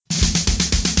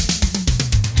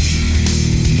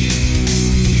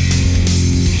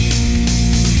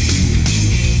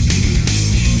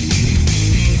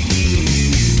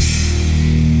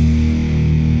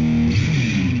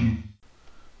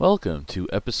welcome to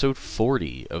episode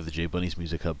 40 of the J Bunny's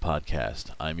Music Hub podcast.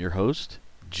 I'm your host,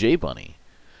 J Bunny.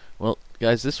 Well,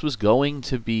 guys, this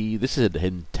had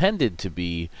intended to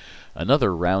be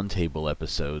another roundtable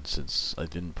episode since I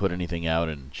didn't put anything out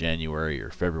in January or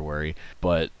February,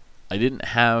 but I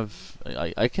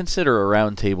consider a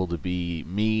roundtable to be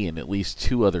me and at least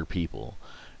two other people.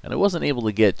 And I wasn't able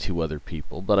to get two other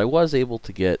people, but I was able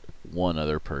to get one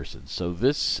other person. So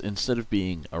this, instead of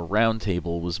being a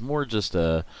roundtable, was more just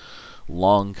a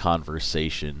long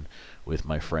conversation with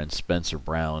my friend Spencer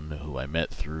Brown, who I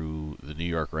met through the New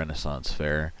York Renaissance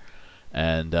Fair.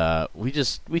 And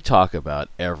we talk about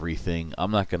everything.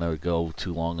 I'm not going to go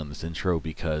too long on this intro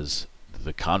because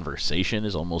the conversation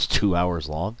is almost 2 hours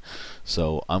long.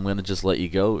 So I'm going to just let you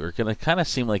go. We're going to kind of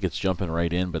seem like it's jumping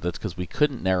right in, but that's because we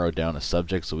couldn't narrow down a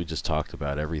subject, so we just talked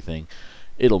about everything.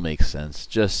 It'll make sense.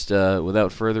 Just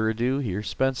without further ado, here's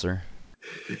Spencer.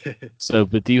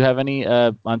 But do you have any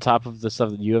on top of the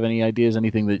stuff? Do you have any ideas?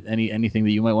 Anything that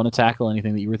you might want to tackle?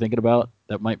 Anything that you were thinking about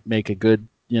that might make a good,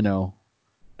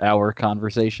 hour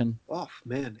conversation? Oh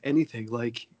man, anything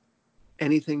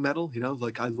metal.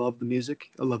 I love the music.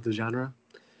 I love the genre.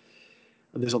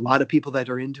 And there's a lot of people that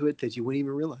are into it that you wouldn't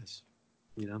even realize.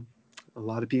 A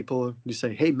lot of people you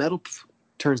say, "Hey, metal,"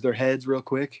 turns their heads real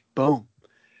quick. Boom.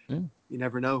 Yeah. You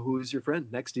never know who's your friend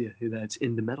next to you that's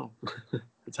into metal.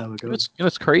 That's how it goes.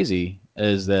 What's crazy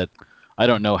is that I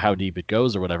don't know how deep it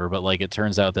goes or whatever, but like it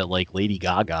turns out that like Lady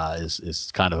Gaga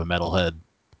is kind of a metalhead.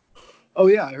 Oh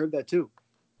yeah, I heard that too.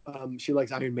 She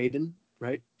likes Iron Maiden,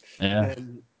 right? Yeah.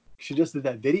 And she just did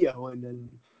that video, and then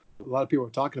a lot of people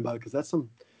were talking about it because that's some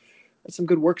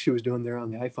good work she was doing there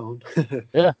on the iPhone.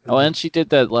 Yeah. Oh, and she did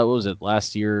that. What was it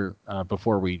last year?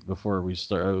 Before we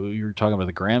start, you were talking about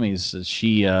the Grammys.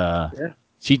 Yeah.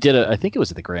 She did I think it was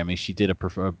at the Grammys. She did a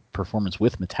performance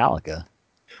with Metallica.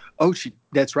 Oh,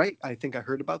 that's right. I think I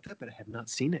heard about that, but I have not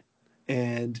seen it.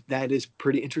 And that is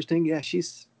pretty interesting. Yeah,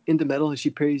 she's into metal and she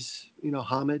pays,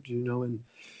 homage, and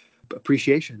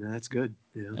appreciation. And that's good.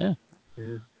 Yeah.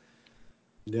 Yeah,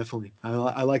 definitely.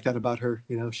 I like that about her.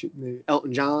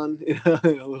 Elton John,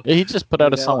 Yeah, he just put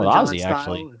out a that song with Elton John Ozzy,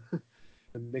 actually. style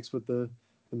and mixed with the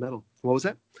metal. What was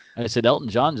that? I said Elton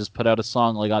John just put out a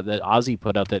song that Ozzy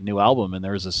put out that new album, and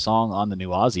there was a song on the new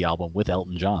Ozzy album with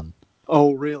Elton John.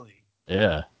 Oh, really?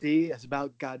 Yeah. See, it's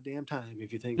about goddamn time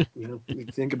if you think, if you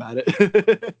think about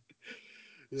it.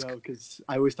 Because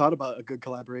I always thought about a good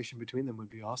collaboration between them would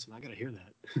be awesome. I got to hear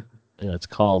that. Yeah, it's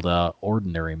called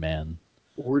Ordinary Man.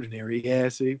 Ordinary. Yeah,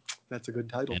 see, that's a good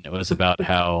title. And it was about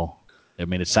how,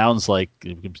 it sounds like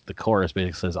the chorus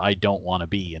basically says, I don't want to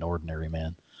be an ordinary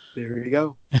man. There you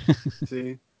go.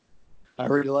 See, I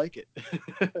already like it.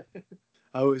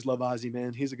 I always love Ozzy,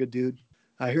 man. He's a good dude.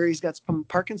 I hear he's got some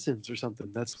Parkinson's or something.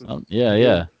 That's what Yeah, I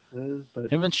yeah. hear. But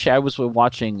Him and I was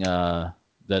watching that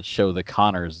show, The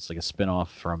Connors. It's like a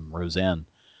spin-off from Roseanne.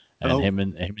 And oh, him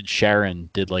and Sharon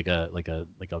did like a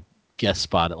guest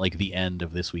spot at like the end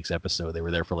of this week's episode. They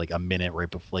were there for like a minute right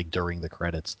before, like during the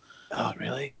credits. oh,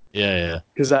 really? Yeah, yeah.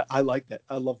 Because I like that.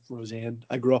 I love Roseanne.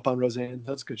 I grew up on Roseanne.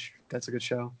 That's good. That's a good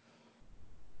show.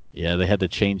 Yeah, they had to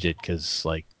change it because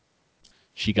like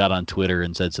she got on Twitter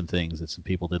and said some things that some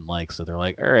people didn't like. So they're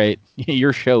like, "All right,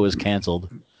 your show is canceled."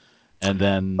 And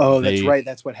then Oh, that's right.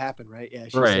 That's what happened, right? Yeah,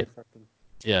 she right, said something.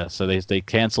 yeah. So they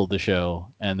canceled the show,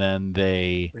 and then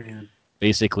they Man.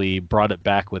 basically brought it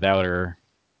back without her.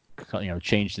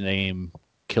 Changed the name,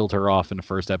 killed her off in the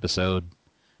first episode,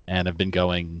 and have been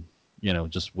going,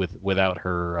 just without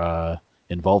her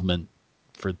involvement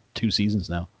for 2 seasons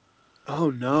now. Oh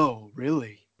no,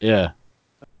 really? Yeah,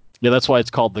 yeah. That's why it's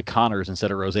called The Connors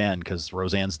instead of Roseanne, because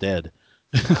Roseanne's dead.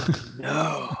 Oh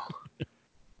no.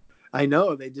 I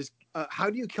know. They just how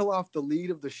do you kill off the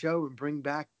lead of the show and bring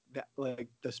back that like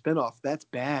the spinoff? That's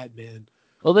bad, man.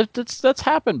 Well, that's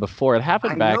happened before. It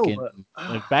happened I know, back in but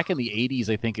like back in the '80s.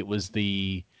 I think it was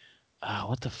the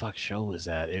what the fuck show was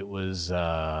that? It was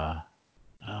the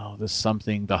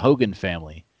Hogan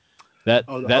Family. That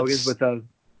oh, the Hogan's that's with the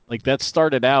like that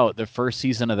started out. The first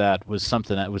season of that was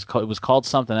something that was called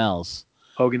something else.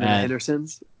 Hogan and the And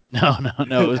Hendersons. no, no,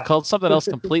 no, it was called something else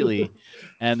completely.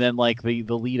 And then like the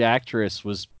lead actress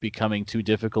was becoming too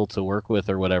difficult to work with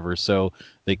or whatever, so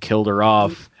they killed her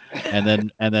off, and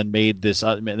then made this,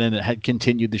 and then it had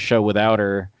continued the show without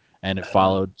her, and it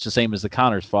followed. It's the same as the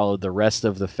Connors followed the rest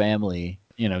of the family,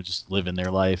 just living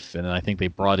their life, and then I think they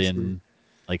brought in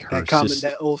like her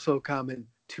sister. That also common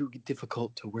too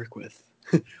difficult to work with.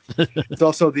 It's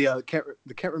also the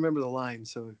can't remember the line,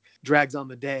 so drags on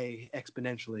the day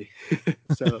exponentially.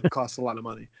 So it costs a lot of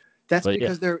money. That's But yeah,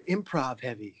 because they're improv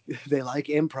heavy. They like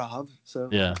improv, so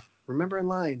yeah. remembering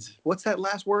lines. What's that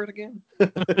last word again?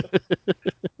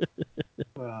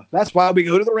 That's why we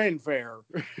go to the Ren Fair.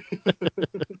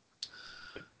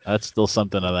 That's still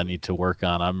something that I need to work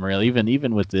on. I'm really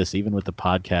even with this, even with the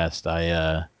podcast,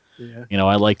 Yeah.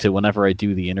 I like to, whenever I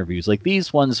do the interviews, like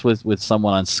these ones with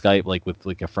someone on Skype, like with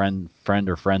like a friend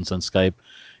or friends on Skype,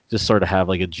 just sort of have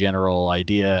like a general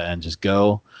idea and just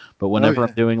go. But Oh whenever I'm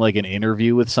yeah. doing like an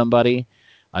interview with somebody,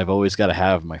 I've always got to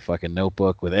have my fucking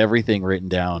notebook with everything written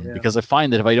down, Yeah. because I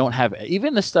find that if I don't have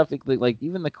even the stuff like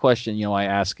even the question, I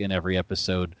ask in every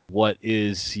episode, what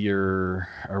is your,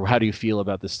 or how do you feel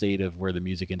about the state of where the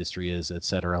music industry is,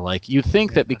 etc. Like, you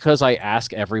think Yeah. that because I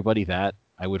ask everybody that,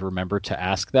 I would remember to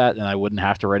ask that and I wouldn't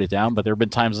have to write it down. But there have been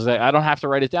times I don't have to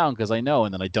write it down because I know,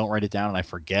 and then I don't write it down and I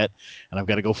forget, and I've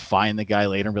got to go find the guy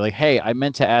later and be like, hey, I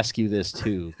meant to ask you this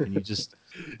too. Can you just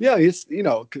Yeah, it's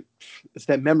it's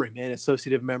that memory, man.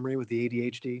 Associative memory with the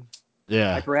ADHD.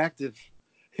 yeah. Hyperactive.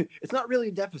 It's not really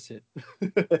a deficit.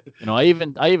 I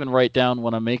even write down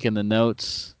when I'm making the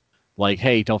notes, like,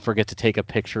 hey, don't forget to take a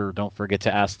picture. Don't forget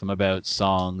to ask them about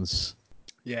songs.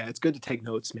 Yeah, it's good to take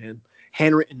notes, man.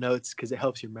 Handwritten notes because it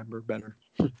helps you remember better.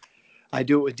 I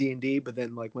do it with D&D, but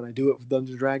then like when I do it with Dungeons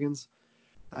and Dragons,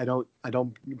 I don't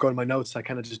go to my notes. I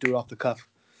kind of just do it off the cuff.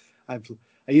 I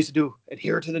used to do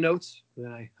adhere to the notes.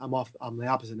 Then I'm the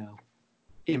opposite now.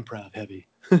 Improv heavy.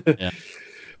 Yeah.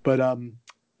 But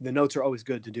the notes are always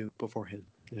good to do beforehand.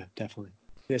 Yeah, definitely.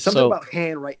 Yeah, something So about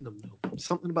hand writing them though.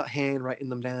 Something about hand writing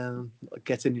them down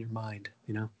gets in your mind.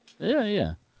 yeah,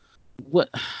 yeah. What?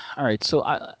 All right. So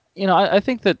I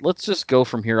think that let's just go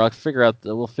from here. We'll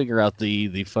figure out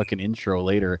the fucking intro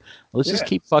later. Let's just Yeah,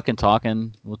 keep fucking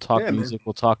talking. We'll talk yeah, man, music.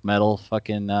 We'll talk metal.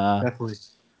 Fucking. definitely.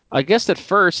 I guess at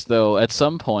first though, at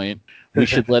some point, we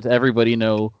should let everybody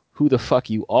know who the fuck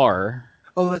you are.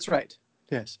 Oh, that's right.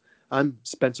 Yes, I'm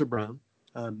Spencer Brown,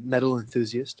 metal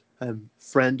enthusiast. I'm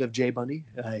friend of Jay Bunny.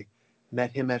 I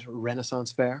met him at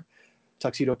Renaissance Fair,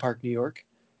 Tuxedo Park, New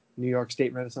York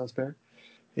State Renaissance Fair.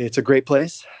 It's a great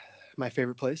place, my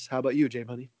favorite place. How about you, Jay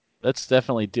Bunny? That's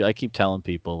definitely. I keep telling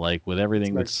people, like, with It's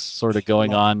everything that's nice. sort of I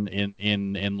going love it. on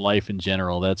in life in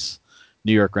general, that's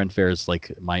New York Ren Fair is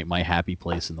like my happy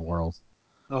place in the world.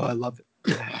 Oh, I love it.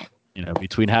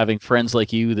 Between having friends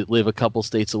like you that live a couple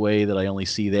states away that I only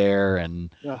see there,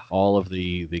 and Oh, all of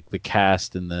the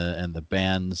cast and the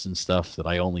bands and stuff that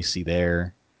I only see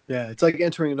there. yeah, it's like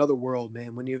entering another world,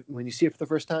 man. When you see it for the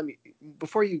first time,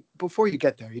 before you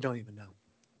get there, you don't even know.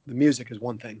 The music is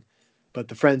one thing, but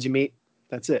the friends you meet,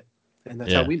 that's it, and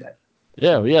that's how Yeah, we met.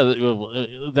 yeah, So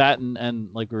yeah. That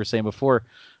and like we were saying before,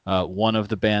 one of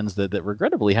the bands that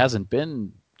regrettably hasn't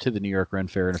been to the New York Ren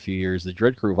Fair in a few years, the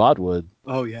Dread Crew of Oddwood.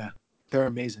 oh yeah, they're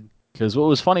amazing. Because what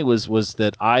was funny was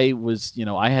that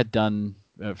I had done,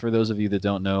 for those of you that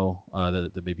don't know,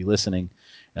 that may be listening,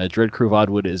 Dread Crew of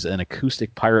Oddwood is an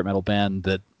acoustic pirate metal band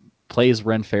that plays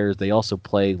Ren fairs. They also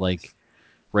play like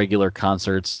regular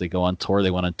concerts. They go on tour.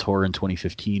 They went on tour in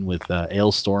 2015 with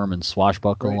Ailstorm and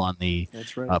Swashbuckle Right, on the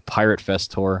that's right. Pirate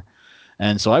Fest tour.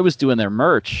 And so I was doing their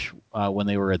merch when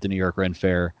they were at the New York Ren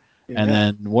Fair. And Yeah,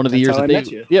 then one of the that's years how that I they,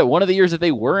 met you. yeah, one of the years that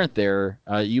they weren't there,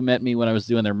 you met me when I was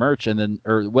doing their merch, and then,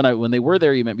 or when they were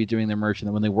there, you met me doing their merch, and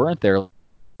then when they weren't there,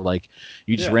 like,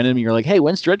 you just Yeah, ran into me, you're like, hey,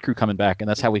 when's Dread Crew coming back? And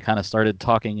that's how we kind of started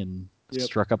talking and yep.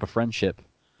 struck up a friendship.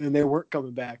 And they weren't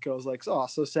coming back. I was like, oh,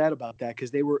 so sad about that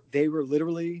because they were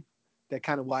literally that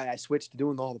kind of why I switched to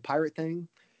doing all the pirate thing.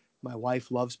 My wife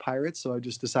loves pirates, so I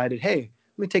just decided, hey,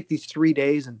 let me take these 3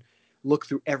 days and look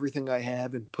through everything I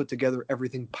have and put together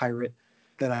everything pirate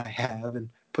that I have and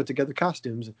put together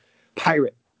costumes.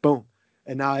 Pirate, boom,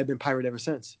 and now I've been pirate ever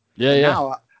since. Yeah, And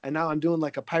yeah. now I'm doing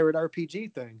like a pirate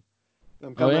RPG thing.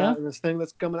 I'm Oh coming yeah. out in this thing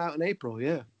that's coming out in April.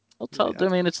 Yeah, I'll tell. yeah. I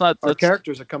mean, it's not. Our That's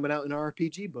characters are coming out in our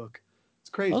RPG book. It's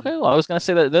crazy. okay. Well, I was gonna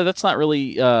say that's not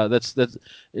really. That's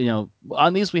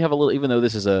on these we have a little. Even though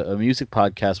this is a music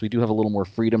podcast, we do have a little more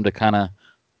freedom to kind of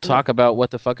Yeah. talk about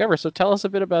what the fuck ever. So tell us a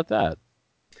bit about that.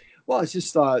 Well, it's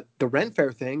just the Ren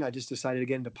Fair thing. I just decided to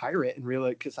get into pirate and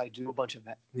really because I do a bunch of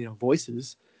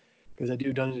voices because I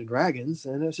do Dungeons and Dragons,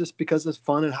 and it's just because it's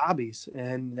fun and hobbies.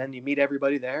 And then you meet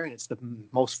everybody there, and it's the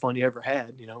most fun you ever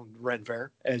had. Ren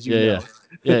Fair, as you Yeah, know.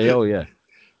 yeah, yeah, yeah. Oh yeah.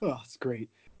 Oh, it's great.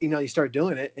 You start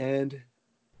doing it, and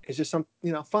it's just some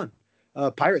fun.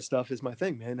 Pirate stuff is my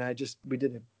thing, man. We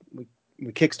did it.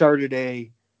 We kickstarted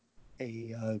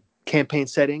a campaign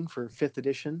setting for fifth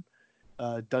edition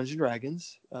Dungeon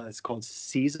Dragons. It's called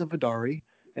Seas of Adari,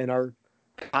 and our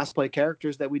cosplay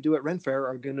characters that we do at Ren Fair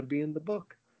are going to be in the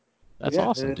book. That's Yeah, and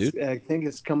awesome, dude. I think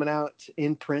it's coming out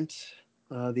in print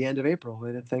the end of April,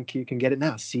 and I think you can get it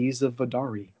now. Seas of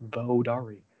Adari,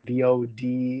 Vodari,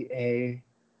 Vodari.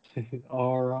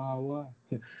 RRY.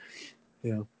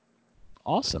 Yeah,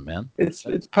 Awesome, man.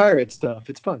 it's pirate stuff.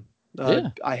 It's fun. Yeah.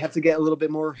 I have to get a little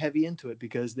bit more heavy into it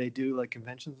because they do like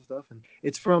conventions and stuff, and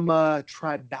it's from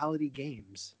Tribality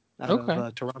Games out of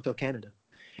Okay. Toronto, Canada.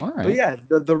 All But right. yeah,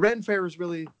 the Ren Fair is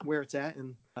really where it's at,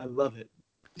 and I love it.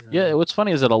 Yeah. What's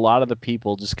funny is that a lot of the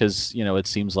people, just because it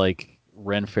seems like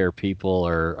Ren Fair people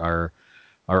are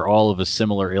all of a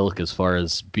similar ilk as far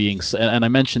as being. And I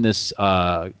mentioned this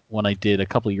when I did a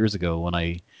couple of years ago when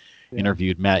I Yeah.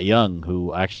 interviewed Matt Young,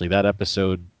 who actually that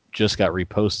episode just got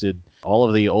reposted. All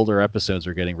of the older episodes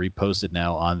are getting reposted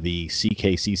now on the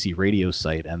CKCC radio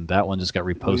site, and that one just got Oh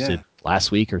reposted yeah.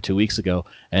 last week or 2 weeks ago.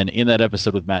 And in that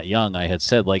episode with Matt Young, I had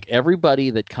said, like, everybody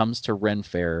that comes to Ren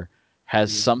Fair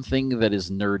has Yeah. something that is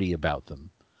nerdy about them.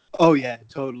 Oh yeah,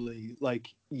 totally.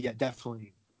 Like yeah,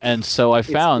 definitely. And so I It's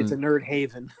a found, nerd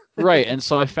haven. right, and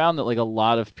so I found that like a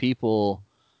lot of people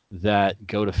that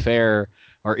go to fair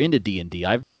are into D&D.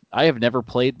 I have never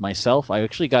played myself. I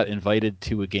actually got invited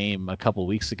to a game a couple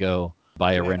weeks ago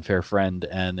by a Yeah. Ren Fair friend,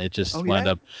 and it just Oh wound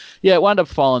yeah. up, yeah, it wound up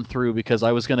falling through because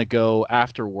I was going to go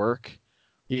after work.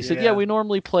 He said, "Yeah, Yeah. we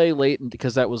normally play late," and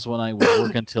because that was when I was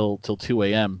working till 2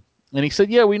 a.m. And he said,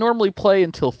 "Yeah, we normally play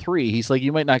until 3." He's like,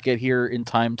 "You might not get here in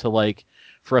time to like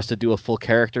for us to do a full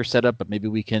character setup, but maybe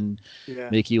we can Yeah.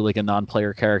 make you like a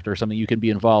non-player character or something. You can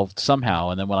be involved somehow."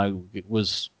 And then when I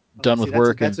was Oh, done see, with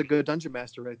work that's and a good dungeon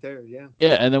master right there. Yeah.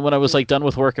 yeah, and then when I was Yeah. like done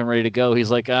with work and ready to go, he's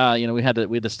like, we had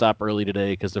to stop early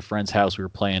today because the friend's house we were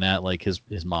playing at, like his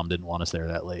mom didn't want us there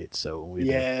that late, so we had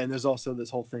to. Yeah, and there's also this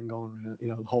whole thing going.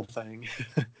 The whole thing.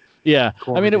 Yeah, I mean,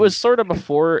 Quarantine. it was sort of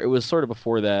before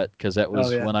that because that Oh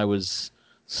was yeah. when I was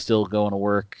still going to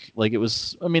work. Like it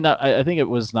was, I mean, I think it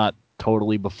was not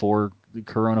totally before the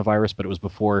coronavirus, but it was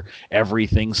before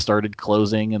everything started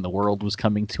closing and the world was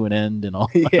coming to an end and all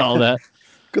and all Yeah. that.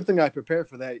 Good thing I prepared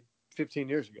for that 15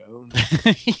 years ago.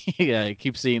 Yeah, I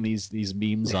keep seeing these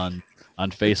memes on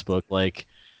Facebook like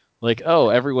oh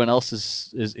everyone else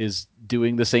is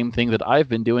doing the same thing that I've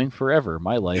been doing forever.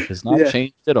 My life has not Yeah.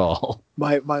 changed at all.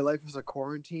 My life is a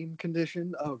quarantine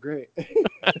condition. Oh great.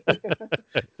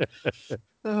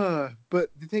 But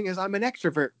the thing is, I'm an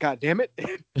extrovert. God damn it.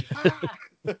 Ah!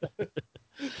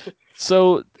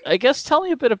 So I guess tell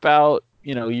me a bit about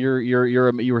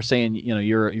you were saying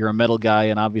you're a metal guy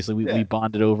and obviously we Yeah.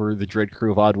 bonded over the Dread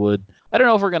Crew of Oddwood. I don't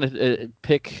know if we're gonna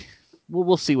pick.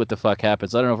 We'll see what the fuck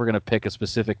happens. I don't know if we're gonna pick a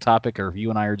specific topic or if you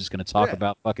and I are just gonna talk Yeah.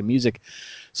 about fucking music.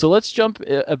 So let's jump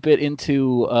a bit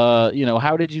into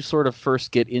how did you sort of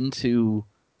first get into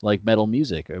like metal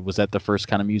music? Was that the first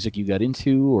kind of music you got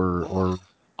into or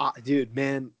Oh, dude,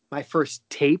 man, my first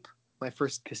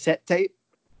cassette tape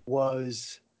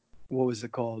was what was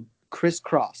it called?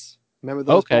 Crisscross.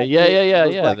 Remember okay, yeah, yeah, yeah,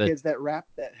 those yeah, black kids that rap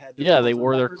that had their yeah, they clothes on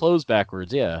wore their backwards? clothes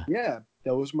backwards, yeah. Yeah,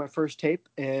 that was my first tape,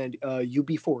 and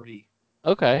UB40.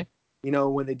 Okay.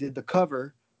 When they did the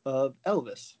cover of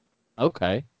Elvis.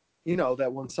 Okay.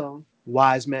 That one song,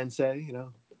 "Wise Men Say."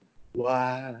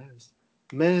 Wise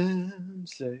men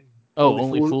say, Oh,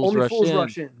 only fools only rush fools in.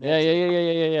 rush in. Yeah, That's yeah, it. yeah, yeah,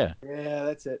 yeah, yeah, yeah. Yeah,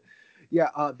 that's it.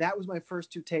 Yeah, that was my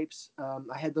first two tapes.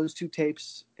 I had those two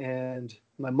tapes, and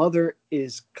my mother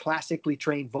is classically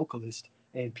trained vocalist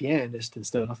and pianist and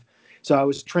stuff. So I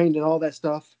was trained in all that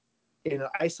stuff in an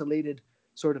isolated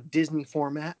sort of Disney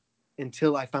format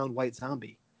until I found White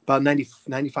Zombie. About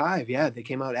 95. Yeah, they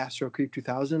came out Astro Creep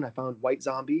 2000. I found White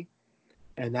Zombie,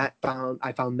 and I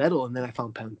found metal, and then I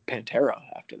found Pantera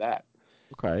after that,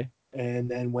 Okay. and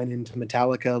then went into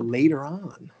Metallica later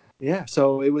on. Yeah,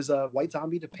 so it was White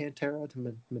Zombie to Pantera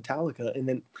to Metallica, and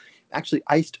then actually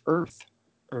Iced Earth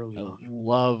early I on.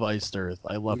 love Iced Earth.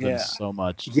 I love them Yeah, so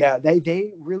much. yeah,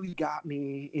 they really got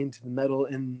me into the metal,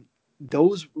 and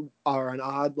those are an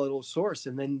odd little source,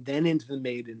 and then into the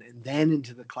Maiden, and then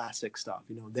into the classic stuff,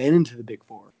 then into the Big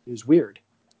Four. It was weird.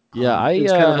 Yeah, It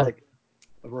was kind of like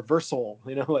a reversal,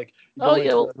 like oh going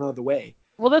yeah, into another way.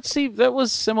 well, that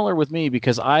was similar with me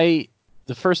because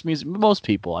the first music, most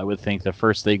people, I would think the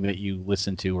first thing that you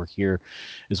listen to or hear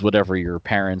is whatever your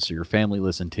parents or your family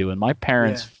listen to. And my Yeah.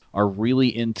 parents are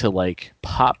really into like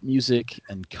pop music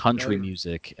and Oh country yeah.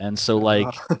 music. And so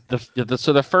like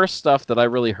the first stuff that I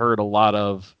really heard a lot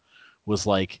of was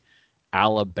like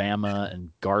Alabama and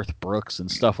Garth Brooks and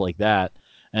stuff like that.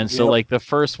 And so Yep.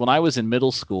 like when I was in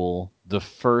middle school, the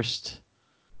first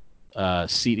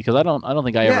CD because I don't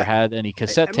think I ever Yeah. had any I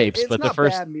cassette mean, tapes, it's but the not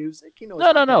first bad music. no It's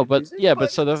no not no bad but music, yeah but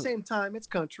but so at the the same time, it's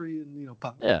country and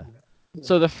pop. yeah Yeah.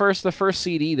 so the first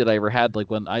CD that I ever had, like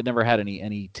when I never had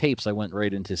any tapes, I went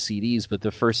right into CDs, but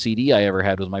the first CD I ever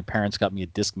had was my parents got me a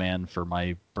Discman for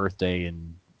my birthday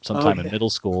in Oh sometime in yeah. middle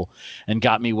school and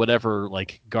got me whatever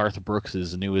like Garth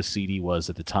Brooks's newest CD was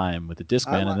at the time with the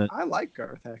Discman, I like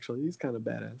Garth actually. He's kind of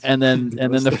badass. and To be then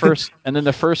honest.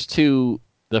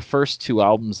 the first two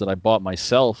albums that I bought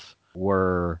myself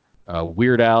were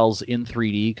Weird Al's In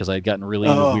 3D because Oh, I'd I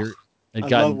love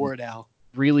gotten Word Al.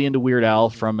 really into Weird Al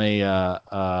Love it. from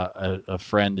a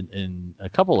friend and a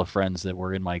couple of friends that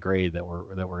were in my grade that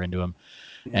were into him,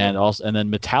 Yeah. and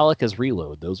then Metallica's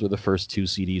Reload. Those were the first two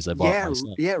CDs I bought Yeah,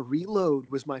 myself. yeah. Reload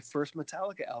was my first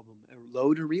Metallica album.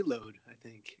 Load and Reload, I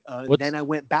think. And What's then I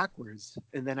went backwards,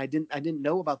 and then I didn't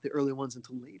know about the early ones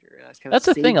until later. And I just kind of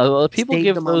That's the thing.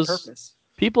 saved them on purpose.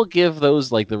 People give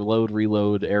those like the Load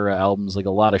Reload era albums like a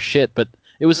lot of shit, but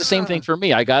it was the same thing Ah, for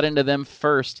me. I got into them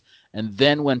first and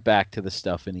then went back to the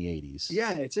stuff in the 80s.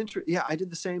 yeah, it's interesting. Yeah, I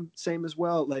did the same as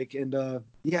well. Like, and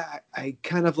yeah, I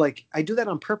kind of like I do that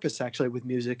on purpose actually with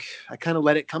music. I kind of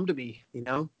let it come to me, you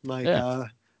know. Like, Yeah.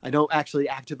 I don't actually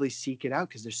actively seek it out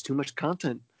because there's too much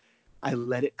content. I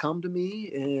let it come to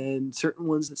me, and certain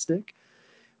ones that stick.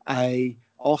 I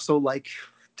also like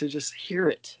to just hear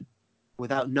it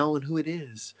without knowing who it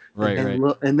is, and Right,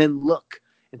 right. then look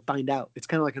and find out. It's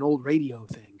kind of like an old radio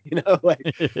thing,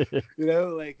 like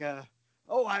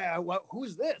oh,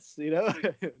 who's this?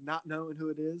 Not knowing who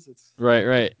it is. It's Right,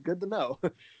 right. good to know,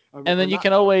 And or then you not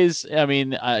can know. always, I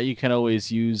mean, you can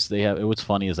always use. They have. What's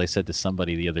funny is I said to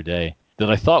somebody the other day that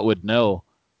I thought would know,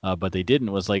 but they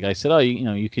didn't. Was like I said, oh, you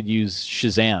know, you could use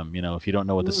Shazam. You know, if you don't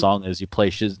know what the Mm, song is, you play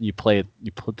it,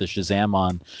 you put the Shazam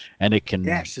on, and it yeah,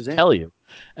 can Shazam. tell you.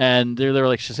 And they were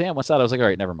like, Shazam, what's that? I was like, all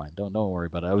right, never mind. Don't worry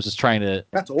about it. I was just trying to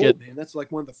That's get. old, man. That's like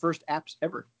one of the first apps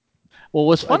ever. Well,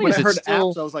 what's Like funny when is I it's heard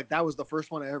still apps, I was like, that was the first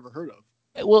one I ever heard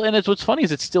of. well, and what's funny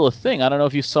is it's still a thing. I don't know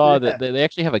if you saw that Yeah, they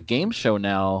actually have a game show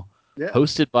now yeah.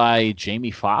 hosted by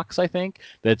Jamie Foxx, I think.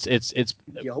 That's it's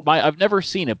Yup. my I've never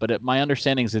seen it, but my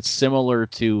understanding is it's similar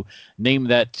to Name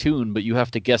That Tune, but you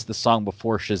have to guess the song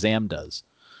before Shazam does.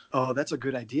 Oh, that's a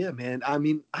good idea, man. I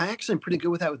mean, I actually am pretty good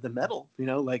with that with the metal,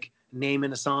 like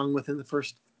naming a song within the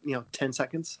first, 10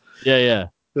 seconds. Yeah, yeah.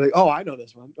 Be like, oh, I know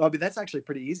this one. Oh, but that's actually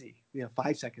pretty easy.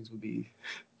 5 seconds would be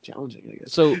challenging, I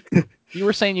So guess. you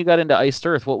were saying you got into Iced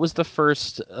Earth. What was the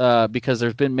first? Because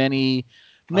there's been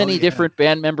Oh, many yeah. different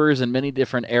band members and many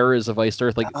different eras of Iced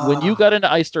Earth. Like when you Uh, got into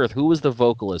Iced Earth, who was the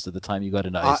vocalist at the time you got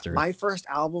into Iced Earth? my first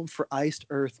album for Iced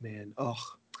Earth, man. Oh,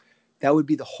 that would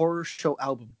be the Horror Show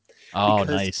album Oh, because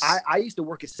I, nice. I used to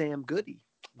work at Sam Goody.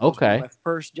 That was one of Okay. my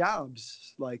first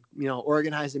jobs, like,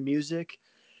 organizing music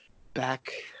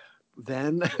back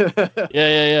then. Yeah,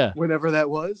 yeah, yeah. Whenever that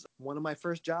was. One of my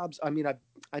first jobs. I mean,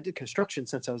 I did construction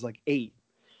since I was like 8,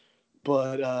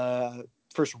 but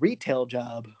first retail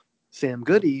job, Sam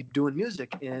Goody doing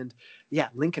music, and yeah,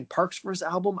 Linkin Park's first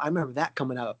album. I remember that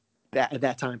coming out at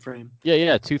that time frame. Yeah,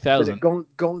 yeah, But 2000.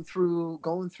 going through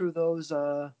those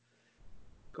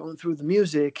going through the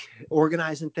music,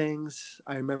 organizing things.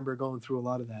 I remember going through a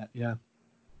lot of that. Yeah,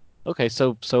 Okay,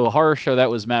 so Horror Show, that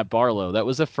was Matt Barlow. That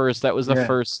was the yeah,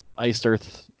 first Iced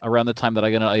Earth around the time that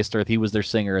I got into Iced Earth. He was their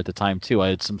singer at the time too. I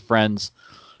had some friends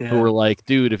who yeah. were like,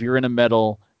 "Dude, if you're into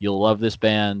metal, you'll love this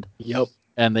band." Yep.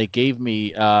 And they gave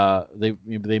me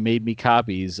they made me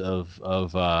copies of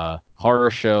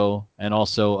Horror Show and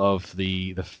also of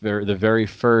the very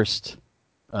first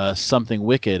Something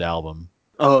Wicked album.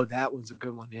 Oh, that one's a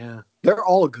good one. Yeah, they're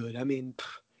all good. I mean,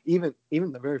 even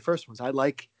the very first ones. I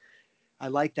like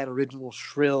that original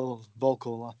shrill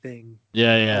vocal thing.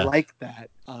 Yeah, I yeah. like that.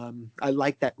 I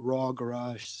like that raw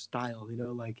garage style.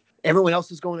 Like everyone else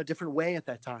was going a different way at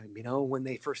that time. When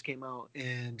they first came out,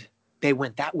 and they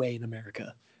went that way in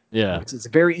America, Yeah. which is a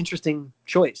very interesting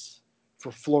choice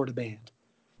for Florida band,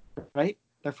 right?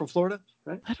 They're from Florida,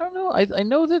 right? I don't know. I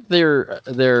know that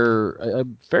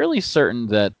I'm fairly certain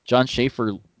that John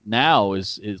Schaefer now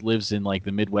is lives in like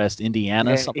the Midwest,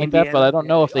 Indiana, Yeah, something like that. But Indiana. I don't Yeah,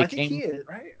 know if they I think he came. is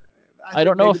right. I I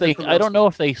don't think know maybe if they're they. from I don't know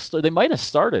elsewhere. if they might have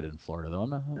started in Florida though. I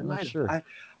I'm not might have. sure.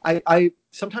 I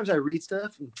sometimes I read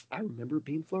stuff and I remember it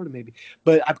being Florida maybe,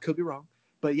 but I could be wrong.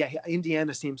 But yeah,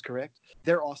 Indiana seems correct.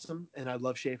 They're awesome, and I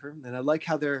love Schaefer, and I like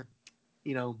how they're,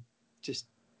 you know, just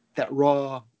that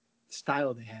raw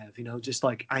style they have. Just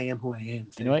like I am who I am You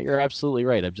know thing. what? You're absolutely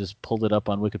right. I've just pulled it up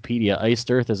on Wikipedia. Iced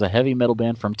Earth is a heavy metal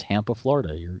band from Tampa,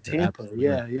 Florida. You're Tampa, absolutely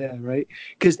right. yeah, yeah, right.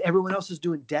 Because everyone else is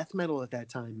doing death metal at that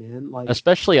time, man. Like,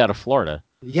 Especially out of Florida.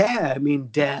 yeah, I mean,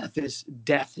 death is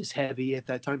heavy at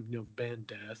that time. Band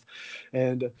Death,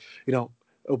 and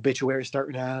Obituary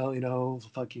starting out.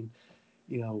 Fucking,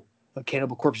 a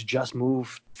Cannibal Corpse just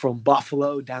moved from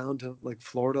Buffalo down to like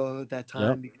Florida at that Yep.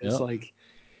 time because Yep. like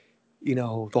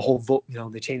the whole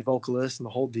they changed vocalists and the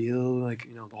whole deal, like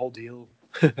the whole deal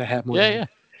that happened with Yeah. them,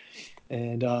 Yeah.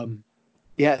 and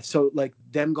Yeah, so like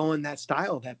them going that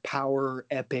style, that power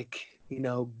epic,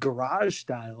 garage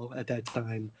style at that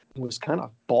time was kind of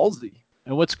ballsy.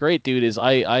 And what's great, dude, is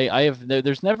I have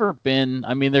there's never been.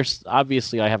 I mean, there's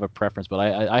obviously I have a preference, but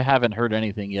I haven't heard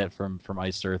anything yet from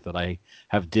Iced Earth that I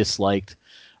have disliked.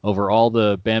 Over all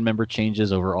the band member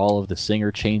changes, over all of the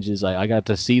singer changes, I got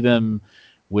to see them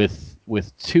with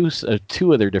two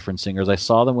of their different singers. I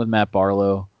saw them with Matt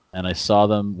Barlow, and I saw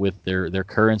them with their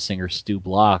current singer Stu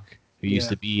Block, who used Yeah.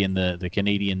 to be in the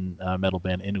Canadian metal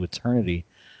band Into Eternity.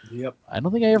 Yep. I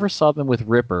don't think I ever saw them with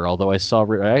Ripper, although I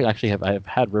have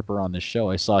had Ripper on this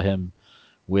show. I saw him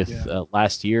with Yeah.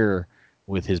 last year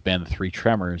with his band The Three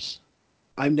Tremors.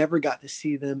 I've never got to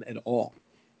see them at all.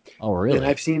 Oh, And really?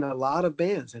 I've seen a lot of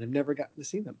bands and I've never gotten to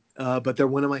see them. But they're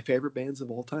one of my favorite bands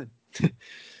of all time.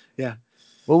 Yeah.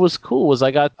 What was cool was I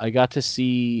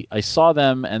saw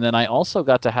them, and then I also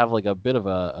got to have like a bit of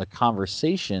a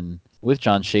conversation with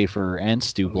John Schaefer and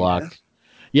Stu Oh, yeah. Block.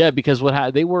 Yeah, because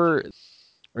they were.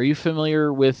 Are you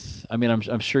familiar with? I mean,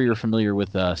 I'm sure you're familiar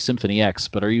with Symphony X,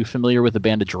 but are you familiar with the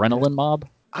band Yeah. Adrenaline Mob?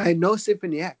 I know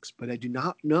Symphony X, but I do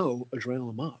not know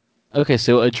Adrenaline Mob. Okay,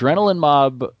 so Adrenaline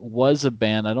Mob was a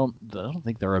band. I don't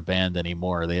think they're a band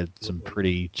anymore. They had some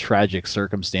pretty tragic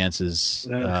circumstances.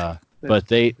 Uh, But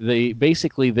they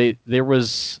basically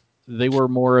they were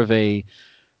more of a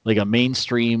like a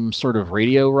mainstream sort of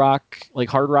radio rock, like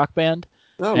hard rock band.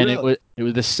 oh, And really? it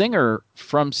was the singer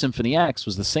from Symphony X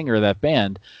was the singer of that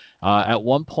band. At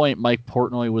one point, Mike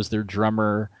Portnoy was their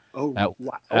drummer. Oh, At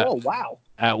wow. at, Oh, wow.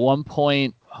 at one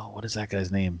point, oh, what is that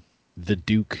guy's name? The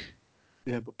Duke.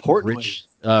 Yeah, but Portnoy.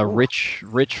 Oh,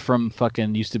 Rich from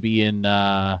fucking used to be in.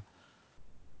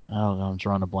 Oh, I'm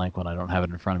drawing a blank when I don't have it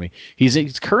in front of me.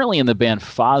 He's currently in the band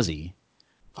Fozzy,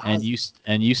 and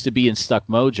Fozzy. used to be in Stuck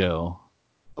Mojo.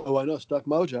 Oh, I know Stuck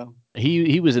Mojo.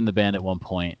 He was in the band at one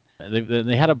point.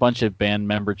 They had a bunch of band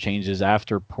member changes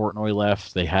after Portnoy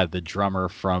left. They had the drummer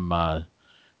from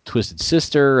Twisted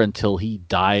Sister until he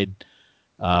died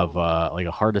of like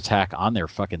a heart attack on their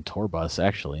fucking tour bus.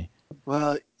 Actually,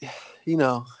 Well, you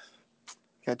know,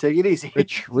 gotta take it easy.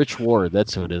 Rich Ward.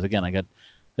 That's who it is. Again, I got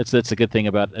that's a good thing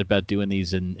about doing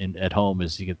these in at home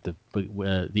is you get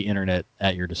the internet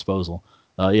at your disposal.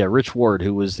 Yeah, Rich Ward,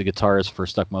 who was the guitarist for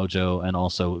Stuck Mojo and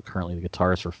also currently the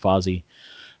guitarist for Fozzy.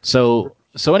 So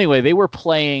anyway, they were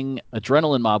playing.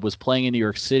 Adrenaline Mob was playing in New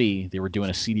York City. They were doing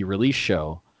a CD release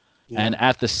show, Yeah. and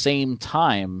at the same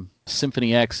time,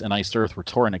 Symphony X and Iced Earth were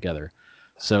touring together.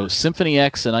 So Symphony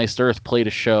X and Iced Earth played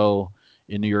a show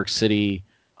in New York City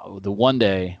the one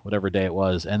day, whatever day it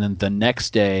was, and then the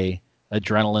next day,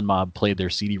 Adrenaline Mob played their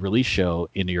CD release show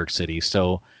in New York City.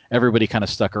 So everybody kind of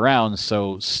stuck around.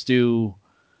 So Stu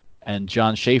and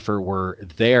John Schaefer were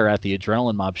there at the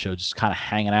Adrenaline Mob show, just kind of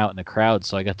hanging out in the crowd.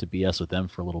 So I got to BS with them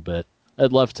for a little bit.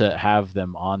 I'd love to have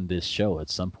them on this show at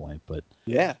some point, but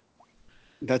Yeah.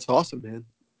 That's awesome, man.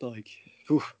 Like,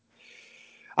 whew.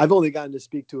 I've only gotten to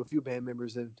speak to a few band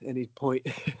members at any point.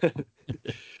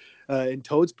 In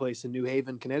Toad's place in New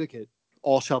Haven, Connecticut.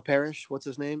 All Shall Perish. What's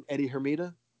his name? Eddie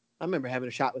Hermida. I remember having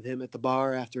a shot with him at the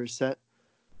bar after his set.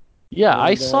 yeah, I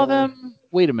And saw them.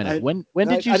 Wait a minute. I, When I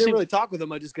did you didn't see? really talk with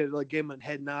him. I just gave him a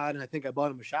head nod, and I think I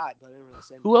bought him a shot, but I didn't really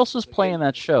say Who much. else was Like, hey, playing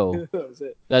that show? man, that was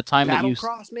it. That time that you,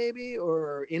 Battlecross maybe,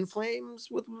 or In Flames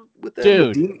with them, or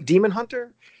dude, Demon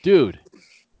Hunter. dude.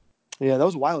 Yeah, that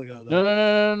was a while ago No, though. no, no,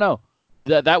 no, no,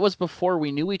 no. That was before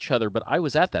we knew each other, but I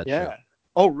was at that show. Yeah.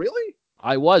 Oh, really?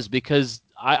 I was because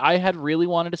I had really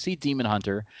wanted to see Demon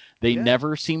Hunter. They Yeah.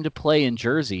 never seemed to play in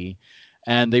Jersey,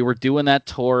 and they were doing that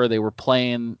tour. They were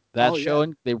playing that Oh, show, yeah.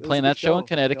 and they were It was a playing good that show in show. They all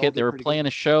Connecticut. They did were pretty good. playing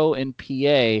a show in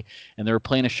PA, and they were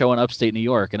playing a show in upstate New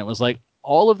York. And it was like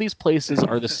all of these places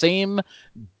are the same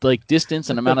like distance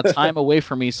and amount of time away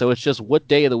from me. So it's just what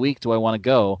day of the week do I want to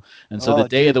go? And so the Oh,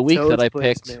 day of the dude, week that Toad's I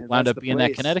place, picked man. wound That's up the being that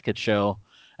place. Connecticut show.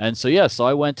 And so yeah, so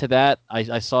I went to that.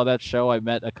 I saw that show. I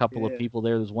met a couple of Yeah. people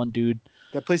there. There's one dude.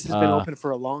 That place has been Uh, open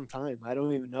for a long time. I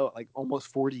don't even know, like almost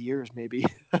 40 years, maybe.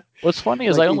 what's funny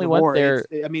is I Like only even went more. there.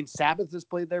 I mean, Sabbath has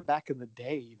played there back in the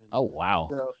day, even. Oh wow,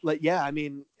 So, like, yeah, I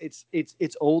mean, it's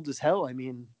old as hell.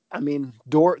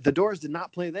 The Doors did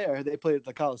not play there. They played at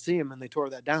the Coliseum and they tore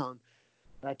that down.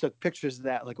 I took pictures of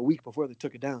that like a week before they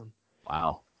took it down.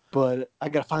 wow. But I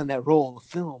gotta find that roll of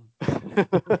film.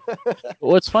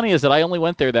 What's funny is that I only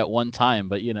went there that one time,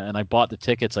 but and I bought the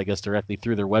tickets, I guess, directly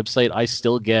through their website. I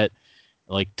still get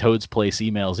like Toad's Place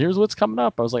emails. Here's what's coming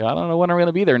up. I was like, I don't know when I'm going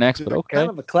to be there next, but They're kind okay.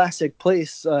 of a classic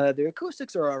place. The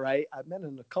acoustics are all right. I've been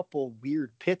in a couple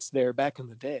weird pits there back in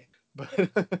the day, but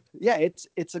yeah, it's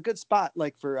a good spot.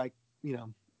 Like for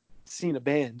seeing a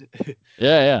band.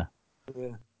 Yeah, yeah,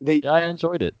 Yeah. They yeah. I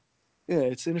enjoyed it. Yeah,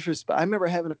 it's interesting. I remember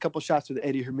having a couple shots with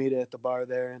Eddie Hermida at the bar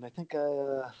there, and I think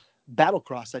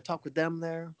Battlecross. I talked with them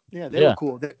there. Yeah, they were Yeah.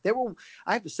 cool. They were.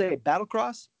 I have to say,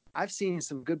 Battlecross. I've seen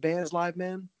some good bands live,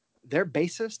 man. Their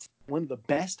bassist, one of the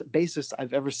best bassists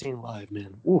I've ever seen live,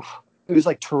 man. Oof. It was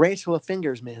like tarantula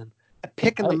fingers, man. A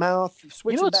pick in the I mouth, you know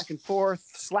switching back what's and forth,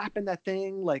 slapping that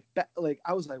thing like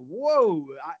I was like, whoa!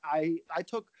 I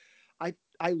took,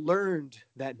 I learned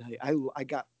that night. I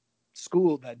got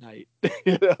schooled that night.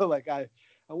 You know, like I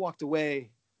walked away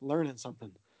learning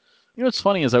something. You know what's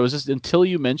funny is I was just until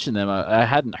you mentioned them, I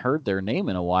hadn't heard their name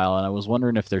in a while, and I was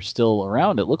wondering if they're still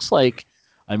around. It looks like,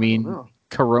 I I don't mean, know.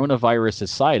 coronavirus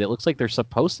aside, it looks like they're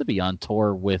supposed to be on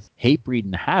tour with Hatebreed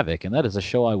and Havoc, and that is a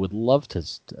show I would love to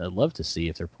see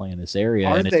if they're playing this area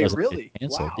Are and it they doesn't get really?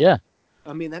 canceled. Wow. Yeah,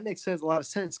 I mean, that makes sense. A lot of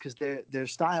sense because their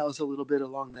style is a little bit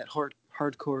along that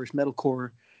hardcore,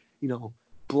 metalcore, you know,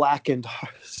 blackened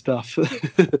stuff.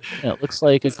 yeah. It looks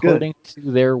like It's good. according to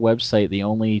their website, the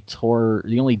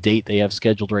only date they have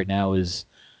scheduled right now is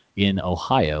in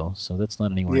Ohio, so that's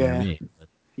not anywhere near Yeah, me. But,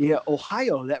 yeah.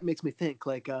 Ohio. That makes me think.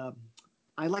 Like,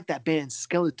 I like that band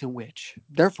Skeleton Witch.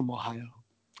 They're from Ohio.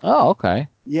 oh, okay.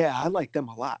 Yeah, I like them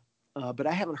a lot. But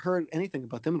I haven't heard anything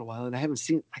about them in a while, and I haven't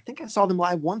seen. I think I saw them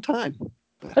live one time,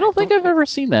 but I I don't think don't. I've ever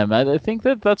seen them. I think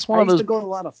that that's one I of used those. to go to a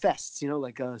lot of fests, you know,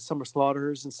 like Summer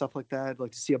Slaughters and stuff like that. I'd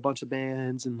like to see a bunch of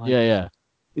bands and Yeah, like, yeah.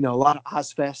 you know, a lot of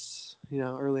Ozfests, you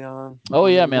know, early on Oh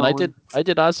when they yeah, were man. going. I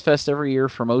did Ozfest every year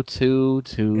from '02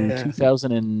 to Yeah.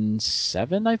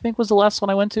 2007, I think was the last one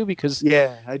I went to because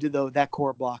Yeah, I did though that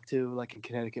core block too, like in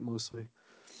Connecticut mostly.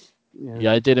 Yeah.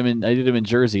 yeah, I did them in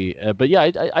Jersey. But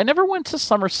yeah, I never went to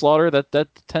Summer Slaughter. That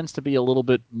tends to be a little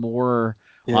bit more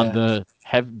on Yeah. the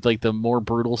like the more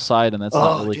brutal side, and that's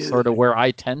not Oh, really sort of dude. where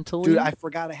I tend to Dude, lean. I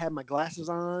forgot I had my glasses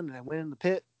on and I went in the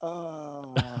pit.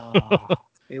 Oh,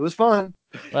 it was fun.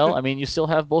 Well, I mean, you still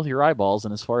have both your eyeballs,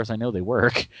 and as far as I know, they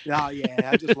work. Oh, yeah.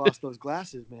 I just lost those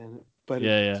glasses, man. But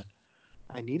Yeah, yeah.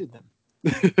 I needed them.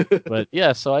 But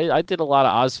yeah, so I did a lot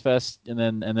of Ozfest, and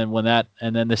then when that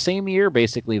and then the same year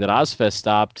basically that Ozfest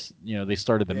stopped, you know, they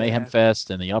started the Mayhem Yeah. Fest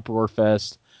and the Uproar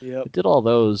Fest. Yep. I did all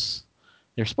those.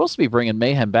 They're supposed to be bringing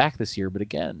Mayhem back this year, but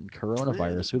again, Man.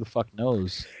 coronavirus. Who the fuck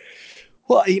knows?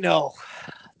 Well, you know,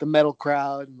 the metal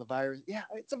crowd and the virus. Yeah,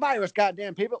 it's a virus,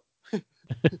 goddamn people.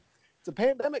 It's a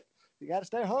pandemic. You got to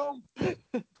stay home,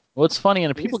 Well, it's funny,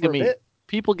 and at least for a bit.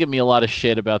 people give me a lot of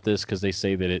shit about this because they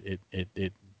say that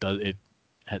it does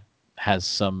ha- has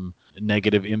some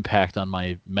negative impact on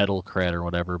my metal cred or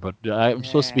whatever. But Yeah. I'm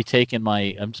supposed to be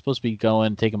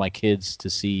going taking my kids to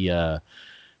see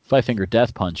Five Finger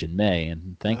Death Punch in May,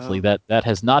 and thankfully Oh, that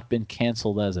has not been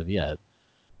canceled as of yet.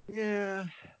 yeah.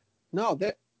 No,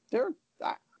 they're they're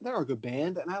a good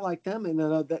band, and I like them. And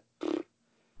that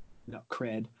no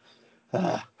cred.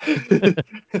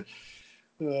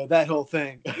 That whole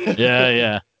thing. Yeah,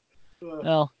 yeah. Uh,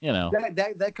 Well, you know,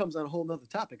 that comes on a whole nother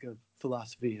topic of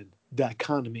philosophy and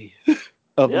dichotomy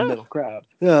of the yeah, middle crowd.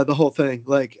 Yeah, the whole thing.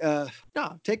 Like,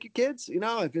 no, take your kids. You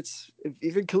know, if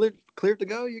you're clear to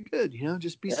go, you're good. You know,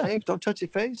 just be yeah. safe. Don't touch your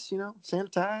face. You know,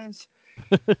 sanitize.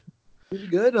 You'll be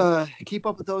good. Keep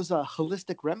up with those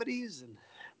holistic remedies, and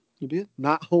you'll be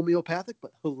not homeopathic,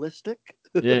 but holistic.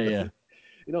 Yeah, yeah.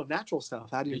 You know, natural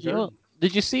stuff out of your You know, journey.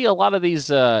 did you see a lot of these?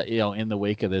 You know, in the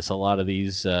wake of this, a lot of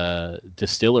these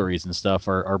distilleries and stuff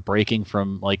are breaking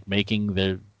from like making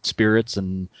their spirits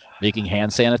and making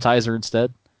hand sanitizer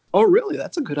instead. Oh, really?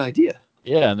 That's a good idea.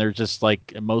 Yeah, and they're just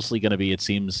like mostly going to be. It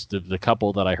seems the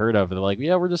couple that I heard of, they're like,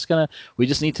 yeah, we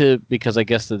just need to because I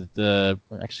guess the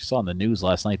I actually saw on the news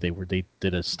last night they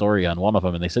did a story on one of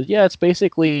them and they said, yeah, it's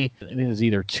basically it is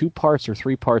either 2 parts or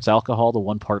 3 parts alcohol to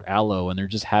 1 part aloe, and they're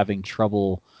just having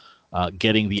trouble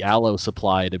getting the aloe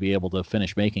supply to be able to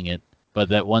finish making it. But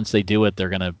that once they do it, they're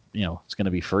gonna it's gonna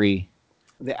be free.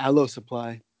 The aloe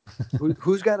supply.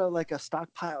 Who's got a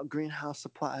stockpile greenhouse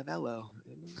supply of aloe?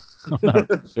 I'm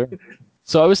not sure.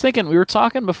 So I was thinking we were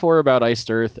talking before about Iced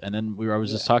Earth, and then I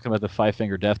was just Yeah. talking about the Five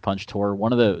Finger Death Punch tour.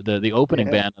 One of the opening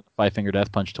Yeah. band of the Five Finger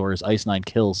Death Punch tour is Ice Nine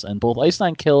Kills, and both Ice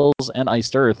Nine Kills and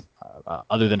Iced Earth,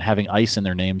 other than having ice in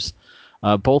their names,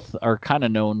 both are kind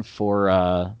of known for,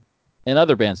 and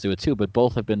other bands do it too, but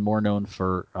both have been more known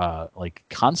for like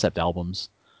concept albums.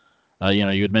 You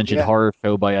know, you had mentioned Yeah. Horror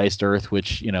Show by Iced Earth,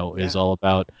 which is Yeah. all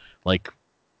about like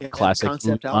Yeah. The classic movie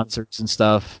concept album. concerts and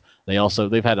stuff.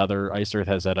 They've had other Iced Earth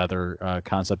has had other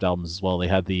concept albums as well. They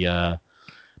had I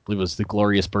believe it was the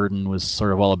Glorious Burden was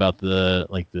sort of all about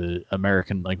the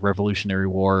American like Revolutionary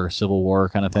War, Civil War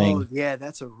kind of Oh thing. yeah,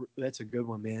 that's a good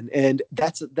one, man. And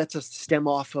that's a stem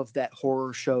off of that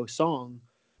horror show song.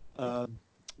 Um,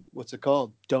 what's it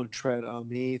called? Don't tread on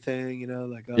me thing. You know,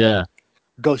 like Yeah,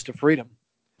 Ghost of Freedom.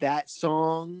 That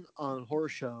song on Horror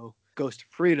Show, Ghost of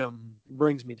Freedom,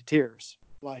 brings me to tears.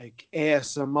 Like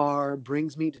ASMR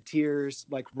brings me to tears.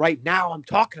 Like right now, I'm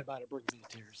talking about it, brings me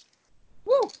to tears.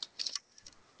 Woo!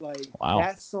 Like Wow.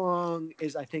 that song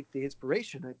is, I think, the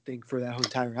inspiration. I think for that whole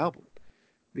entire album,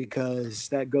 because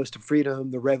that Ghost of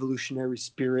Freedom, the revolutionary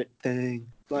spirit thing,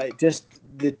 like just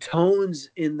the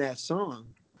tones in that song,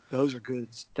 those are good.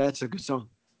 That's a good song.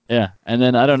 Yeah, and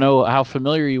then I don't know how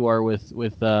familiar you are with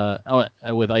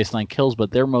Iceland Kills,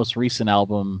 but their most recent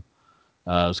album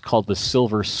was called The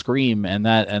Silver Scream, and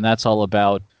that's all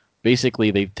about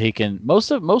basically they've taken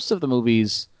most of the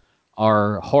movies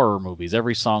are horror movies.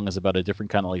 Every song is about a different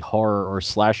kind of like horror or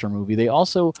slasher movie. They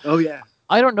also Oh yeah,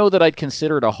 I don't know that I'd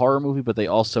consider it a horror movie, but they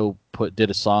also did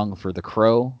a song for The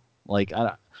Crow. Like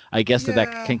I guess that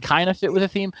yeah. can kind of fit with the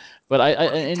theme, but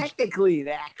and Technically, an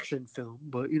action film,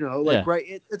 but yeah, like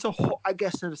right, it's a I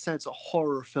guess in a sense a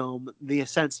horror film. The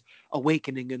sense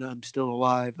awakening and I'm still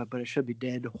alive, but it should be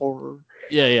dead horror.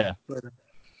 yeah. But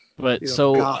But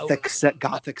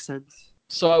gothic sense.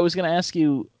 so I was going to ask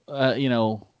you,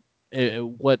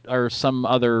 what are some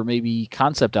other maybe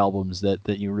concept albums that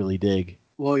you really dig?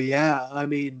 Well, yeah, I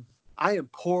mean, I am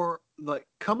poor. Like,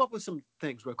 come up with some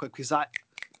things real quick because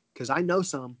I know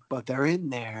some, but they're in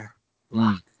there Mm.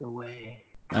 locked away.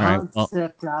 All right.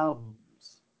 Concept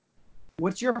albums.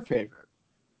 What's your favorite?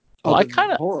 Well, Other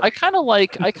than horror. I kind of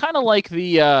like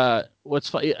the what's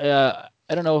funny.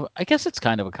 I don't know. I guess it's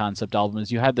kind of a concept album.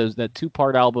 Is you had that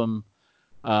 2-part album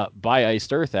by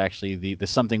Iced Earth, actually, the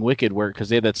Something Wicked, where because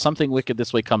they had that Something Wicked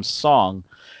This Way Comes song,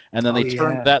 and then Oh they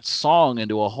turned yeah, that song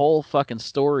into a whole fucking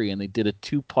story, and they did a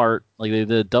 2-part, like they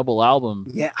did a double album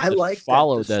yeah. I that like that the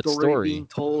followed that story story. being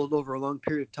told over a long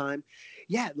period of time.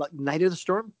 Yeah, like Night of the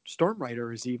Storm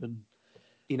Rider is even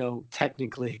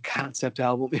technically a concept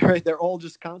album. Right? They're all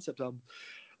just concept albums.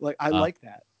 Like I Uh, like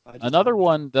that. I just Another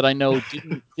one that I know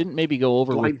didn't maybe go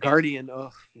over Blind Guardian.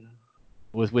 Oh,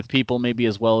 with people maybe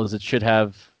as well as it should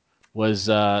have was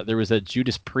there was a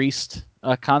Judas Priest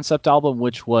concept album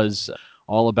which was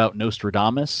all about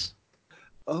Nostradamus,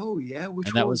 Oh yeah, and which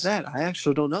that one was was that? I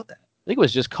actually don't know that. I think it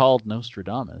was just called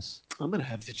Nostradamus. I'm gonna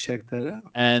have to check that out.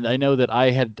 And I know that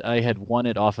I had won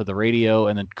it off of the radio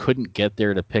and then couldn't get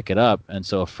there to pick it up, and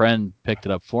so a friend picked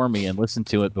it up for me and listened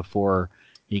to it before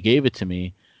he gave it to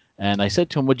me. And I said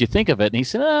to him, "What'd you think of it?" And he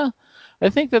said, I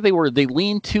think that they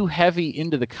leaned too heavy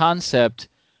into the concept,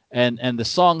 and the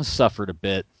songs suffered a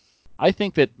bit. I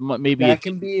think that maybe it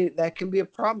That can be a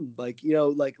problem. Like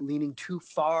like leaning too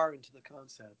far into the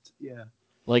concept. Yeah,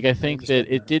 like I I think that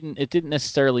understand that. it didn't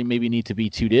necessarily maybe need to be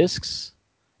 2 discs.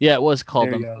 Yeah, it was called.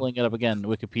 There I'm you go. pulling it up again.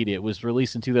 Wikipedia. It was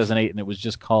released in 2008, and it was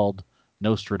just called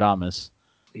Nostradamus.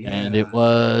 And it Yeah.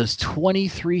 was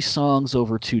 23 songs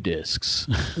over 2 discs.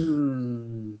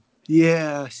 Hmm.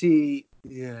 Yeah. See.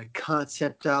 Yeah.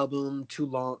 Concept album too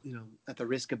long. At the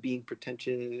risk of being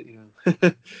pretentious.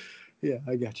 Yeah,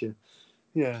 I got you.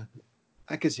 Yeah,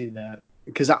 I could see that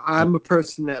because I'm a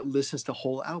person that listens to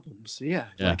whole albums. So yeah,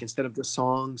 Yeah. like instead of just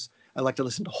songs, I like to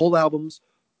listen to whole albums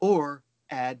or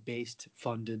ad-based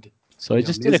funded, So music.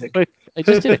 I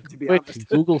just did a To be quick honest.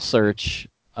 Google search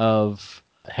of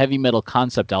heavy metal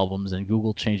concept albums, and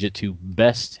Google changed it to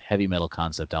best heavy metal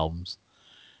concept albums.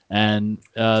 And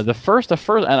and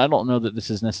I don't know that this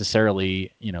is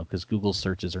necessarily, because Google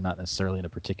searches are not necessarily in a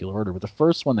particular order, but the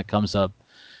first one that comes up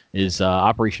is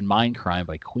Operation Mindcrime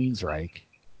by Queensryche.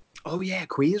 Oh yeah,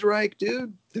 Queensryche,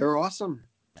 dude, they're awesome.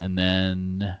 And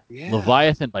then Yeah,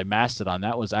 Leviathan by Mastodon.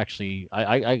 That was actually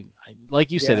I like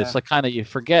you said, it's yeah, like kind of you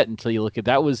forget until you look at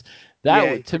that was yeah.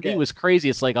 You to me forget. was crazy.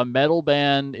 It's like a metal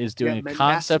band is Yeah, doing a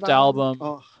concept Mastodon. album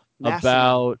Oh, Mastodon.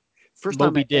 about First time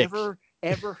Moby I Dick.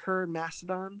 ever heard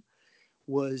Mastodon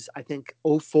was I think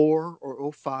 '04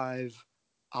 or '05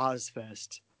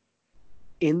 Ozfest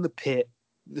in the pit,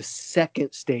 the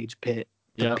second stage pit,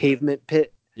 the Yep, pavement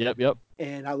pit, yep.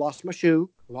 and I lost my shoe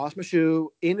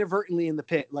inadvertently in the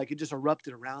pit. Like it just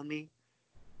erupted around me.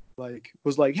 Like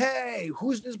was like, hey,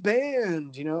 who's this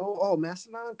band? Oh,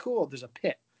 Mastodon, cool. There's a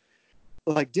pit.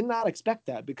 Like did not expect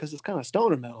that because it's kind of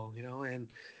stoner metal, and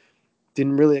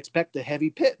didn't really expect the heavy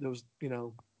pit that was,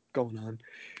 going on.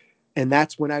 And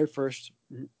that's when I first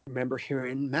remember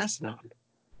hearing Mastodon.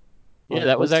 Yeah, Like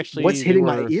that was what's actually they hitting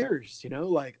my were. ears,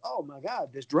 like, oh my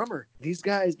god, this drummer, those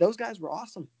guys were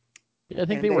awesome. Yeah, I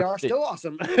think And they are still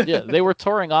awesome. yeah, they were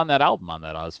touring on that album on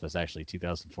that Ozfest actually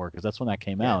 2004 because that's when that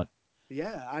came Yeah. out.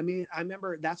 Yeah. I mean, I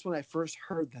remember that's when I first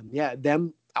heard them. Yeah.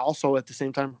 Them also at the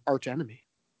same time, Arch Enemy.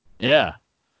 Yeah,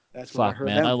 That's when I fuck heard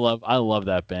man, them. I love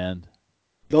that band.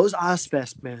 Those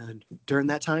Ozfest, man, during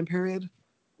that time period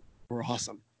were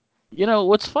awesome.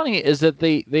 What's funny is that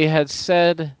they had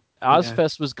said Yeah,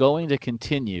 Ozfest was going to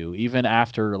continue even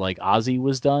after like Ozzy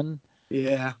was done.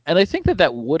 yeah, And I think that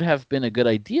that would have been a good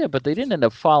idea, but they didn't end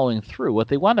up following through. What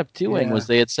they wound up doing yeah, was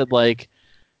they had said like,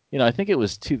 I think it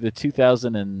was the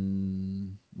 2000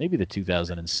 and maybe the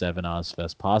 2007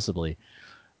 Ozfest possibly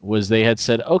was they had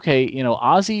said, okay,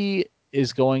 Ozzy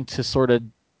is going to sort of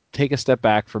take a step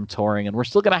back from touring, and we're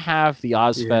still going to have the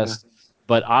yeah, Ozfest,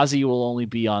 but Ozzy will only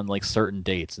be on like certain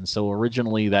dates. And so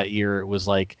originally that year it was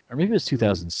like, or maybe it was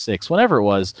mm, 2006, whenever it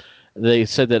was, they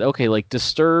said that okay, like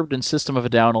Disturbed and System of a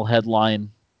Down will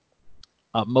headline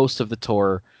most of the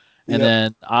tour, and yep,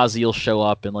 then Ozzy will show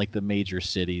up in like the major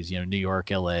cities, New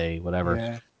York, L.A., whatever,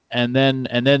 yeah, and then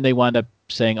they wind up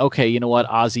saying, okay, you know what,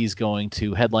 Ozzy's going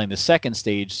to headline the second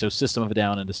stage, so System of a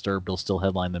Down and Disturbed will still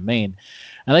headline the main,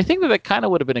 and I think that that kind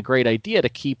of would have been a great idea to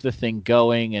keep the thing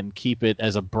going and keep it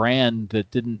as a brand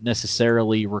that didn't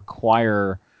necessarily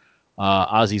require.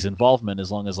 Ozzy's involvement,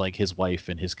 as long as like his wife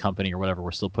and his company or whatever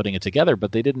were still putting it together,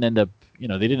 but they didn't end up, they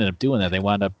didn't end up doing that. They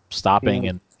wound up stopping, yeah.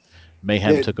 and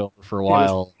Mayhem There, took over for a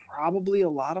there's while. probably a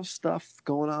lot of stuff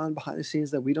going on behind the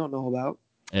scenes that we don't know about,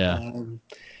 Yeah, um,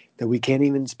 that we can't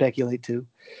even speculate to.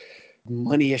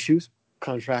 Money issues,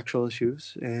 contractual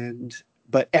issues, and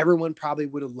but everyone probably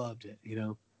would have loved it.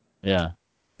 yeah,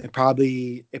 It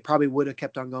probably would have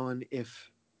kept on going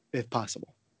if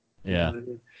possible. You know yeah, what I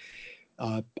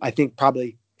mean? I think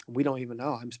probably we don't even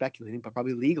know. I'm speculating, but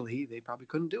probably legally they probably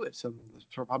couldn't do it. So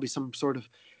probably some sort of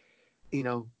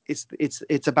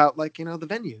it's about like the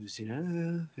venues,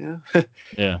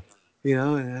 yeah,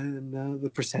 and the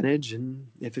percentage, and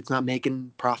if it's not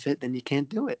making profit, then you can't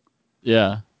do it.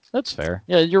 yeah. That's fair.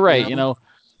 Yeah, you're You right. know,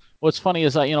 What's funny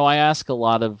is I ask a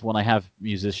lot of when I have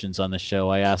musicians on the show,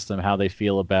 I ask them how they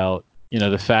feel about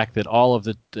the fact that all of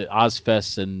the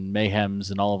Ozfests and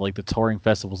Mayhems and all of like the touring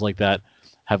festivals like that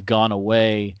have gone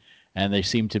away, and they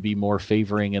seem to be more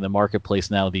favoring in the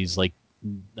marketplace now these like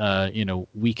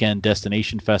weekend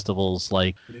destination festivals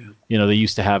like yeah, they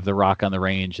used to have the Rock on the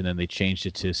Range, and then they changed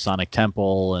it to Sonic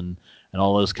Temple and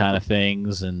all those kind yep, of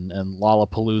things, and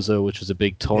Lollapalooza, which was a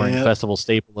big touring yep, festival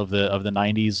staple of the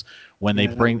 90s. When they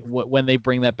yeah, that bring was, when they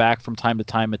bring that back from time to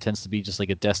time, it tends to be just like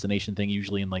a destination thing,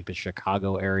 usually in like the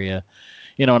Chicago area.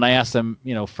 And I asked them,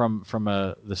 from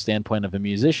the standpoint of a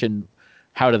musician,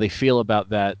 how do they feel about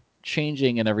that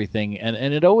changing and everything? And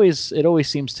it always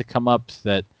seems to come up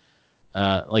that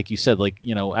like you said, like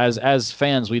as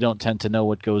fans, we don't tend to know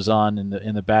what goes on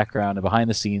in the background and behind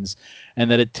the scenes, and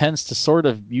that it tends to sort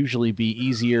of usually be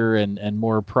easier and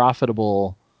more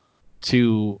profitable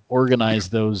to organize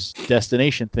those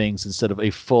destination things instead of a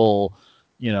full,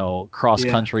 cross yeah,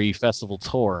 country festival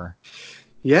tour.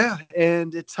 yeah,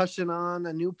 and it's touching on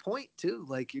a new point too,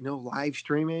 like live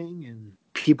streaming and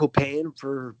people paying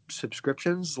for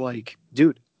subscriptions. Like,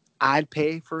 dude, I'd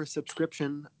pay for a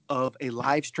subscription of a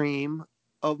live stream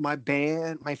of my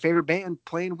band, my favorite band,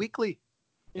 playing weekly.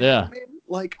 You know what I Yeah, mean?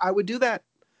 Like, I would do that.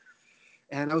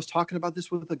 And I was talking about this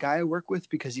with a guy I work with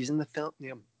because he's in the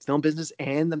film business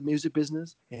and the music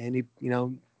business, and he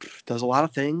does a lot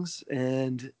of things,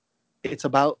 and it's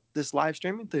about this live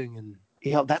streaming thing,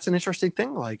 and that's an interesting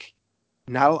thing. Like,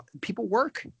 now people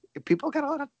work, people got a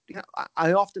lot of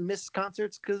I often miss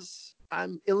concerts because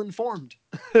I'm ill informed.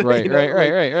 right, right,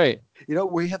 right, Like, right, right.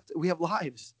 we have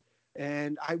lives,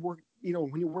 and I work,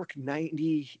 when you work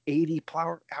 90, 80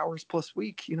 hours plus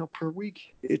week, per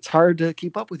week, it's hard to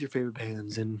keep up with your favorite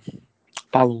bands and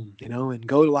follow them, and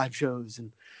go to live shows.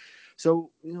 And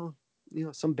so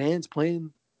some bands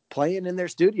playing in their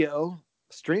studio,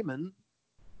 streaming,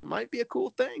 might be a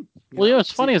cool thing. Well,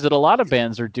 what's See, funny is that a lot of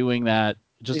bands are doing that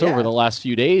just over yeah, the last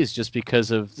few days just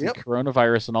because of the yep,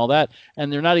 coronavirus and all that,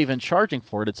 and they're not even charging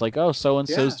for it. It's like, oh, so and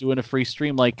so's yeah, doing a free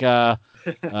stream, like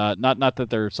not that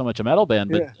they're so much a metal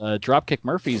band, but yeah, Dropkick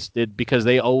Murphys did because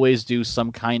they always do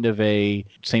some kind of a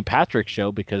St. Patrick's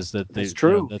show because that that's they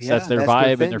true. that's Yeah, their that's their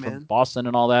vibe, and they're thing, from man. Boston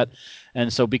and all that,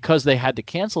 and so because they had to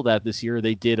cancel that this year,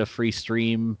 they did a free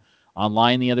stream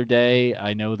online the other day.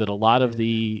 I know that a lot of Yeah,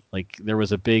 the like there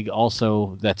was a big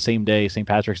also that same day, St.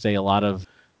 Patrick's Day, a lot of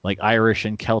like Irish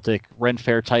and Celtic Ren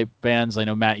Fair type bands. I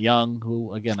know Matt Young,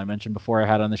 who again I mentioned before I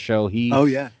had on the show. He oh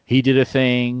yeah, he did a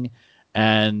thing,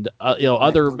 and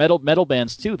Matt other Young. metal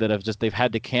bands too that they've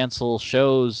had to cancel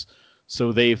shows,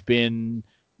 so they've been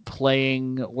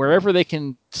playing wherever they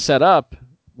can set up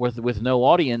with no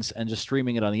audience and just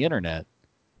streaming it on the internet.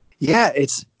 Yeah,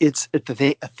 it's a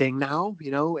thing now,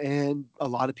 and a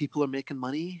lot of people are making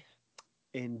money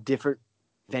in different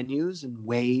venues and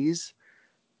ways.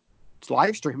 It's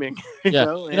live streaming, Yeah,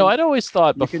 and I'd always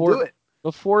thought you can do it.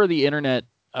 before the internet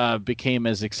became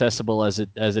as accessible as it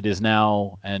is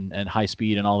now, and high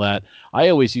speed and all that, I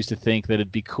always used to think that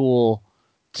it'd be cool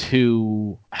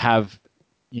to have,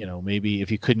 maybe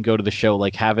if you couldn't go to the show,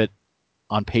 like have it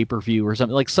on pay-per-view or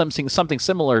something, like something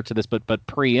similar to this, but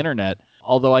pre-internet.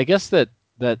 Although I guess that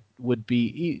would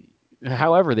be,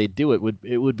 however they do it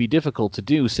would be difficult to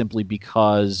do, simply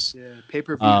because Yeah,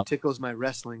 pay-per-view tickles my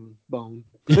wrestling bone.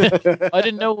 I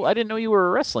didn't know you were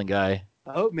a wrestling guy.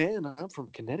 Oh man, I'm from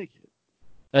Connecticut.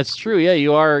 That's true. Yeah,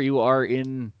 you are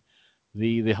in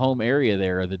the home area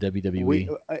there of the We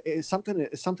WWE. it's something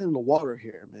in the water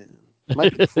here, man.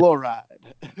 Might be fluoride.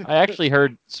 I actually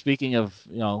heard, speaking of,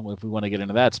 if we want to get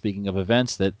into that, speaking of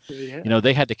events, that Yeah,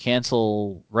 they had to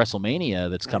cancel WrestleMania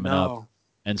that's I coming up, know.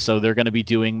 and so they've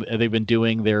been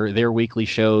doing their weekly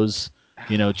shows,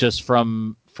 just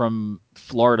from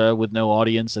Florida with no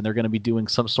audience, and they're going to be doing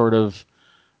some sort of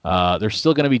they're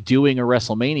still going to be doing a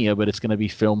WrestleMania, but it's going to be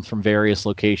filmed from various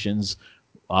locations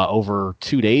over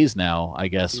 2 days now, I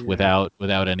guess, Yeah,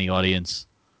 without any audience.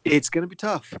 it's gonna be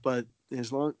tough, but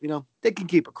as long they can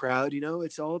keep a crowd.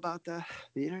 It's all about the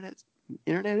internet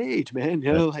age, man.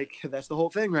 Like that's the whole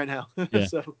thing right now. Yeah.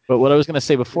 So But what I was going to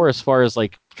say before, as far as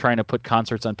like trying to put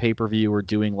concerts on pay-per-view or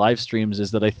doing live streams, is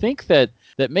that I think that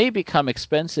may become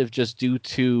expensive just due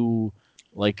to,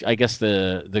 like, I guess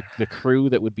the crew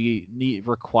that would be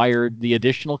required, the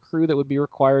additional crew that would be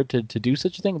required to do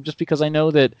such a thing. Just because I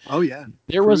know that oh yeah,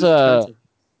 there was cruise a expensive.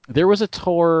 there was a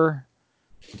tour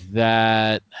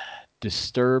that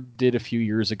Disturbed did a few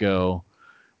years ago,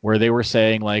 where they were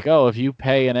saying like, oh, if you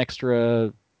pay an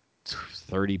extra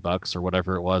 $30 or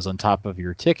whatever it was on top of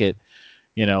your ticket,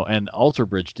 and Alter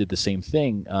Bridge did the same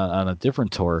thing on a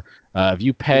different tour. If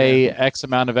you Yeah. pay X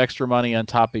amount of extra money on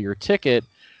top of your ticket,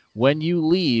 when you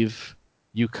leave,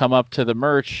 you come up to the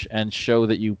merch and show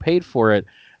that you paid for it,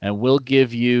 and we'll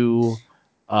give you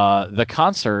the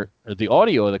concert, or the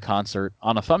audio of the concert,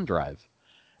 on a thumb drive.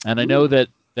 And I know Ooh. that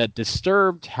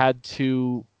Disturbed had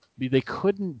to. They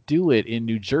couldn't do it in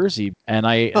New Jersey, and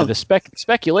Oh. the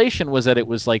speculation was that it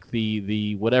was like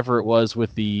the whatever it was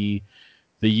with the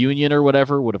union or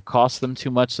whatever would have cost them too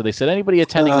much. So they said Uh,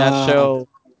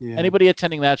 yeah. anybody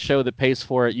attending that show that pays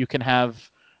for it, you can have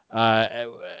uh,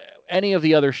 any of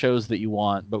the other shows that you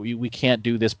want, but we can't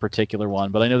do this particular one.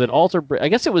 But I know that I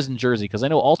guess it was in Jersey, because I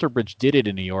know Alter Bridge did it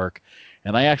in New York,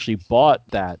 and I actually bought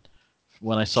that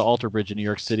when I saw Alter Bridge in New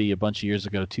York City a bunch of years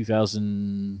ago,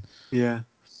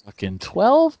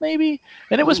 2012 maybe,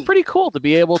 and it was Oh. pretty cool to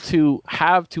be able to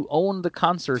own the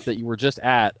concert that you were just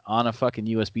at on a fucking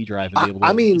USB drive and be I, able I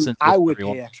to mean, listen to it I would whenever you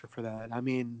want. pay extra for that. I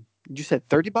mean, you said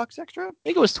 $30 extra. I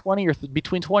think it was 20 or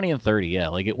between 20 and 30. Yeah,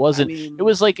 like it I wasn't. It mean,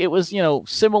 was like, it was,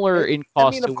 similar in I mean,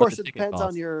 cost to of what the course, it ticket depends on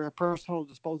cost. your personal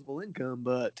disposable income,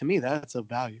 but to me, that's a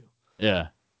value. Yeah.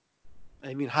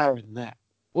 I mean, higher than that.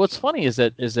 What's So, funny is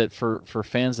that for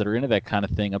fans that are into that kind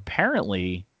of thing,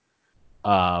 apparently,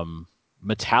 um,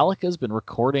 Metallica's been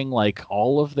recording like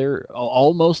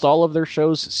almost all of their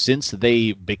shows since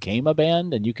they became a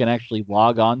band, and you can actually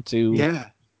log on to yeah,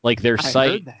 like their I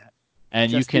site, heard that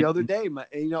and you just the can. other day.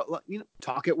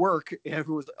 Talk at work.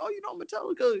 Everyone's like, "Oh,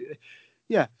 Metallica."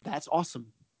 Yeah, that's awesome.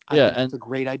 I Yeah, think that's and a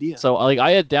great idea. so like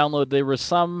I had downloaded, there were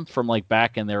some from like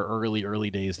back in their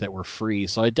early days that were free.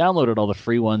 So I downloaded all the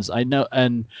free ones. I know,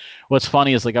 and what's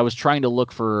funny is like I was trying to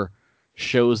look for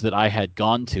shows that I had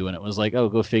gone to, and it was like, oh,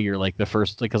 go figure, like the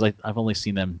first, because I've only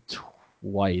seen them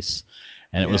twice,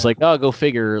 and it was Yeah. like, oh, go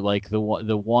figure, like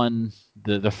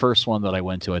the first one that I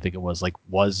went to, I think it was like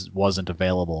wasn't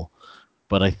available,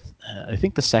 but I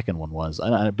think the second one was.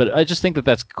 But I just think that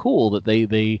that's cool that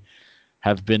they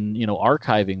have been,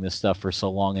 archiving this stuff for so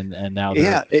long, and now they're.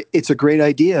 Yeah, it's a great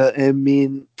idea. I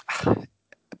mean,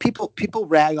 people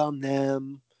rag on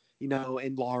them,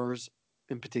 and Lars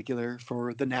in particular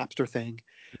for the Napster thing,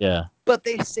 Yeah. but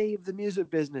they saved the music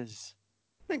business.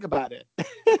 Think about it.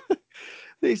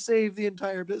 They saved the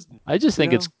entire business, I just you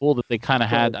think it's know? cool that they kind of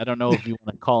So, had, I don't know if you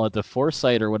want to call it the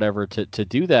foresight or whatever, to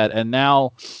do that. And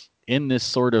now, in this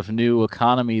sort of new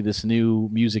economy, this new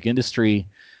music industry,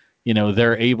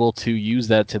 they're able to use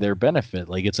that to their benefit.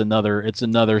 Like it's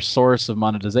another source of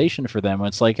monetization for them.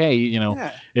 It's like, hey,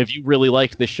 yeah. if you really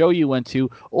liked the show you went to,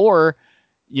 or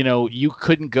you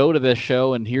couldn't go to this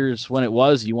show, and here's when it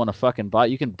was, you want to fucking buy,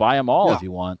 you can buy them all if No,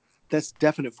 you want. that's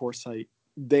definite foresight.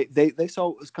 They saw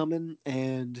what was coming,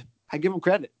 and I give them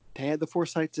credit. They had the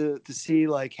foresight to see,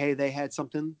 like, hey, they had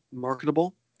something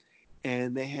marketable,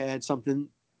 and they had something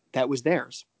that was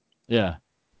theirs. Yeah.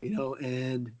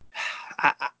 And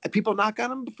people knock on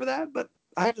them for that, but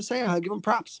I have to say, I give them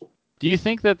props. Do you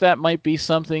think that might be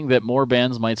something that more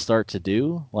bands might start to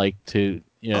do? Like to,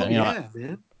 Oh yeah,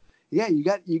 man. Yeah, you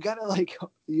gotta like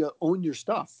own your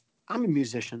stuff. I'm a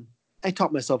musician. I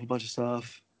taught myself a bunch of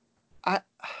stuff. I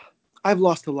I've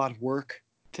lost a lot of work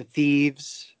to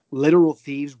thieves, literal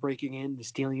thieves breaking in and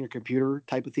stealing your computer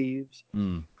type of thieves,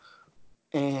 Mm.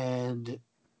 and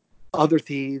other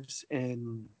thieves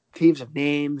and thieves of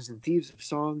names and thieves of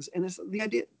songs. And it's the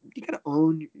idea you got to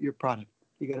own your product.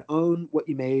 You got to own what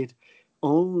you made,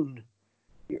 own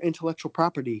your intellectual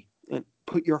property, and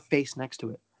put your face next to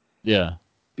it. Yeah.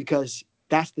 Because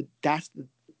the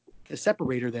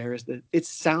separator there is that it's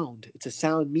sound. It's a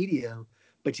sound medium,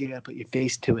 but you got to put your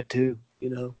face to it too.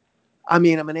 I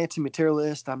mean, I'm an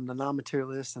anti-materialist. I'm a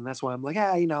non-materialist, and that's why I'm like,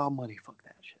 money, fuck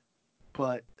that shit.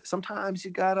 But sometimes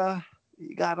you gotta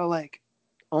like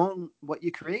own what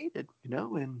you created,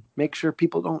 and make sure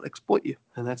people don't exploit you.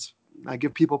 And I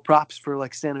give people props for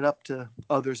like standing up to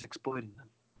others exploiting them,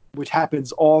 which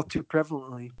happens all too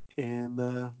prevalently in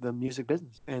the music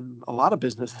business and a lot of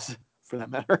businesses for that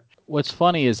matter. What's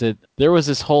funny is that there was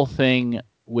this whole thing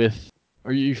with.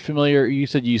 Are you familiar? You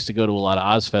said you used to go to a lot of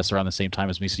Ozfest around the same time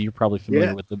as me, so you're probably familiar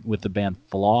Yeah. with the band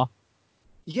Flaw.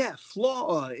 Yeah,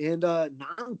 Flaw and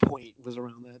Nonpoint was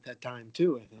around that time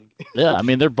too, I think. Yeah, I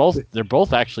mean they're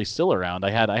both actually still around.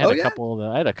 I had Oh a yeah. couple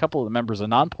of the members of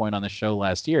Nonpoint on the show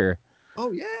last year.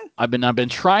 Oh yeah. I've been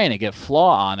trying to get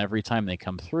Flaw on every time they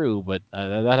come through, but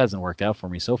that hasn't worked out for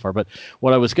me so far. But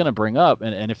what I was going to bring up,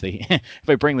 and if they if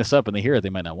I bring this up and they hear it, they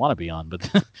might not want to be on. But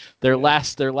their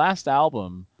Yeah. last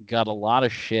album got a lot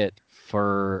of shit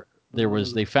for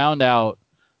they found out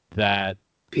that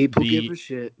People give the a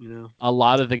shit. a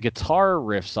lot of the guitar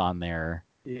riffs on there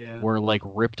Yeah. were like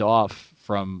ripped off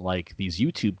from like these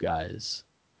YouTube guys.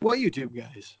 What YouTube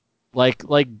guys? Like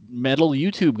metal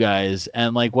YouTube guys,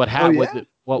 and like Oh yeah.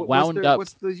 what wound up.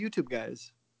 What's the YouTube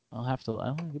guys? I'll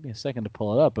give me a second to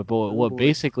pull it up. But Oh what boy.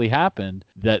 basically happened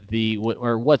that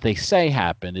what they say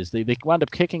happened is they wound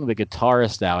up kicking the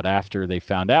guitarist out after they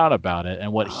found out about it,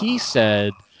 and what he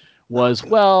said Not was,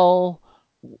 good. well,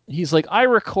 he's like, I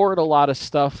record a lot of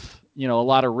stuff, a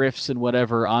lot of riffs and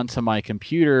whatever onto my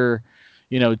computer,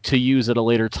 to use at a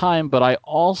later time, but I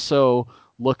also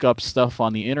look up stuff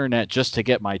on the internet just to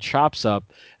get my chops up.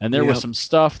 And there was Yep. some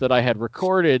stuff that I had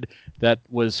recorded that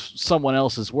was someone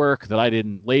else's work that I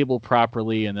didn't label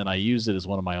properly, and then I used it as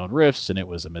one of my own riffs, and it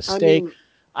was a I mistake. mean,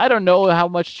 I don't know how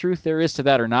much truth there is to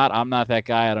that or not. I'm not that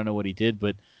guy. I don't know what he did,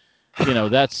 but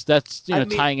that's I mean,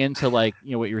 tying into like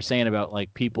what you were saying about like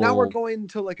now we're people. going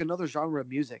to like another genre of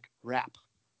music, rap.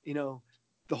 You know,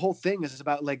 the whole thing is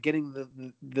about like getting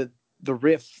the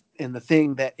riff and the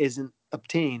thing that isn't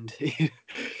obtained.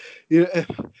 They're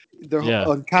Yeah.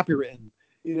 uncopywritten.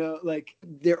 Like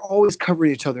they're always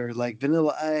covering each other, like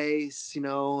Vanilla Ice,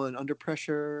 and Under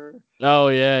Pressure, Oh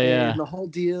yeah, and yeah. the whole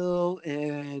deal,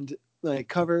 and like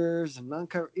covers and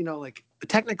non-cover. Like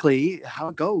technically, how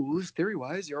it goes theory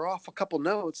wise, you're off a couple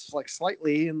notes, like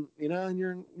slightly, and and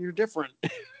you're different.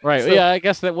 Right. So Yeah, I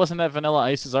guess that wasn't that Vanilla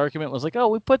Ice's argument was like, oh,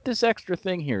 we put this extra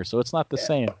thing here, so it's not the yeah,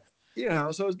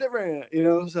 same. so it's different.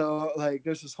 So like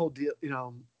there's this whole deal.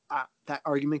 That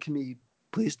argument can be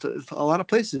placed to a lot of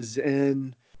places,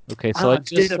 and Okay, I so don't I know.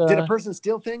 Did just a person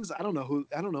steal things? I don't know who.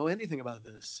 I don't know anything about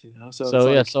this. So it's so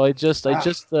yeah, like so I just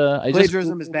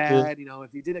plagiarism is googled the. bad.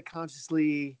 If you did it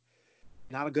consciously,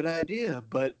 not a good idea.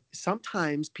 But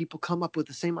sometimes people come up with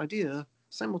the same idea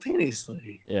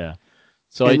simultaneously, Yeah.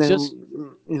 So I and then just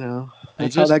I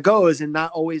that's how just that goes. And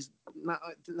not always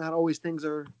things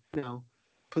are put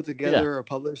yeah. together or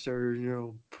published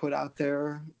or put out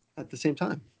there at the same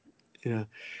time. You know,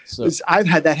 So I've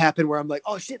had that happen where I'm like,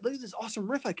 oh shit, look at this awesome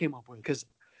riff I came up with, because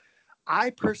I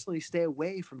personally stay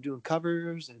away from doing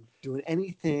covers and doing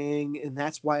anything, and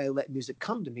that's why I let music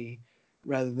come to me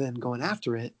rather than going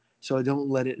after it. So I don't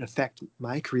let it affect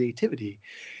my creativity.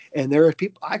 And there are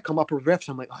people I come up with riffs.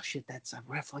 I'm like, oh shit, that's a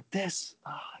riff like this. Oh,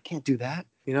 I can't do that.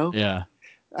 yeah,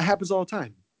 That happens all the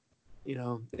time.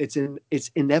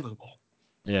 It's inevitable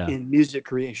yeah. in music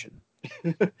creation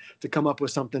to come up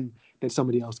with something that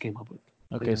somebody else came up with.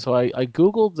 Okay, so I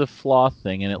googled the flaw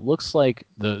thing, and it looks like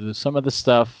some of the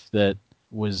stuff that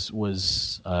was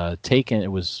taken,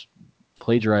 it was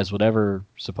plagiarized, whatever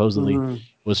supposedly Mm,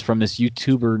 was from this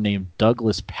YouTuber named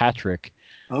Douglas Patrick,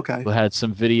 okay. who had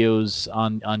some videos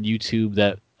on YouTube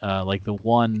that like the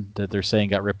one that they're saying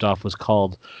got ripped off was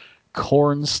called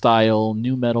Corn Style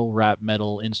New Metal Rap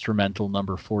Metal Instrumental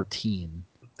Number 14.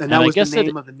 And And that I was the guess that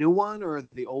name of the new one or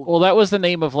the old well, one? that was the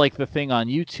name of like the thing on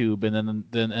YouTube, and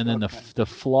then Okay. the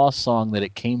flaw song that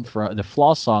it came from, the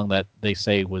flaw song that they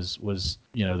say was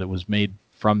that was made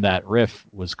from that riff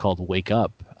was called "Wake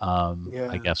Up." I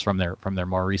Yeah. guess from their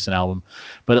more recent album,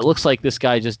 but it looks like this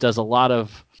guy just does a lot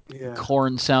of Yeah.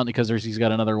 corn sound because he's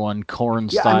got another one, corn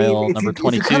Yeah, I mean, style number if you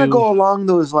kind of 22. go along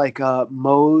those like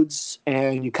modes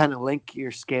and you kind of link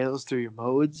your scales through your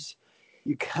modes,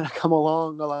 you kind of come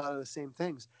along a lot of the same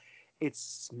things.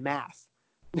 It's math,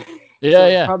 Yeah, so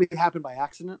it yeah, probably happened by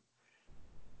accident.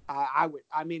 I would.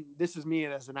 I mean, this is me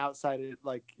as an outsider,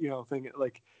 like thinking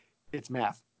like it's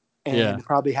math, yeah, and it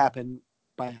probably happened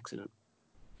by accident,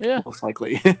 yeah. most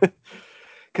likely,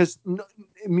 because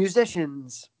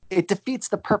musicians, it defeats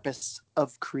the purpose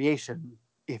of creation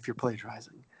if you're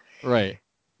plagiarizing. Right.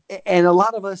 And a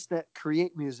lot of us that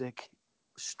create music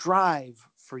strive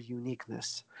for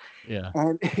uniqueness, Yeah,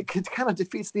 and it kind of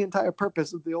defeats the entire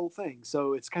purpose of the whole thing.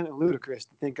 So it's kind of ludicrous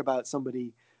to think about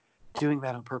somebody doing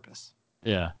that on purpose.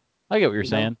 yeah. I get what you're You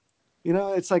know,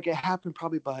 saying. it's like it happened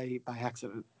probably by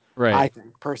accident. Right. I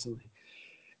think personally,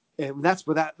 and that's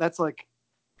where that's like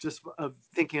just of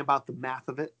thinking about the math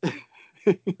of it,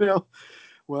 you know,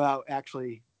 without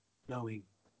actually knowing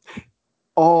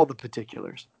all the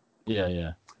particulars. Yeah,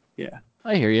 yeah. Yeah,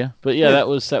 I hear you, but yeah, yeah, that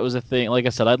was a thing. Like I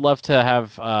said, I'd love to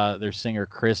have their singer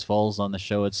Chris Foles on the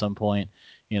show at some point.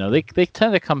 They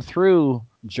tend to come through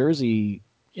Jersey,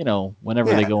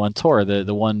 whenever they yeah, go on tour.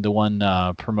 The one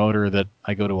promoter that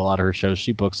I go to a lot of her shows,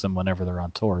 she books them whenever they're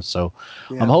on tour. So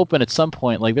I'm yeah. hoping at some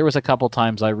point, like there was a couple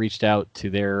times I reached out to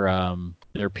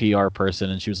their PR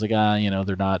person, and she was like,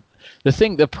 they're not.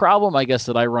 The problem I guess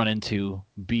that I run into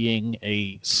being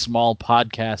a small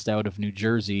podcast out of New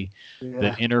Jersey that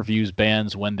Yeah. interviews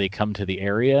bands when they come to the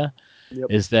area Yep.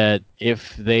 is that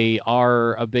if they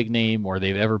are a big name or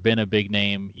they've ever been a big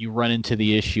name, you run into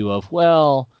the issue of,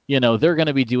 well, they're going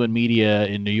to be doing media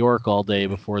in New York all day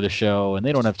before the show and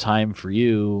they don't have time for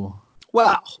you.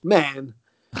 Wow, man,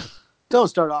 don't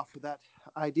start off with that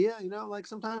idea. Like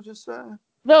sometimes just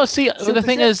No, see, shoot the the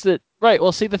thing shit. is that, right,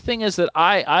 well, see, the thing is that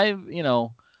I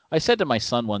said to my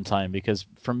son one time, because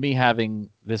from me having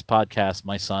this podcast,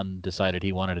 my son decided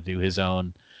he wanted to do his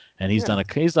own, and Yeah.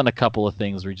 he's done a couple of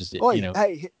things where he just, Oh,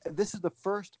 hey, this is the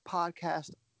first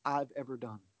podcast I've ever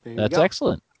done. There you that's go.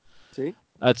 excellent. See,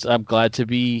 I'm glad to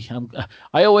be.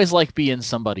 I always like being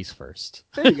somebody's first.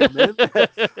 there you go, man.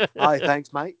 Hi,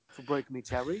 thanks, mate, for breaking me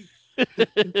cherry.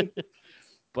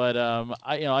 But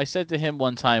I said to him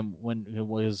one time when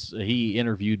he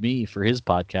interviewed me for his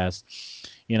podcast,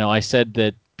 I said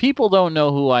that people don't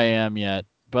know who I am yet,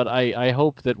 but I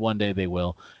hope that one day they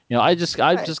will. I'm Hey, just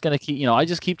gonna keep. I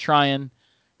just keep trying.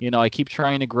 I keep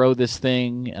trying to grow this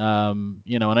thing. And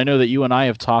I know that you and I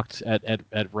have talked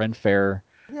at Ren Fair,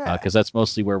 yeah, because that's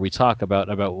mostly where we talk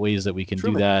about ways that we can true,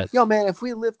 do man. that. Yo, man, if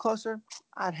we live closer,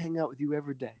 I'd hang out with you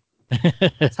every day.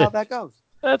 That's how that goes.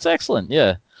 That's excellent.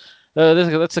 Yeah,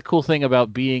 that's a cool thing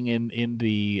about being in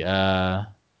the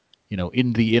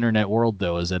in the internet world,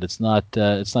 though, is that it's not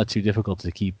too difficult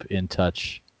to keep in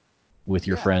touch with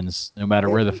your Yeah. friends, no matter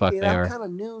where the fuck And they I'm are. kind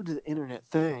of new to the internet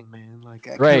thing, man. Like I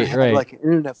kind of Right, had right, like an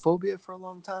internet phobia for a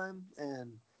long time,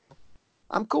 and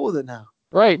I'm cool with it now.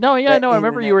 right. No, yeah, That no. I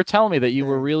remember you internet were telling me that you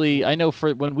were thing. really. Yeah. I know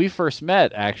for when we first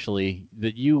met, actually,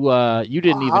 that you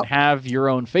didn't even Oh, have your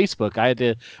own Facebook. I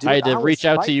dude, had to I was reach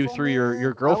out to you spiteful, through your man. I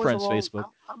was girlfriend's along. Facebook.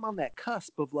 I'm on that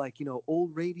cusp of like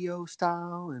old radio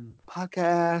style and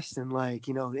podcast and like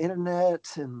the internet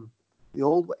and the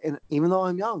old. And even though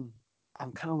I'm young,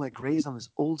 I'm kind of like raised on this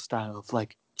old style of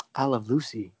like I love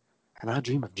Lucy and I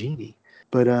dream of Jeannie,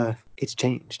 but it's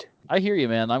changed. I hear you,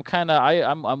 man.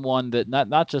 I'm one that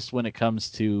not just when it comes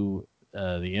to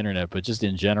the internet, but just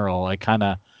in general. I kind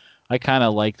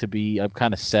of like to be. I'm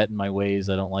kind of set in my ways.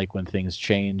 I don't like when things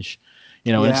change,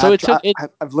 And Yeah, so it took it.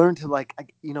 I've learned to like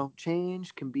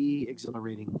change can be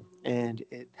exhilarating and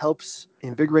it helps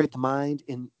invigorate the mind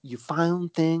and you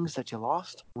find things that you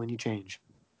lost when you change.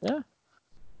 Yeah.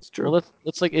 It's Well, true.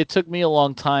 that's like it took me a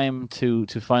long time to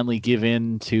finally give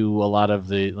in to a lot of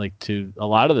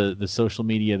the social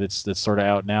media that's sort of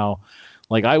out now.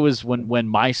 Like I was when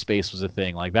MySpace was a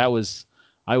thing. Like that was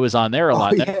I was on there a Oh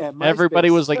lot. yeah, Everybody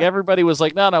MySpace. was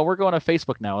like no, no, we're going to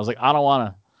Facebook now. I was like, I don't want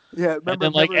to. Yeah, And remember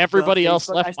then like remember the everybody else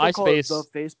Facebook? I left still call it the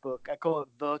MySpace. Facebook. I call it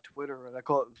the Twitter and I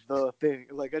call it the thing.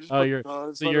 Like I just Oh, put you're the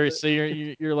in so front of you're it. so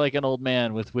you're like an old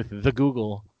man with the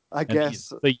Google I and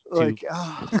guess the YouTube.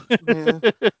 like man,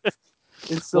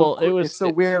 Well, it's so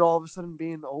weird all of a sudden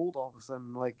being old all of a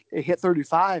sudden. Like it hit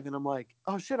 35 and I'm like,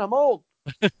 "Oh shit, I'm old.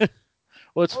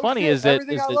 what's Oh funny shit, is that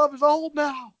everything is I that love is old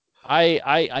now."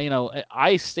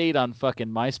 I stayed on fucking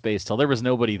MySpace till there was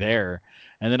nobody there,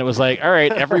 and then it was like, all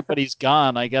right, everybody's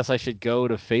gone. I guess I should go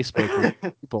to Facebook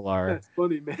where people are. That's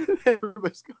funny, man.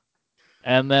 Everybody's going,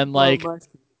 And then oh like, my.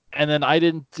 and then I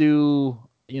didn't do.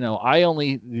 I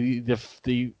only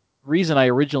the reason I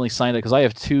originally signed it because I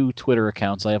have two Twitter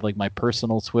accounts. I have like my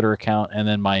personal Twitter account and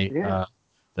then my Yeah,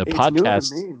 the it's new to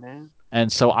podcast. me, man.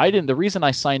 And so I didn't. The reason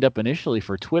I signed up initially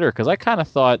for Twitter because I kind of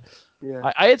thought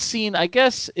Yeah. I had seen. I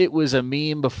guess it was a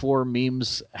meme before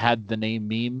memes had the name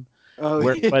meme. Oh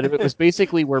Where, yeah. but it was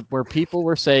basically where people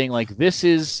were saying like this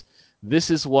is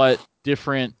what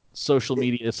different social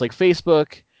media. It's like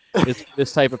Facebook. It's for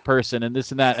this type of person and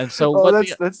this and that. And so Oh, what that's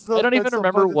the that's I so don't even that's so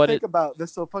remember fun to what think it. about.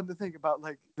 That's so fun to think about,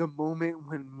 like the moment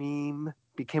when meme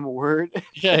became a word.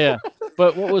 Yeah, yeah.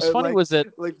 But what was funny like was that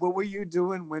like what were you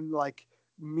doing when like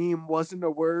meme wasn't a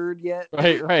word yet?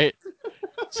 right, right.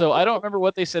 So I don't remember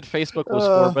what they said Facebook was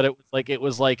for, uh, but it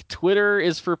was like Twitter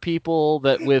is for people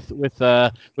that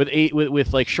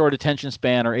with like short attention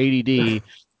span or ADD,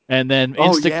 and then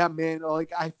oh Instagram yeah, man.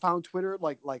 Like I found Twitter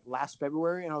like last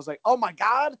February, and I was like, oh my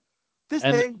god, this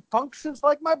and thing functions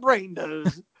like my brain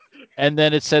does. and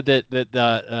then it said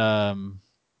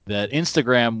that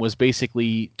Instagram was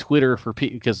basically Twitter for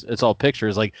people because it's all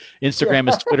pictures. Like Yeah. Instagram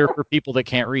is Twitter for people that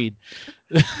can't read,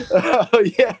 Oh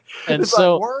yeah. and It's like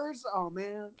so words. Oh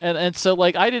man. and so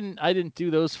like I didn't do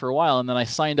those for a while, and then I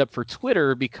signed up for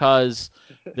Twitter because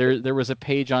there was a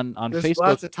page on There's Facebook.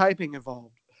 lots of typing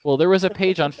involved. Well, there was a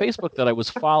page on Facebook that I was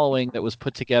following that was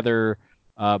put together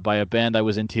by a band I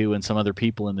was into and some other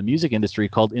people in the music industry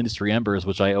called Industry Embers,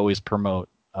 which I always promote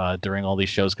during all these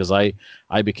shows because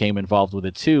I became involved with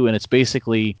it too. And it's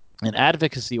basically an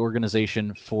advocacy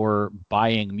organization for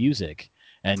buying music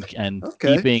and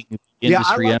Okay. keeping the Yeah, I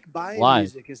industry like buying alive.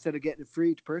 music instead of getting it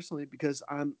free personally because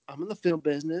I'm in the film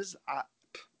business. I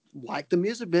like the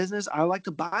music business. I like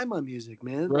to buy my music,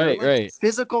 man. I Right, like right.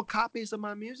 physical copies of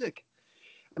my music.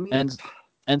 I mean, And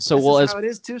and so that's well just as how it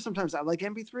is too. Sometimes I like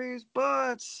MP3s,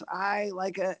 but I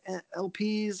like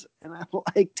LPs and I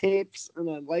like tapes and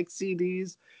I like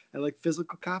CDs. I like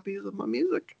physical copies of my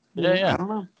music. You yeah, know, yeah. I don't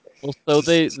know. Well, so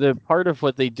the part of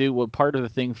what they do, what part of the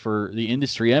thing for the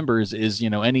industry embers is,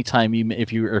 anytime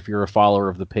if you're a follower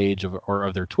of the page or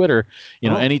of their Twitter,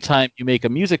 Oh, anytime you make a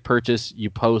music purchase, you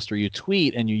post or you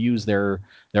tweet and you use their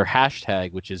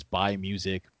hashtag, which is buy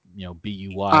music,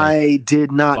 BUY I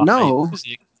did not buy know,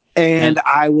 music, and and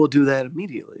I will do that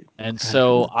immediately. and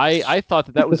so I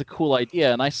thought that was a cool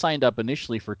idea, and I signed up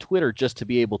initially for Twitter just to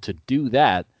be able to do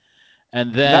that, and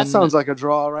That then sounds like a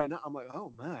draw right now. I'm like,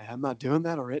 oh my, I'm not doing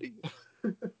that already.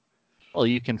 well,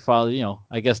 you can follow.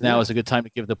 I guess now Yeah. is a good time to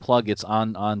give the plug. It's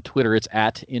on Twitter. It's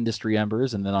at Industry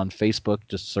Embers, and then on Facebook,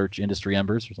 just search Industry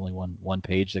Embers. There's only one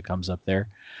page that comes up there,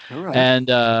 All right. and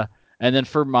then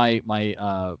for my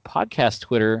podcast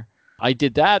Twitter, I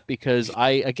did that because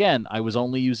I was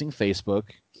only using Facebook,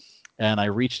 and I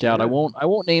reached out. I Yeah.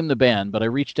 won't name the band, but I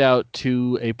reached out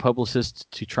to a publicist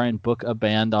to try and book a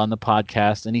band on the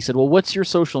podcast, and he said, "Well, what's your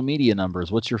social media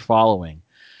numbers? What's your following?"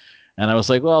 And I was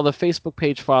like, well, the Facebook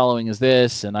page following is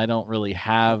this, and I don't really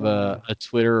have Uh, a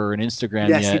Twitter or an Instagram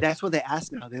yeah. See, yet. that's what they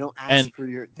ask now. They don't And ask for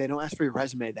your. They don't ask for your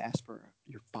resume. They ask for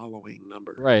your following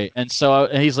number, right, and so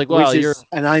and he's like, which well, you're is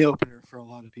an eye opener for a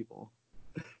lot of people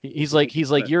he's to like think he's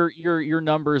about like it. your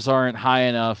numbers aren't high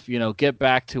enough. Get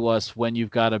back to us when you've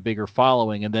got a bigger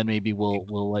following, and then maybe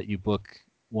we'll let you book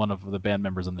one of the band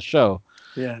members on the show.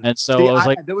 Yeah. And so See, I was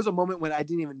like, there was a moment when I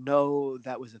didn't even know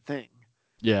that was a thing,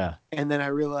 yeah, and then I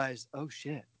realized, oh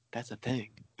shit, that's a thing.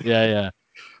 yeah, yeah.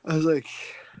 I was like,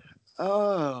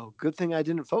 oh, good thing I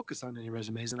didn't focus on any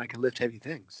resumes, and I can lift heavy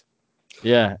things.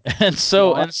 Yeah, and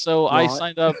so Raw, and so I raw.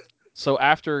 signed up. So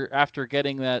after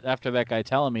getting that, after that guy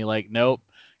telling me like, nope,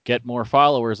 get more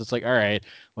followers. It's like, all right,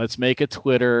 let's make a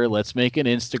Twitter, let's make an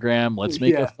Instagram, let's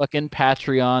make a Yeah. fucking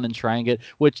Patreon, and try and get.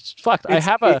 Which fucked. I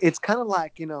have a It's kind of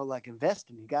like like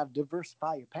investing. You got to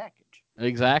diversify your package.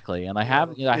 exactly, and I have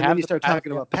I And then have you the start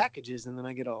talking Patreon. about packages, and then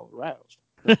I get all roused.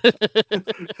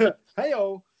 Hey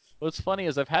oh, What's funny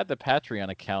is I've had the Patreon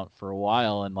account for a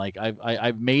while, and like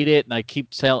I've made it, and I keep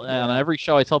telling on yeah. every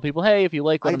show I tell people, hey, if you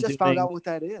like what I I'm just found doing, out what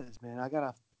that is, man. I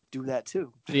gotta do that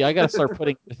too. see, I got to start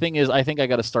putting. The thing is, I think I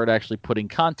got to start actually putting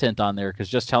content on there because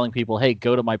just telling people, "Hey,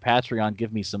 go to my Patreon,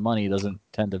 give me some money," doesn't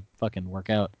tend to fucking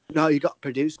work out. No, you got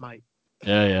produce, mate.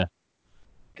 Yeah, yeah.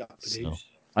 Got So produce.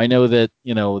 I know that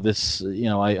this.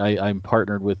 I'm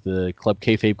partnered with the Club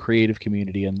Kayfabe creative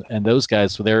community, and those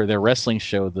guys. So their wrestling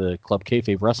show, the Club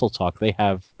Kayfabe Wrestle Talk,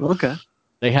 Okay.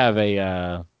 they have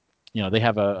a. They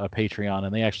have a Patreon,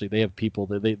 and they have people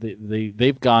that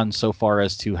they've gone so far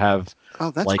as to have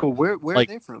Oh, that's like cool. Where are like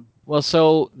they from? well,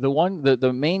 so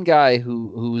the main guy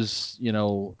who's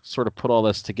sort of put all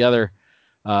this together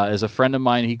is a friend of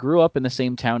mine. He grew up in the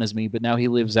same town as me, but now he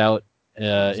lives out Oh,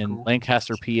 that's in cool.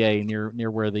 Lancaster, PA,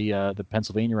 near where the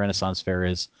Pennsylvania Renaissance Fair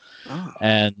is. Oh,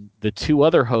 And the two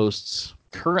other hosts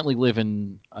currently live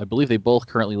in, I believe they both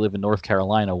currently live in North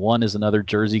Carolina. One is another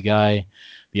Jersey guy.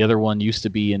 The other one used to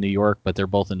be in New York, but they're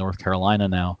both in North Carolina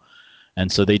now. And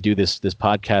so they do this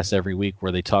podcast every week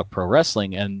where they talk pro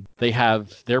wrestling, and they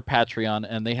have their Patreon,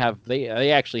 and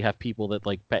they actually have people that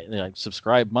like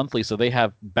subscribe monthly, so they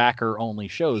have backer only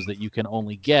shows that you can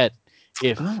only get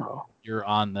if Oh, you're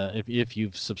on the if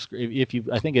you've subscribed if you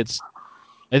I think it's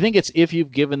if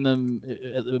you've given them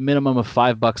a minimum of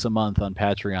 $5 a month on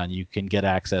Patreon, you can get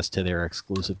access to their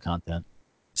exclusive content.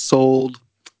 sold.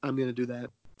 I'm gonna do that.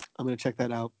 I'm gonna check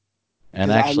that out And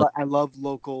because actually, I love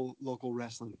local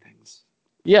wrestling things.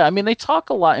 yeah, I mean they talk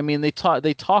a lot. I mean they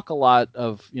talk a lot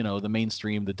of the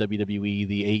mainstream, the WWE,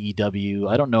 the AEW.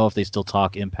 I don't know if they still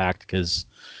talk Impact because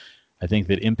I think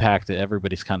that Impact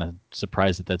everybody's kind of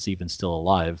surprised that that's even still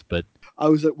alive. But I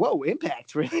was like, whoa,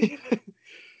 Impact, really?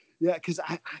 Yeah, because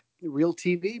real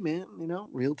TV, man.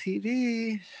 Real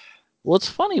TV well, it's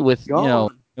funny with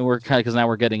gone. and we're kind of because now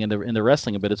we're getting into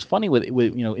wrestling a bit. It's funny with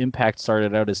Impact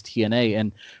started out as TNA,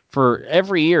 and for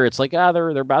every year it's like they're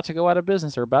about to go out of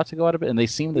business, they're about to go out of it, and they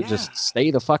seem to Yeah, just stay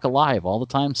the fuck alive all the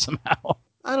time somehow.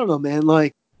 I don't know, man.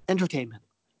 Like entertainment,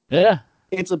 Yeah.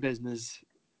 it's a business,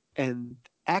 and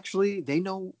actually, they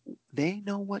know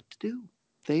what to do.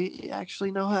 They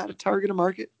actually know how to target a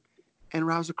market and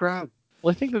rouse a crowd.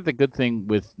 Well, I think that the good thing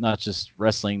with not just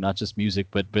wrestling, not just music,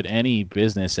 but any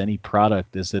business, any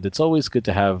product, is that it's always good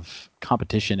to have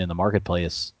competition in the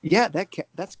marketplace. Yeah,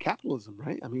 that's capitalism,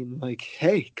 right? I mean, like,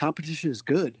 hey, competition is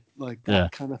good. Like Yeah.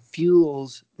 that kind of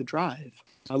fuels the drive.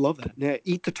 I love that. Yeah,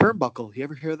 Eat the Turnbuckle. You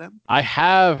ever hear them? I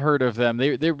have heard of them.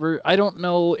 They were. I don't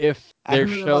know if I their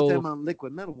heard about show. them on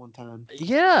Liquid Metal one time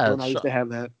Yeah, when I used to have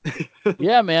that.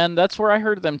 yeah, man. That's where I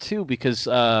heard of them too, because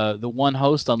the one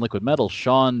host on Liquid Metal,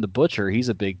 Sean the Butcher, he's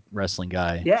a big wrestling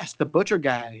guy. Yes, the Butcher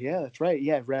guy. Yeah, that's right.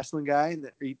 Yeah, wrestling guy.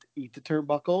 That Eat the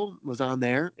Turnbuckle was on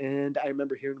there, and I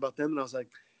remember hearing about them, and I was like,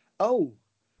 oh,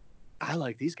 I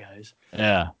like these guys.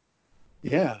 Yeah.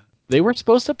 Yeah. They were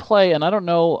supposed to play, and I don't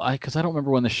know, because I don't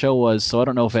remember when the show was, so I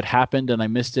don't know if it happened and I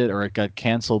missed it or it got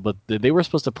canceled. But they were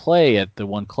supposed to play at the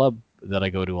one club that I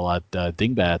go to a lot,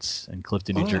 Dingbats in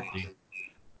Clifton, New Oh, Jersey.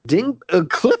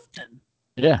 Clifton.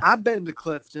 Yeah, I've been to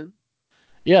Clifton.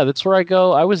 yeah, that's where I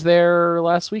go. I was there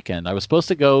last weekend. I was supposed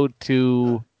to go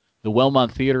to the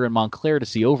Wellmont Theater in Montclair to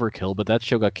see Overkill, but that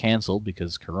show got canceled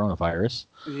because coronavirus.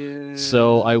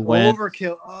 So Yeah, I went.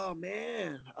 Overkill. Oh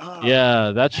man,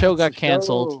 Yeah, that show that's got a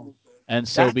canceled, show. and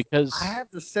so That's I because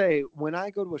have to say, when I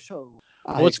go to a show,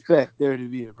 I what's expect there to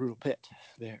be a brutal pit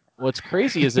there. what's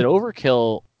crazy is that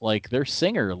Overkill, like their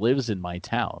singer, lives in my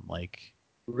town. Like,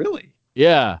 Really,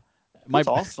 yeah, my that's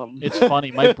awesome. it's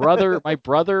funny. My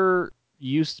brother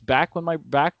used back when my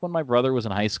brother was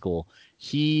in high school.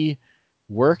 He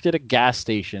worked at a gas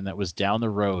station that was down the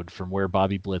road from where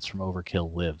Bobby Blitz from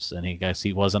Overkill lives, and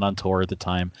he wasn't on tour at the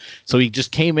time, so he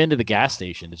just came into the gas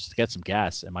station to just get some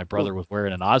gas. And my brother Well, was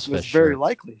wearing an it was Ozfest very shirt.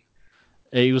 likely.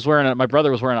 My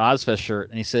brother was wearing an Ozfest shirt,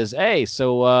 and he says, "Hey,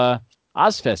 so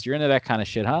Ozfest, you're into that kind of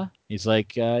shit, huh?" He's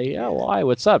like, "Yeah, Yeah. why?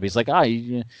 What's up?" He's like,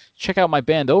 you check out my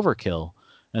band Overkill."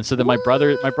 And so then my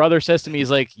What? brother says to me, he's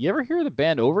like, "You ever hear the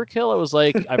band Overkill?" I was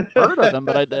like, "I've heard of them,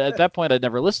 but at that point I'd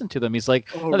never listened to them." He's like,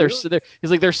 Oh, "No, really?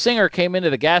 he's like their singer came into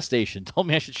the gas station, told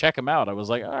me I should check him out." I was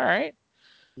like, "All right."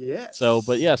 So,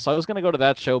 but Yes. yeah, so I was gonna go to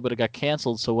that show, but it got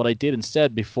canceled. So what I did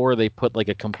instead, before they put like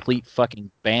a complete fucking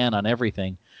ban on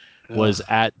everything, Ugh. was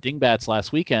at Dingbats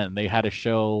last weekend. They had a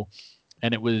show,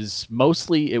 and it was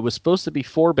supposed to be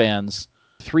four bands,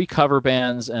 three cover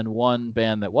bands, and one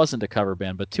band that wasn't a cover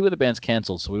band. But two of the bands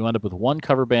canceled, so we wound up with one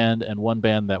cover band and one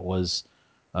band that was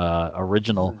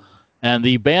original. And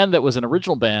the band that was an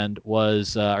original band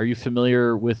was, are you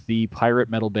familiar with the pirate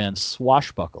metal band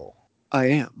Swashbuckle? I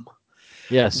am.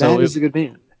 Yeah, That is a good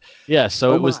band.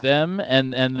 so Oh it was my. them,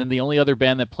 and then the only other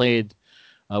band that played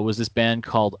was this band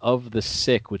called Of the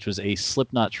Sick, which was a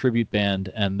Slipknot tribute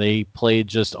band, and they played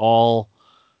just all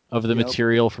of the Yep.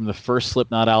 material from the first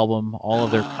Slipknot album. All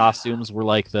of their Ah, costumes were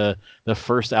like the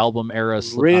first album era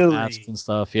Slipknot masks really? and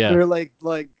stuff. Yeah, They're like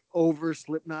over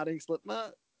Slipknotting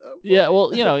Slipknot. Oh yeah.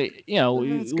 Well, boy.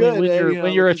 That's good. when you're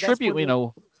when you're a because that's tribute, when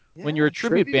the when you're a yeah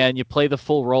tribute tribute. band, you play the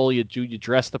full role. You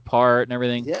dress the part and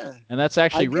everything, Yeah, and that's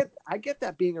actually I get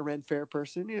that being a Ren Fair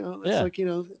person. That's yeah. like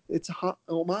it's a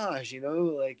homage.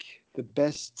 Like the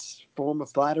best form of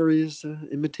flattery is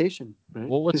imitation, right?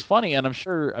 Well, what's funny, and I'm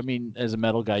sure, I mean, as a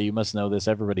metal guy, you must know this.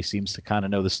 Everybody seems to kind of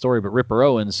know the story, but Ripper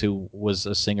Owens, who was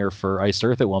a singer for Iced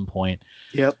Earth at one point,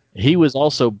 Yep. he was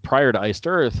also, prior to Iced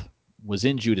Earth, was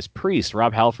in Judas Priest.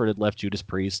 Rob Halford had left Judas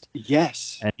Priest,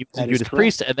 Yes, and he was in that is Judas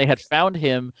Priest, correct. and they had found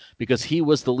him because he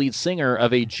was the lead singer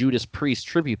of a Judas Priest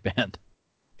tribute band.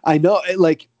 I know.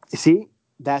 Like, see,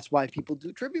 that's why people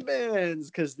do tribute bands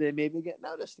because they maybe get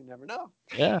noticed. You never know.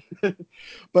 Yeah,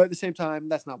 But at the same time,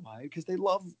 that's not why because they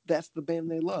love. That's the band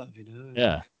they love. And,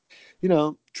 yeah.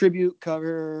 tribute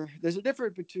cover. There's a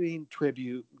difference between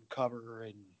tribute cover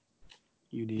and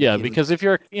unique. Yeah, because if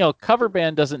you're, cover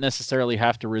band doesn't necessarily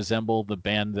have to resemble the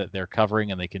band that they're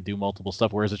covering, and they can do multiple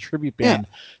stuff. Whereas a tribute Yeah, band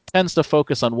tends to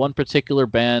focus on one particular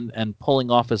band and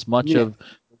pulling off as much yeah. of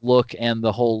look and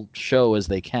the whole show as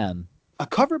they can. A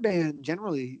cover band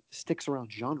generally sticks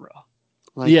around genre.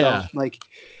 Like they'll Yeah. like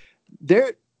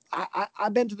they're.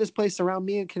 I've been to this place around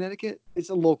me in Connecticut. It's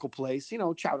a local place,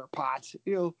 Chowder Pot.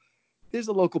 There's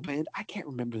a local band. I can't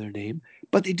remember their name,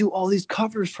 but they do all these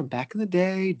covers from back in the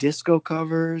day, disco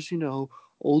covers,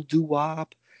 old doo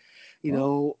wop,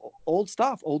 Well, old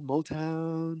stuff, old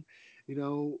Motown,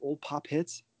 old pop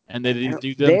hits, and and they they're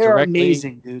do them they're directly.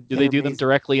 amazing, dude. Do they They're do them amazing.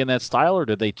 directly in that style, or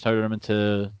do they turn them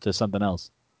into something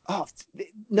else? Oh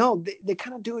no, they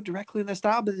kind of do it directly in their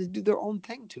style, but they do their own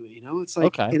thing to it. It's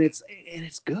like, Okay. and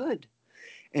it's good.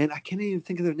 And I can't even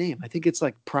think of their name. I think it's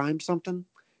like Prime something.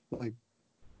 Like,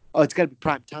 oh, it's got to be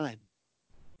Prime Time.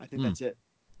 I think Hmm. that's it.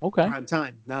 Okay. Prime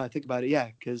Time. Now I think about it, yeah,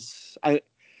 because I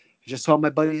just saw my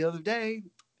buddy the other day,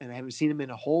 and I haven't seen him in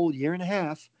a whole year and a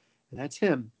half, and that's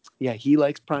him. Yeah, he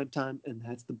likes Prime Time, and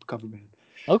that's the cover band.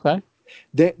 Okay.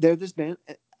 They're this band.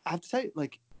 I have to tell you,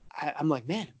 like, I'm like,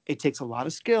 man, it takes a lot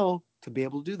of skill to be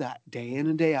able to do that day in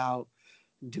and day out,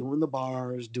 doing the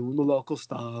bars, doing the local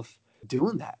stuff,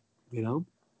 doing that,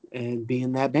 and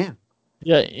being that band.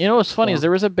 Yeah, what's funny is So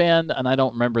there was a band, and I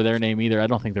don't remember their name either. I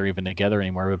don't think they're even together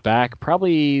anymore. But back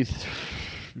probably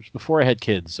before I had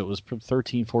kids, so it was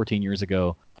 13, 14 years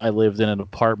ago. I lived in an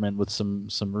apartment with some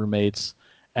roommates,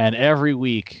 and every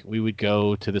week we would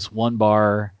go to this one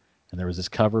bar, and there was this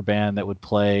cover band that would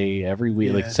play every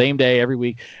week, like yeah, same day every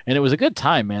week, and it was a good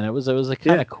time, man. It was a kind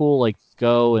yeah, of cool, like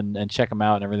go and check them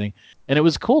out and everything, and it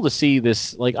was cool to see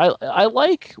this. Like I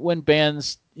like when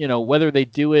bands, whether they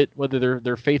do it, whether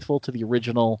they're faithful to the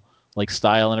original like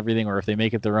style and everything, or if they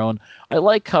make it their own. I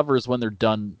like covers when they're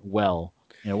done well.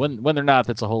 When they're not,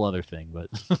 that's a whole other thing. But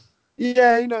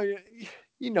yeah.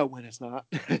 You know when it's not,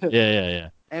 yeah, yeah, yeah.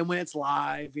 and when it's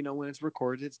live, when it's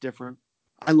recorded, it's different.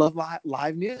 I love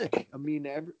live music. I mean,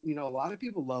 a lot of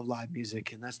people love live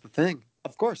music, and that's the thing.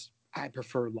 Of course, I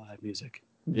prefer live music,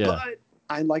 Yeah. but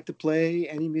I like to play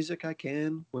any music I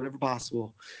can whenever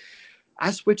possible. I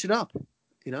switch it up.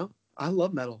 I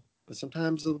love metal, but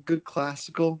sometimes a good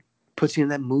classical puts you in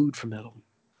that mood for metal.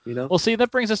 You know? Well, see,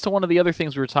 that brings us to one of the other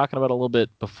things we were talking about a little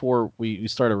bit before we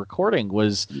started recording.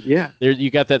 Was Yeah. there? You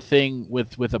got that thing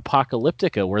with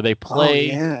Apocalyptica where they Oh play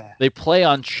yeah. they play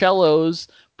on cellos,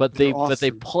 but They're they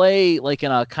awesome. play like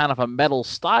in a kind of a metal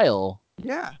style.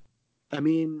 Yeah. I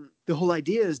mean, the whole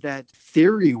idea is that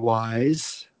theory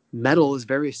wise, metal is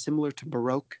very similar to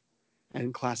Baroque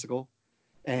and classical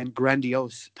and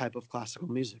grandiose type of classical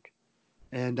music.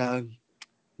 And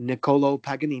Niccolo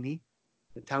Paganini,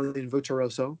 Italian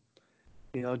virtuoso,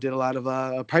 did a lot of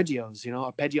arpeggios,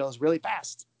 arpeggios really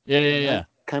fast. Yeah, yeah, And that yeah.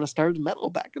 kind of started metal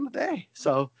back in the day.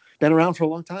 So been around for a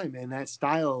long time. And that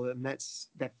style and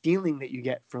that feeling that you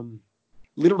get from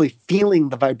literally feeling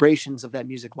the vibrations of that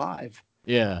music live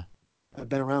Yeah. have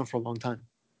been around for a long time.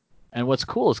 And what's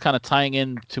cool is kind of tying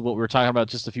in to what we were talking about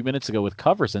just a few minutes ago with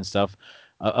covers and stuff.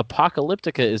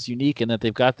 Apocalyptica is unique in that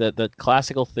they've got that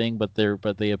classical thing, but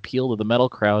they appeal to the metal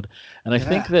crowd. And I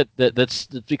think Yeah. that's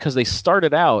because they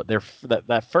started out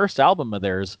that first album of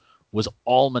theirs was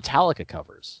all Metallica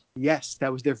covers. Yes,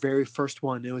 that was their very first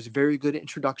one. It was a very good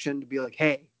introduction to be like,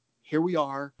 hey, here we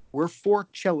are. We're four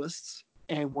cellists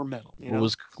and we're metal. What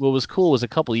was cool was a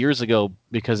couple years ago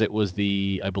because it was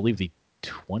I believe the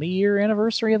 20-year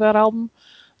anniversary of that album.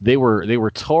 They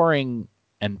were touring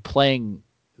and playing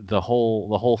the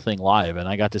whole thing live, and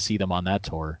I got to see them on that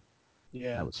tour.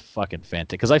 Yeah. That was fucking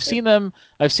fantastic. Because I've seen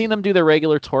them do their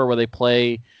regular tour where they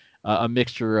play a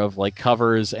mixture of like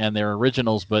covers and their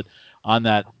originals, but on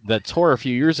that tour a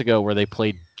few years ago where they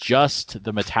played just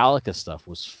the Metallica stuff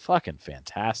was fucking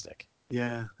fantastic.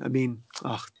 Yeah. I mean,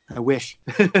 oh, I wish.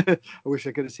 I wish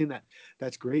I could have seen that.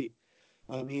 That's great.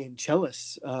 I mean,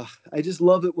 cellists. I just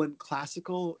love it when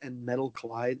classical and metal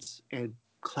collides, and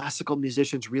classical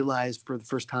musicians realize for the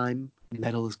first time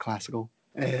metal is classical,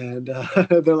 and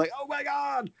they're like, "Oh my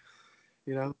god!"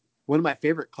 One of my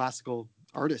favorite classical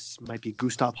artists might be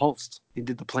Gustav Holst. He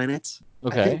did the Planets. I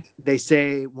Okay. think they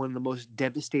say one of the most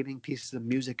devastating pieces of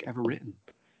music ever written.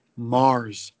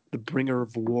 Mars, the bringer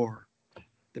of war,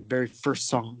 the very first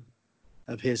song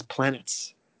of his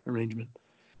Planets arrangement.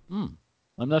 Hmm.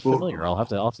 I'm not familiar. I'll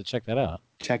have Ooh. to check that out.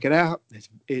 Check it out.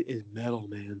 It is metal,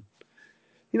 man.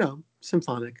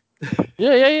 symphonic,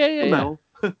 Yeah. metal.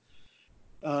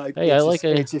 Hey, I like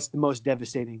a. It's just the most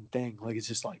devastating thing. Like it's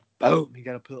just like boom, you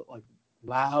got to put it like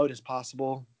loud as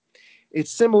possible. It's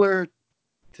similar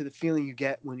to the feeling you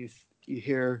get when you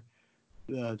hear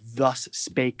 "Thus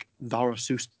Spake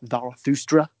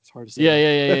Zarathustra." It's hard to say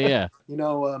that.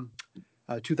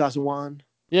 Yeah. 2001,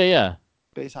 Yeah.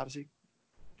 Space Odyssey.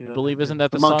 I believe isn't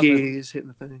that The the song that monkeys hitting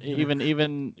the thing.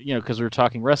 even because we were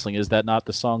talking wrestling, is that not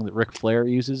the song that Ric Flair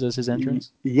uses as his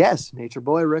entrance? Yes, Nature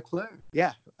Boy Ric Flair.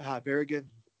 Yeah, very good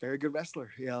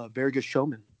wrestler. Yeah, very good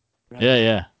showman. Right?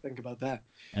 Yeah. Think about that.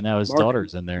 And now his Mark,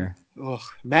 daughter's in there. oh,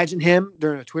 imagine him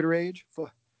during a Twitter age.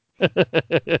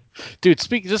 Dude, just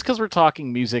because we're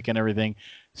talking music and everything,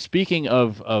 speaking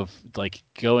of like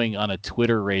going on a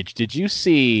Twitter rage, did you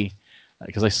see?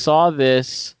 Because I saw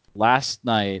this last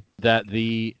night that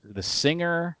the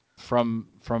singer from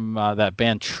that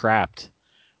band Trapped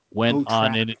went Oh,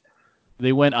 on trap. an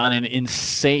they went on an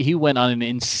insane he went on an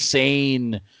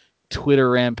insane Twitter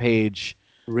rampage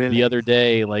the Really? other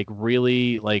day, like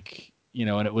really like and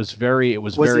Was it was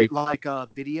very. it like a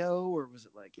video or was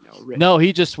it like written? No,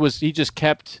 he just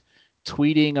kept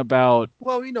tweeting about.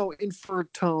 Well, infer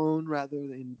tone rather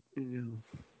than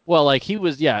Well, like he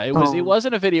was, yeah, it tone.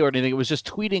 wasn't a video or anything. It was just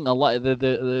tweeting a lot.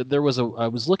 There was I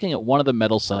was looking at one of the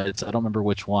metal sites. I don't remember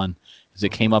which one, because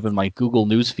it Oh came boy. up in my Google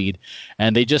News feed,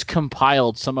 and they just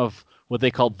compiled some of what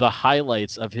they called the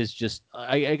highlights of his just.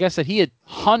 I guess that he had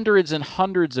hundreds and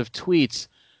hundreds of tweets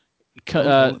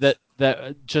Oh boy.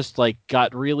 that just like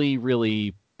got really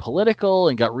really political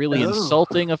and got really Oh.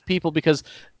 insulting of people, because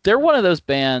they're one of those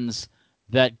bands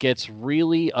that gets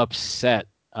really upset.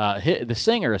 The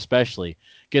singer especially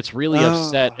gets really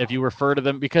upset if Oh. you refer to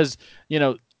them, because you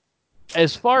know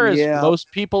as far as Yeah.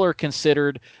 most people are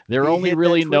considered, they're He only hit that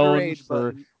really Twitter known age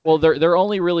for. button. Well, they're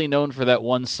only really known for that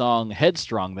one song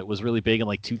Headstrong that was really big in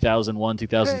like 2001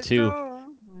 2002. Headstrong.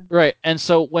 Right, and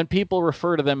so when people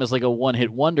refer to them as like a one-hit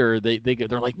wonder,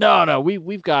 they're like, no,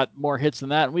 we've got more hits than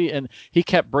that. And he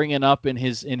kept bringing up in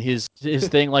his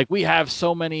thing, like, we have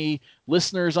so many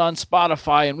listeners on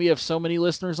Spotify and we have so many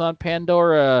listeners on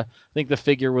Pandora. I think the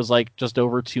figure was like just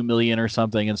over 2 million or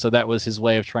something, and so that was his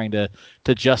way of trying to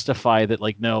justify that,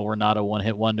 like, no, we're not a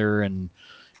one-hit wonder, and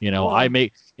I Well,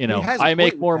 make he has a I point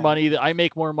make with more that. money. I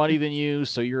make more money than you,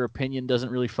 so your opinion doesn't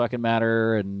really fucking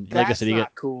matter. And like I said, That's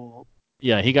not cool.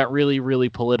 he got really really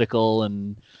political,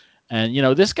 and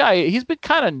this guy, he's been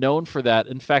kind of known for that.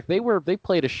 In fact, they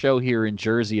played a show here in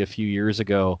Jersey a few years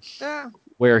ago Yeah.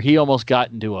 where he almost got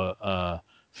into a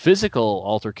physical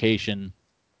altercation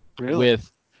Really?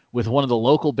 with one of the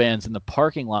local bands in the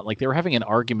parking lot. Like, they were having an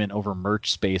argument over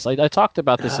merch space. I talked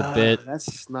about this a bit.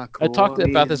 That's not I cool. talked I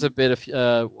about this a mean, bit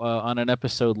on an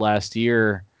episode last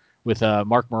year with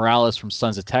Mark Morales from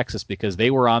Sons of Texas, because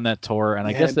they were on that tour, and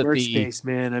yeah, merch space,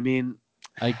 man. I mean,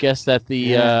 I guess that the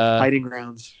yeah, fighting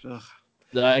grounds. Ugh.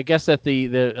 I guess that the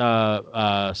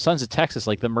Sons of Texas,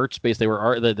 like the merch space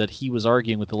that he was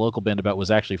arguing with the local band about,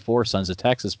 was actually for Sons of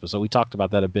Texas. So we talked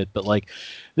about that a bit. But like,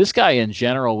 this guy in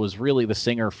general was really the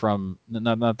singer from,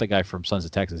 not the guy from Sons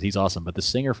of Texas. He's awesome, but the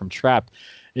singer from Trapped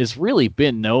has really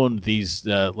been known these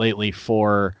lately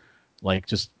for like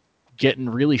just getting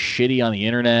really shitty on the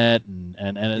internet, and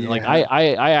like Yeah.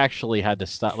 I actually had to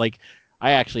stop, like,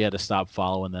 I actually had to stop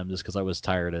following them just because I was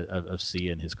tired of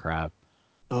seeing his crap.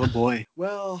 Oh boy.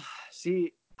 Well,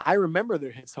 see, I remember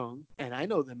their hit song, and I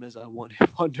know them as a one-hit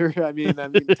wonder.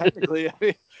 Technically,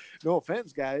 no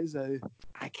offense, guys,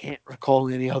 I can't recall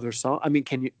any other song. I mean,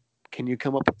 can you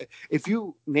come up? If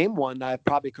you name one, I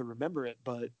probably could remember it.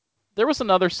 But There was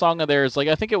another song of theirs, like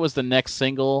I think it was the next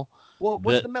single well,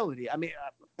 what's that the melody? I mean,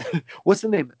 what's the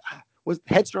name? Was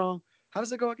Headstrong? How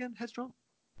does it go again? Headstrong.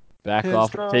 back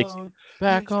off, I'll take you, Headstrong,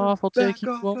 back headstrong, off, I'll take back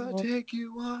you off, I'll off. take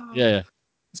you off. Yeah,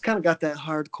 It's kind of got that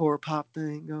hardcore pop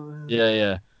thing going.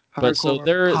 yeah. But so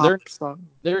Hardcore pop stuff.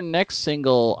 their next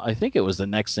single, I think it was the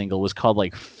next single, was called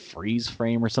like Freeze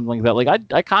Frame or something like that. Like,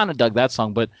 I kind of dug that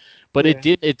song, but Yeah.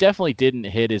 it definitely didn't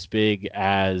hit as big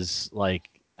as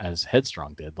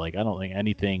Headstrong did. Like, I don't think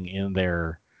anything in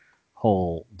their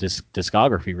whole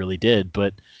discography really did,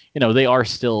 but they are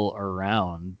still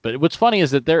around. But what's funny is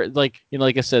that they're like,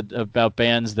 like I said about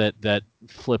bands that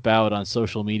flip out on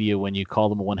social media when you call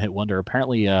them a one hit wonder.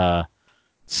 Apparently,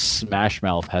 Smash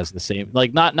Mouth has the same,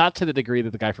 like, not to the degree that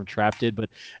the guy from Trap did, but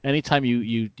anytime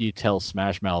you tell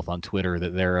Smash Mouth on Twitter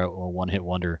that they're a one hit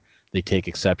wonder, they take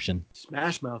exception.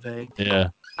 Smash Mouth, eh? Yeah.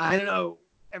 I don't know.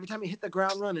 Every time you hit the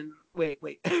ground running, wait.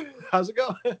 How's it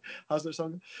go? How's their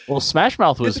song? Well, Smash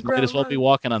Mouth Hit the might as ground well be running.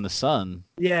 walking on the sun.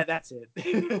 Yeah, that's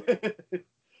it.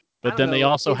 I But don't then they know.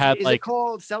 also had Is it like,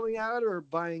 called selling out or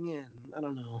buying in? I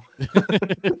don't know.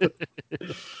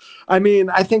 I mean,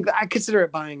 I think I consider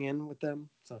it buying in with them.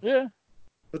 So, yeah,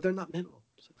 but they're not metal.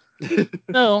 So.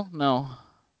 no. Yeah.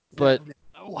 But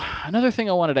another thing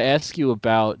I wanted to ask you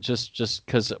about, just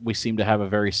because we seem to have a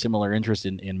very similar interest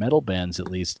in metal bands, at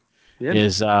least, Yeah.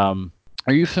 is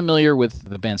are you familiar with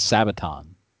the band Sabaton?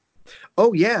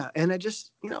 Oh yeah, and I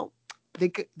just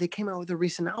they came out with a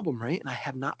recent album, right? And I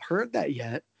have not heard that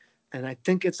yet, and I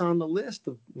think it's on the list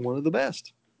of one of the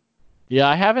best. Yeah,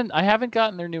 I haven't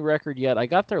gotten their new record yet. I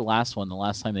got their last one the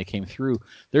last time they came through.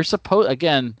 They're supposed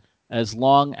again, as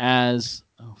long as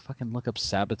fucking look up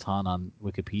Sabaton on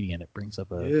Wikipedia and it brings up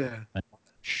Yeah, a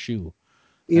shoe.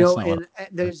 That's not what. and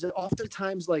there's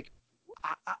oftentimes like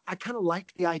I kind of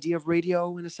like the idea of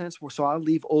radio in a sense, where so I'll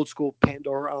leave old school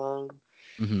Pandora on,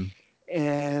 Mm-hmm.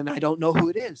 and I don't know who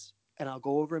it is. And I'll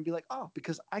go over and be like, oh,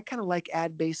 because I kind of like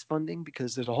ad based funding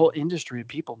because there's a whole industry of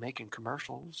people making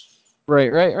commercials,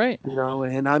 Right.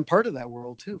 and I'm part of that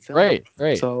world too, film.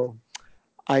 Right. So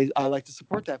I like to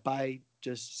support that by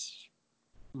just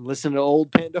listening to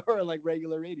old Pandora like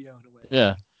regular radio in a way,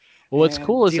 Yeah. Well, what's and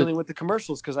cool is that dealing with the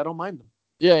commercials because I don't mind them.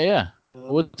 yeah.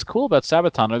 What's cool about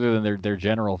Sabaton, other than their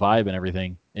general vibe and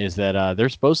everything, is that they're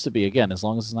supposed to be, again, as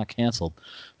long as it's not canceled,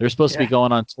 they're supposed to be Yeah.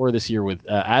 going on tour this year with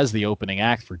as the opening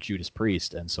act for Judas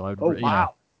Priest, and so Oh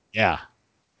wow, yeah,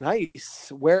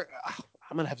 nice. Where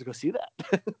I'm gonna have to go see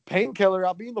that. Painkiller,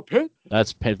 I'll be in the pit.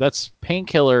 that's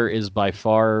Painkiller is by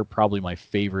far probably my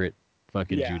favorite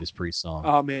fucking Yeah. Judas Priest song.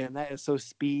 Oh man, that is so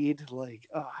speed. Like,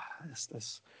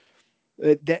 this.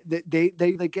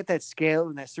 They get that scale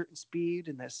and that certain speed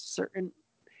and that certain.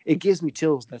 It gives me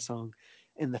chills, that song,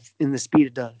 in the speed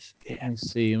it does. Let Yeah. me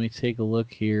see. Let me take a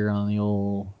look here on the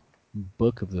old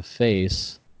Book of the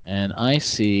Face, and I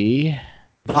see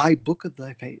Thy book of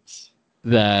thy face.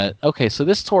 that okay, so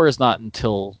this tour is not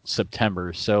until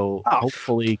September, so Oh,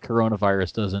 hopefully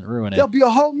coronavirus doesn't ruin there'll it. be a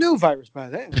whole new virus by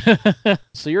then.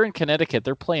 So you're in Connecticut.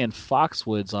 They're playing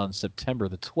Foxwoods on September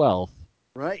the 12th,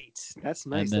 Right. That's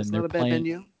and nice. then That's not a bad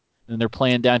venue. they're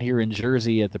playing down here in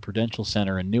Jersey at the Prudential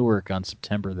Center in Newark on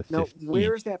September the Now, 15th.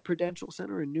 where is that Prudential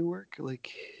Center in Newark? Like,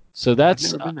 So I've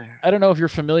that's never been there. I don't know if you're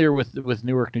familiar with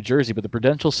Newark, New Jersey, but the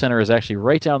Prudential Center is actually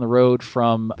right down the road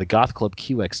from the goth club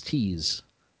QXTs,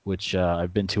 which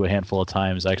I've been to a handful of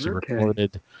times. I actually Okay.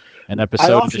 recorded an I episode of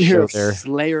the often hear show of there.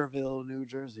 Slayerville, New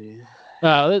Jersey.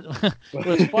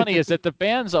 What's funny is that the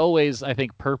bands always, I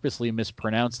think, purposely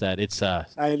mispronounce that. It's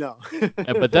I know.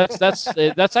 but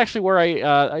that's actually where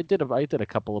I did a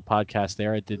couple of podcasts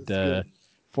there. I did That's good.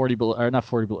 40 below or not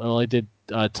 40 below. Well, I did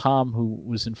Tom who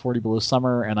was in 40 below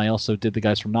summer, and I also did the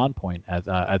guys from Nonpoint at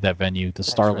that venue, the That's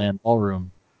right. Starland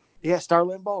Ballroom. Yeah,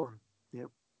 Starland Ballroom. Yep.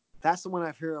 That's the one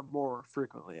I've heard of more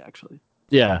frequently, actually.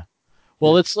 Yeah.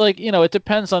 Well, Yeah. it's like it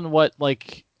depends on what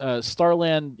like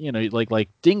Starland, like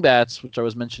Dingbats, which I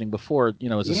was mentioning before, is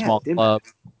a Yeah, small Dimbat. club.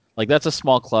 Like that's a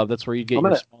small club. That's where you get I'm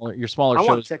gonna. your smaller I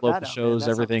want shows, to check that local out, man. shows, That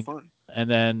sounds everything. fun. And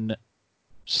then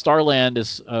Starland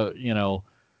is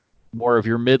more of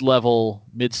your mid-level,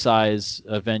 mid-size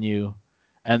venue,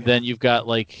 and Yeah. then you've got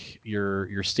like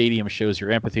your stadium shows,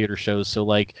 your amphitheater shows. So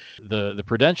like the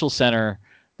Prudential Center,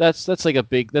 that's like a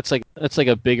big that's like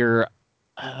a bigger.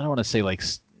 I don't want to say like.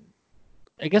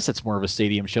 I guess it's more of a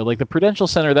stadium show. Like the Prudential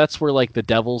Center, that's where like the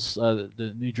Devils,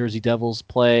 the New Jersey Devils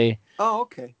play, Oh,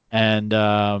 okay. and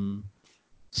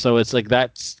so it's like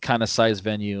that kind of size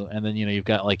venue, and then you've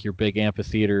got like your big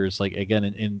amphitheaters. Like again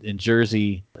in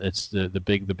Jersey, it's the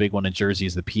big one in Jersey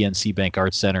is the PNC Bank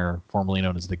Arts Center, formerly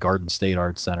known as the Garden State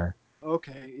Arts Center.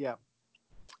 Okay. Yeah.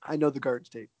 I know the Garden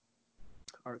State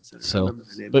Art Center. I So, remember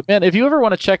the name. but man, if you ever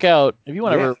want to check out,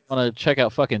 Yeah,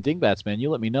 fucking Dingbats, man, you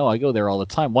let me know. I go there all the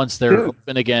time once they're dude.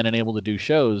 open again and able to do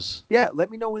shows. Yeah, let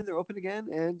me know when they're open again,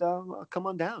 and I'll come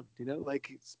on down.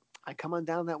 I come on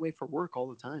down that way for work all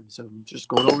the time, so just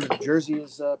going over to Jersey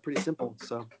is pretty simple.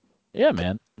 So Yeah,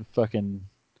 man, fucking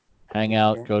hang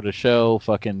out, yeah, go to show,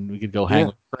 fucking we could go hang yeah.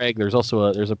 with Craig.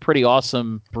 There's a pretty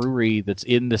awesome brewery that's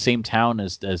in the same town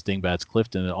as Dingbats,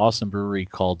 Clifton, an awesome brewery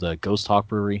called Ghost Hawk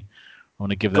Brewery. I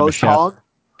want to give them a Ghost shout. Hog,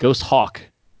 Ghost Hawk.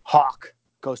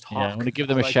 Ghost Yeah, I want Hawk. to give I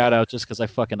them a like shout that. out just because I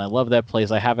love that place.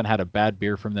 I haven't had a bad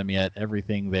beer from them yet.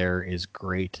 Everything there is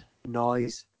great.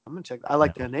 Noise. I'm gonna check. I Yeah.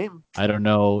 like that name. I don't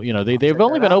know. They I'll they've check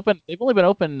only that been out. open. They've only been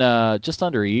open just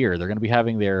under a year. They're going to be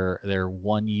having their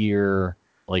 1 year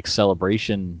like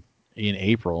celebration in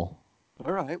April.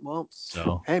 All right. Well,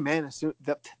 So hey man,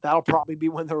 that'll probably be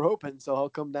when they're open, so I'll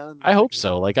come down and I check hope it out.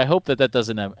 so. Like I hope that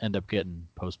doesn't end up getting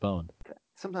postponed.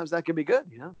 Sometimes that can be good,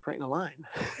 creating a line.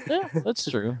 Yeah, that's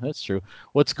true. That's true.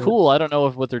 What's cool? I don't know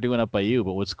if what they're doing up by you,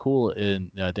 but what's cool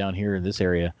in down here in this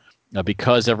area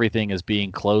because everything is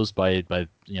being closed by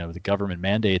the government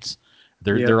mandates.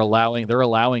 They're Yeah. they're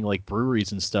allowing like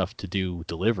breweries and stuff to do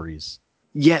deliveries.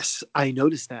 Yes, I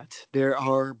noticed that. There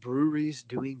are breweries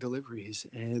doing deliveries,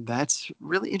 and that's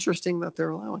really interesting that they're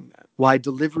allowing that. Why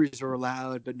deliveries are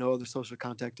allowed, but no other social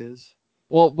contact is.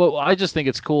 Well, but I just think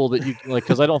it's cool that you like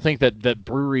because I don't think that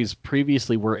breweries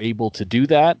previously were able to do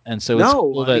that, and so it's No,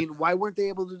 cool I that. mean, why weren't they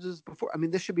able to do this before? I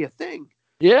mean, this should be a thing.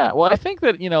 Yeah, well, I think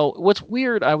that what's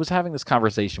weird. I was having this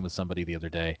conversation with somebody the other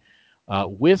day.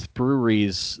 With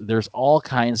breweries, there's all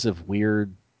kinds of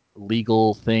weird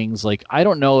legal things. Like I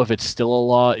don't know if it's still a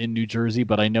law in New Jersey,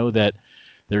 but I know that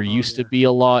there Oh, used to yeah. be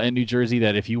a law in New Jersey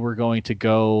that if you were going to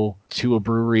go to a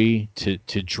brewery to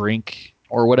drink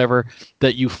or whatever,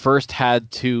 that you first had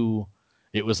to.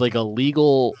 It was like a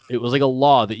legal. It was like a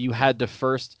law that you had to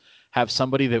first have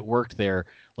somebody that worked there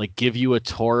like give you a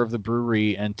tour of the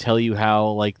brewery and tell you how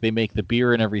like they make the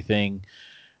beer and everything.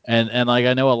 And like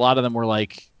I know a lot of them were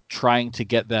like trying to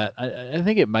get that. I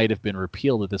think it might have been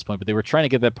repealed at this point, but they were trying to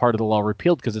get that part of the law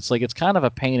repealed because it's like it's kind of a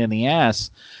pain in the ass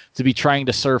to be trying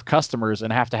to serve customers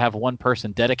and have to have one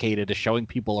person dedicated to showing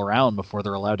people around before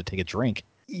they're allowed to take a drink.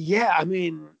 Yeah, I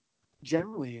mean,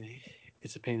 generally,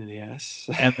 it's a pain in the ass.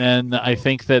 And then I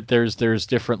think that there's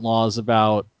different laws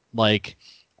about like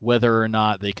whether or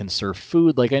not they can serve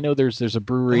food. Like I know there's a Oh,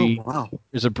 brewery wow.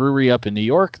 there's a brewery up in New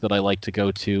York that I like to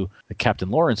go to, the Captain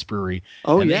Lawrence Brewery,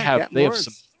 Oh, and yeah, Captain they have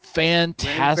some Lawrence. Ren Fair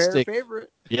fantastic.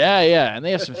 favorite. Yeah, and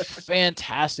they have some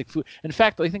fantastic food. In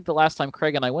fact, I think the last time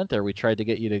Craig and I went there, we tried to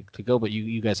get you to go, but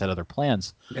you guys had other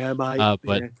plans. Yeah, mate.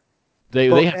 But Yeah. they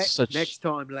But have such. next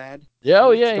time, lad. Yeah,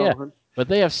 oh Next yeah. time. But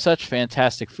they have such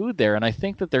fantastic food there, and I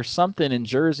think that there's something in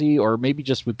Jersey, or maybe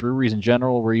just with breweries in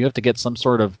general, where you have to get some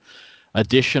sort of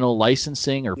additional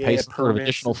licensing or pay Yeah, some sort of permits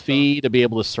additional and stuff. fee to be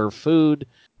able to serve food.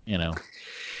 You know.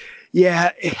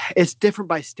 Yeah, it's different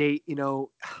by state.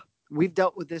 We've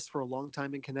dealt with this for a long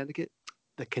time in Connecticut.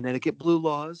 The Connecticut Blue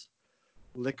laws,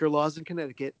 liquor laws in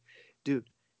Connecticut. Dude,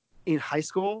 in high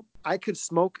school, I could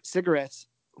smoke cigarettes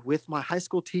with my high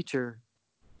school teacher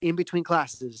in between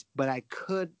classes, but I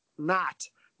could not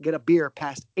get a beer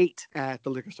past 8 at the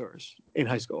liquor stores in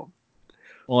high school.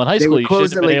 Well, in high They school, would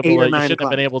close at like 8 or you 9 shouldn't have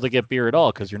been o'clock. able to get beer at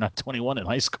all because you're not 21 in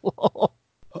high school.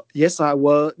 Yes, I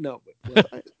was. No, was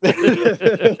I?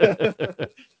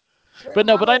 But Hell,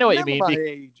 no, I but I don't know what you remember mean. my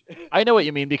age. I know what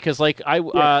you mean because like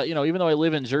Yeah, even though I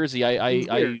live in Jersey, it was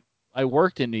weird. I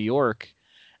worked in New York,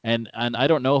 and I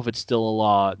don't know if it's still a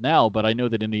law now, but I know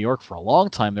that in New York for a long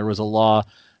time there was a law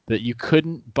that you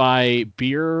couldn't buy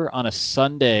beer on a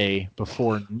Sunday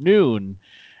before noon,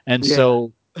 and Yeah.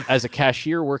 so as a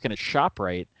cashier working at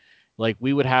ShopRite, like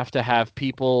we would have to have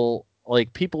people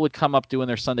would come up doing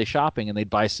their Sunday shopping and they'd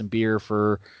buy some beer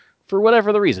for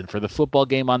whatever the reason, for the football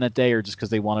game on that day or just because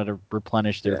they wanted to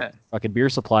replenish their Yeah. fucking beer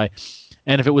supply.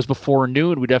 And if it was before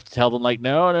noon, we'd have to tell them like,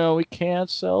 no, we can't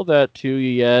sell that to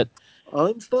you yet.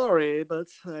 I'm sorry, but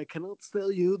I cannot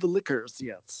sell you the liquors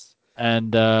yet.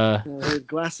 And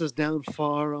Glasses down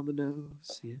far on the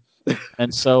nose. Yeah.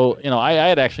 and so I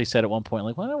had actually said at one point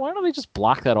like, why don't they just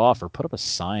block that off or put up a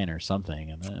sign or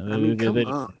something? And I mean, they come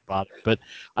didn't on. bother. But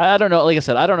I don't know. Like I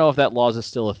said, I don't know if that law is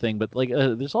still a thing. But like,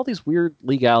 there's all these weird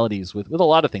legalities with a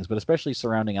lot of things, but especially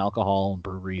surrounding alcohol and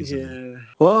breweries and Yeah.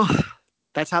 Well,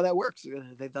 that's how that works.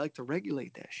 They like to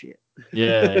regulate that shit.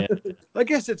 yeah, I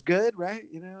guess it's good, right?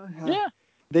 yeah.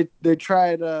 They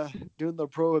tried doing the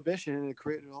prohibition and it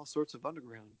created all sorts of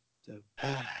underground. So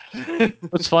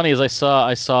What's funny is I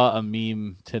saw a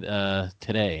meme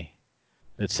today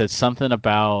that said something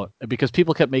about because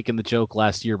people kept making the joke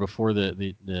last year before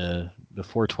the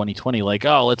before 2020 like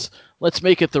oh let's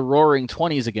make it the Roaring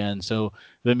Twenties again. So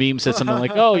the meme said something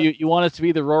like oh you want it to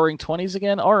be the Roaring Twenties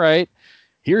again? All right,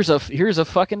 here's a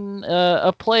fucking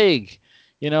a plague,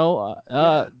 yeah,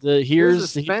 the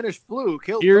here's the Spanish flu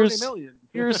killed 30 here's million.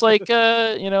 here's like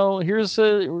here's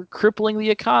we're crippling the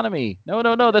economy. No,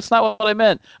 Yeah. that's not what I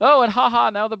meant. Oh, and haha,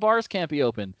 now the bars can't be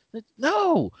open.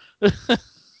 No.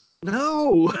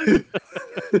 No,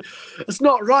 it's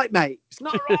not right, mate. It's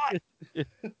not right.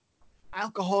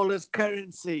 Alcohol is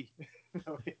currency.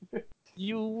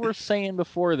 You were saying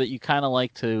before that you kind of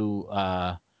like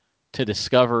to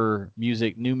discover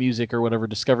new music or whatever,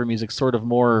 discover music sort of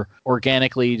more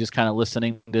organically, just kind of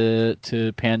listening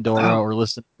to Pandora Oh, or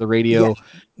listen to the yeah, radio.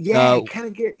 yeah. Uh, Kind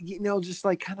of get just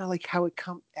like kind of like how it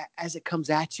come as it comes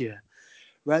at you,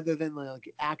 rather than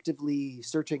like actively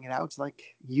searching it out. It's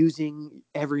like using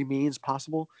every means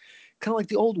possible, kind of like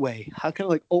the old way. How kind of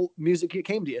like old music it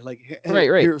came to you, like hey,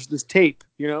 right. here's this tape,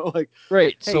 like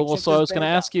Right. hey, So check I this was going to band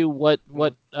out. ask you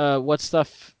what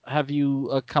stuff have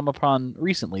you come upon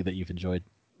recently that you've enjoyed?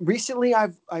 recently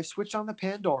I've switched on the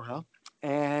Pandora,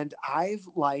 and I've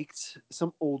liked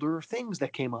some older things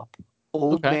that came up. Okay.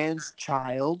 Old Man's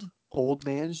Child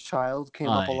came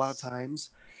up a lot of Nice. times,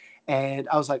 and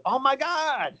I was like, oh my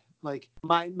god! Like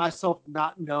myself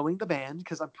not knowing the band,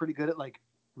 because I'm pretty good at like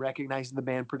recognizing the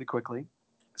band pretty quickly.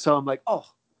 So I'm like, oh,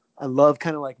 I love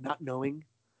kind of like not knowing,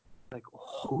 like,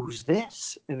 who's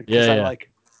this? And because Yeah, I yeah.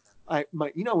 like,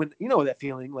 when that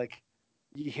feeling, like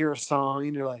you hear a song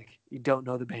and you're like, you don't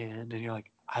know the band, and you're like,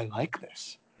 I like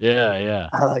this. Yeah, yeah.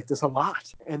 I like this a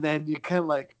lot. And then you kind of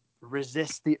like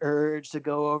resist the urge to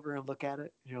go over and look at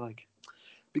it. And you're like,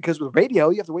 because with radio,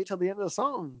 you have to wait till the end of the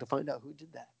song to find out who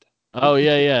did that. Oh,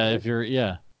 yeah, yeah. Right? If you're,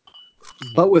 yeah.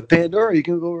 But with Pandora, you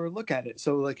can go over and look at it.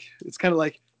 So like, it's kind of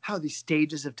like how these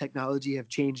stages of technology have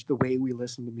changed the way we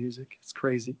listen to music. It's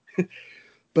crazy.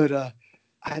 But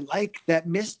I like that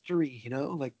mystery,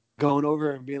 like going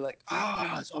over and being like,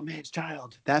 it's Old Man's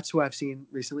Child. That's who I've seen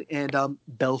recently. And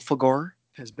Belphegor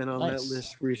has been on that Nice.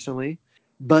 list recently.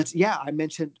 But yeah, I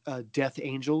mentioned Death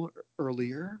Angel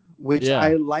earlier, which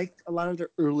I Yeah. liked a lot of their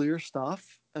earlier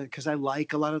stuff because I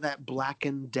like a lot of that Black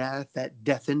and Death, that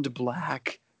Death into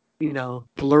Black,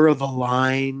 blur the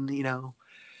line,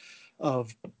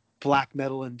 of black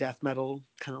metal and death metal,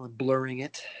 kind of like blurring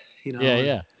it, Yeah, and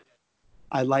yeah.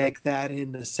 I like that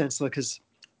in the sense because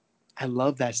I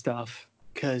love that stuff.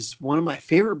 Because one of my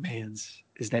favorite bands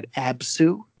is that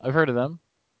Absu. I've heard of them.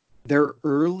 Their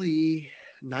early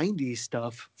 90s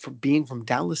stuff from being from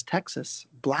Dallas, Texas.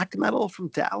 Black metal from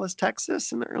Dallas,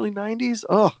 Texas in the early 90s.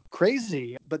 Oh,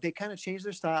 crazy. But they kind of changed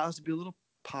their styles to be a little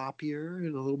poppier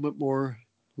and a little bit more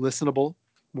listenable,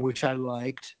 which I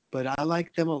liked. But I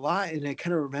liked them a lot, and I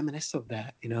kind of reminisce of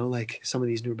that, like some of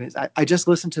these newer bands. I just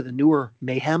listened to the newer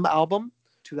Mayhem album,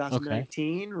 Okay.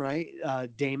 2019, right?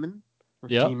 Damon or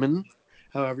Yep. Demon,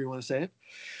 however you want to say it.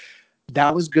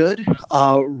 That was good.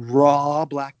 Raw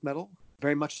black metal,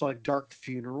 very much like Dark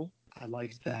Funeral. I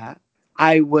liked that.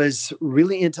 I was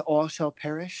really into All Shall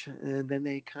Perish, and then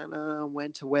they kind of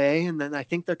went away, and then I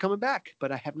think they're coming back,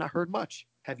 but I have not heard much.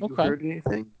 Have you Okay. heard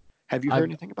anything? Have you heard I've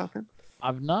anything about them?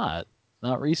 I've not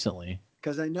recently.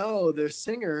 Because I know their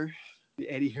singer,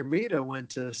 Eddie Hermida, went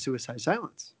to Suicide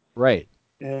Silence, Right.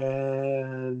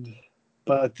 and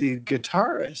but the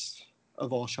guitarist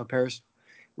of All Shall Perish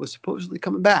was supposedly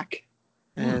coming back,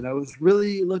 Hmm. and I was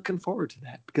really looking forward to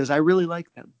that because I really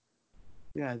like them.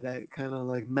 Yeah, that kind of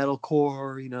like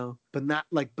metalcore, but not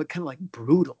like, but kind of like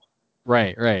brutal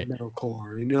Right, right.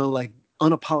 metalcore, like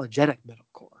unapologetic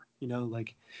metalcore,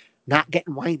 like not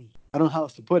getting whiny. I don't know how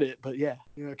else to put it, but yeah,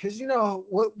 because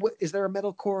what is there a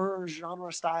metalcore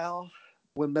genre style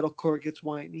when metalcore gets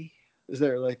whiny? Is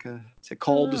there like is it I don't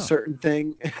called a know. certain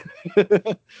thing,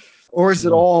 or is it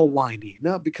No. all whiny?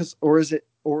 No, because or is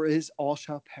all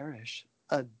shall perish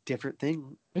a different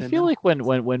thing I than feel like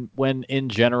metalcore? when in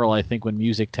general, I think when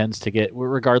music tends to get,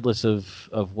 regardless of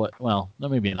what, well, no,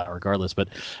 maybe not regardless, but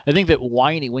I think that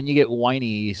whiny, when you get whiny,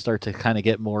 you start to kind of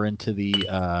get more into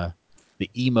the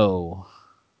emo.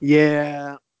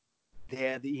 Yeah,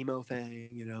 yeah, the emo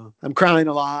thing. I'm crying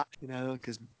a lot.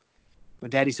 Because my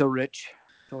daddy's so rich.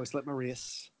 I always slit my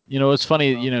wrists. It's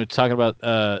funny, Um, talking about,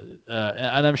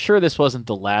 and I'm sure this wasn't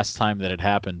the last time that it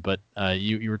happened, but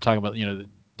you were talking about,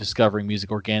 discovering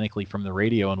music organically from the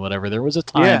radio and whatever. There was a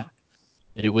yeah, time,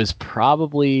 it was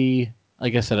probably,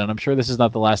 like I said, and I'm sure this is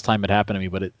not the last time it happened to me,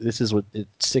 but this is what it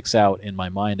sticks out in my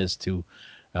mind as to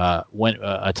when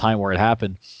a time where it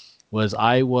happened was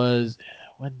I was,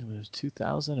 when it was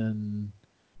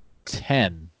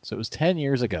 2010, so it was 10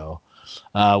 years ago.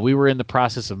 We were in the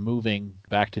process of moving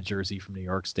back to Jersey from New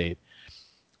York State,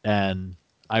 and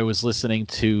I was listening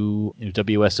to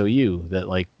WSOU, that,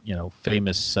 like,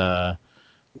 famous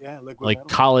yeah, liquid like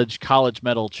metal. college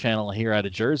metal channel here out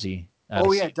of Jersey,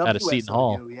 Oh yeah, out of Seton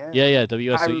Hall. WSOU. Yeah, Yeah, yeah, pirate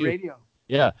WSOU. radio.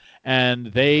 Yeah, and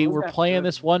they Those were guys are playing good.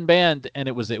 this one band, and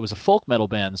it was a folk metal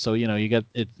band. So you get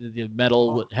the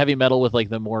metal, Oh heavy metal with like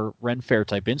the more Ren Fair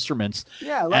type instruments,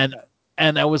 yeah, I love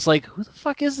and I was like, who the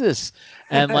fuck is this?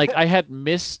 And like that. I had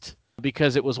missed,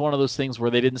 because it was one of those things where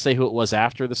they didn't say who it was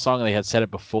after the song, they had said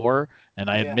it before, and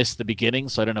I had Yeah, missed the beginning,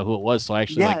 so I don't know who it was. So I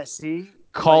actually like yeah. See,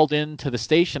 called like, into the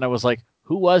station. I was like,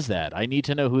 who was that? I need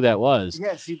to know who that was.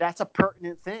 yeah. See, that's a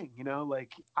pertinent thing.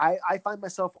 Like I find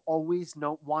myself always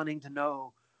wanting to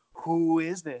know who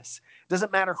is this.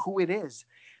 Doesn't matter who it is.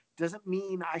 Doesn't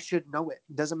mean I should know it.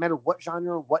 Doesn't matter what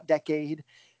genre, what decade.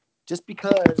 Just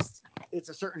because it's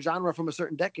a certain genre from a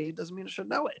certain decade doesn't mean I should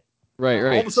know it. Right, All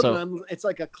of right. a sudden, So it's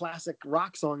like a classic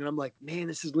rock song, and I'm like, man,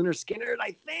 this is Leonard Skinner,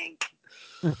 I think.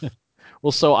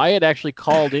 Well, so I had actually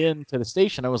called in to the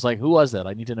station. I was like, "Who was that?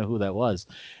 I need to know who that was."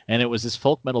 And it was this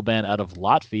folk metal band out of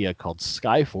Latvia called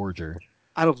Skyforger.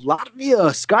 Out of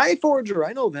Latvia, Skyforger.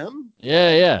 I know them.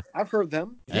 Yeah, yeah. I've heard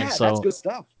them. And Yeah, that's so, good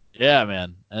stuff. yeah,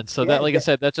 man. And so that, Yeah, like I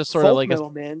said, that's just sort of folk like metal,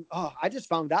 man. Oh, I just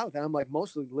found out that I'm like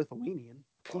mostly Lithuanian.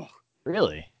 Oh,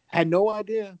 really. had no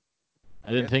idea. I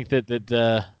didn't Yeah. think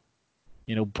that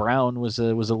Brown was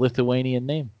a Lithuanian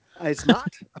name. It's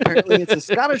not. Apparently, it's a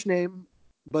Scottish name,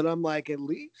 but I'm like at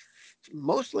least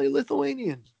mostly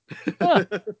Lithuanian. Huh.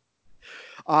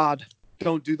 Odd.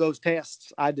 Don't do those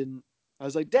tests. I didn't. I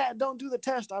was like, Dad, don't do the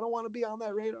test. I don't want to be on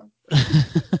that radar.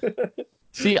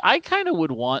 See, I kind of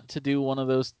would want to do one of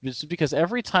those just because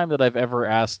every time that I've ever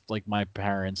asked like my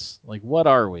parents, like, what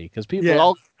are we? Because people Yeah.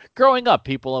 all growing up,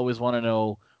 people always want to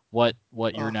know what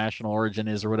your Oh, national origin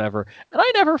is or whatever, and I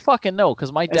never fucking know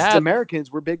because my as dad. Americans,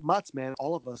 we're big mutts, man.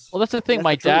 All of us. Well, that's the thing.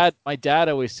 That's the truth. My dad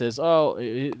always says, "Oh,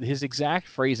 his exact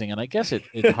phrasing," and I guess it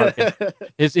harkens.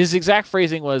 His exact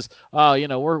phrasing was, "Oh,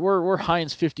 we're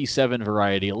Heinz 57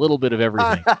 variety, a little bit of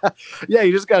everything." Yeah,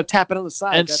 you just got to tap it on the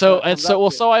side. And That's how so it and comes so out well,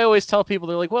 to so I always tell people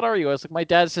they're like, "What are you?" I was like, "My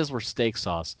dad says we're steak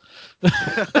sauce."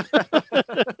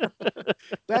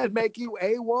 That'd make you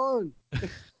A1.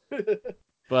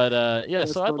 But yeah,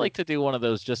 That's so I'd funny. like to do one of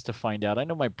those just to find out. I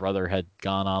know my brother had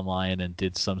gone online and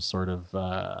did some sort of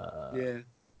Yeah.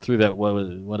 through that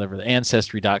whatever the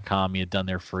ancestry.com. He had done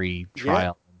their free Yeah.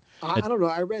 trial. I don't know.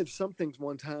 I read some things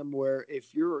one time where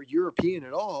if you're European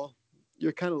at all,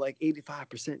 you're kind of like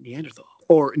 85% Neanderthal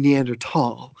or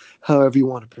Neanderthal, however you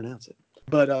want to pronounce it.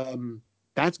 But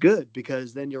that's good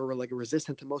because then you're like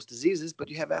resistant to most diseases, but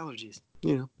you have allergies.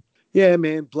 Yeah,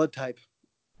 man. Blood type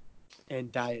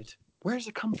and diet. Where does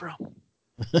it come from?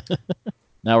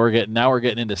 Now we're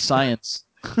getting into science.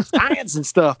 Science and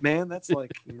stuff, man. That's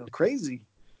like crazy.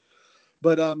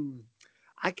 But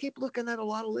I keep looking at a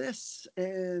lot of lists,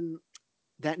 and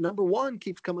that number one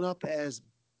keeps coming up as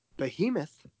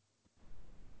Behemoth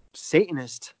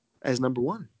Satanist as number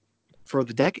one for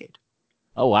the decade.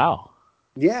 Oh wow.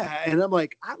 Yeah, and I'm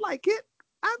like, I like it.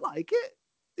 I like it.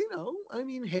 I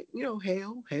mean, hail,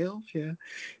 yeah,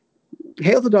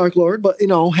 hail the Dark Lord. But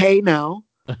hey, now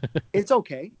it's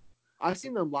okay. I've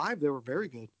seen them live; they were very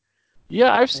good.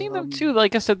 Yeah, I've seen them Um, too.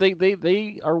 Like I said,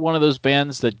 they are one of those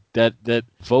bands that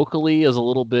vocally is a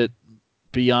little bit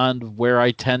beyond where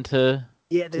I tend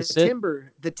yeah, to sit.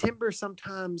 the timbre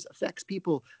sometimes affects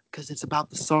people because it's about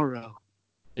the sorrow.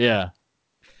 Yeah.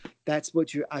 That's what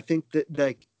I think that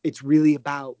like it's really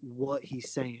about what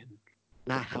he's saying,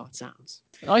 not how it sounds.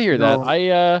 I hear You that.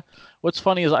 know, What's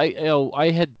funny is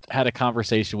I had a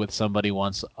conversation with somebody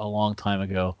once a long time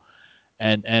ago,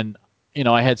 and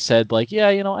I had said like, yeah,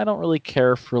 I don't really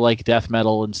care for like death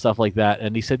metal and stuff like that.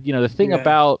 And he said, the thing yeah.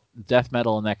 about death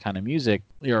metal and that kind of music,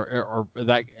 or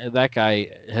that guy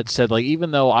had said like,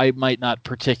 even though I might not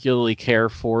particularly care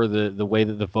for the way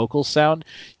that the vocals sound,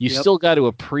 you Yep. still got to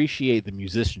appreciate the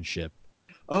musicianship.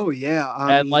 Oh yeah.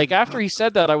 I And like mean, after he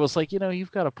said that, I was like,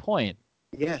 you've got a point.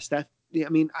 yes. That. Yeah, I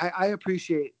mean, I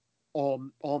appreciate all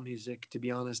music. To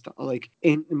be honest, like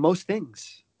in most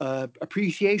things,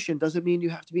 appreciation doesn't mean you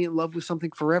have to be in love with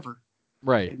something forever.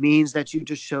 Right. It means that you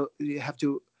have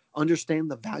to understand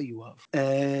the value of,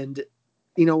 and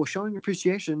showing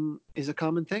appreciation is a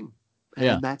common thing,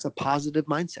 Yeah. and that's a positive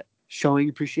mindset. Showing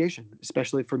appreciation,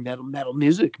 especially for metal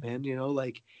music, man.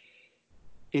 Like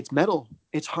it's metal.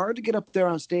 It's hard to get up there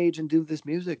on stage and do this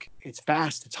music. It's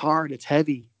fast. It's hard. It's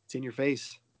heavy. It's in your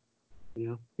face.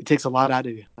 It takes a lot out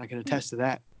of you. I can attest to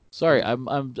that. Sorry, I'm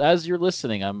as you're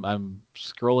listening, I'm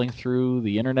scrolling through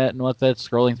the internet and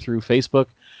scrolling through Facebook,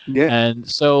 Yeah, and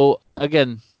so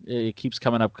again, it keeps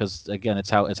coming up because again, it's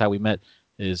how we met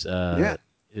is yeah.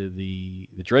 the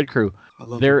Dread Crew. I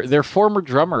love them. Their former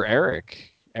drummer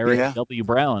Eric Yeah. W.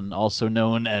 Brown, also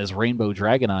known as Rainbow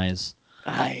Dragon Eyes.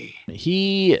 I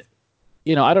He,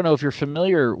 I don't know if you're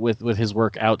familiar with his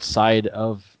work outside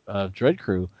of Dread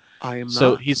Crew. I am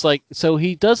So not. so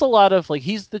he does a lot of like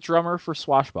he's the drummer for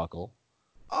Swashbuckle.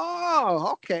 Oh,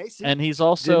 okay. See, And didn't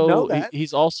know that.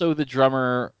 he's also the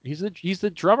drummer. He's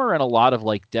the drummer in a lot of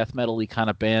like death metal-y kind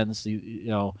of bands. Oh, he kind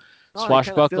of fills in.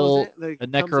 Swashbuckle, Like a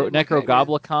comes in like, hey, man.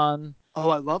 Necrogoblikon. Oh,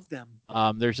 I love them.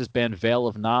 There's this band Veil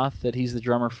of Noth that he's the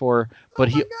drummer for, Oh but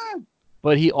my he god.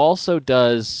 but he also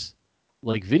does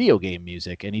like video game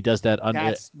music, and he does that under.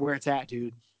 That's where it's at,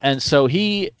 dude. And so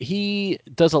he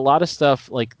does a lot of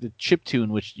stuff like the chip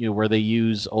tune, which where they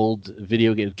use old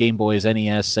video Game Boys,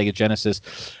 NES, Sega Genesis,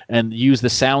 and use the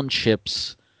sound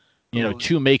chips Oh,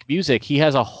 to make music. He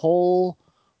has a whole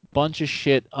bunch of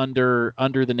shit under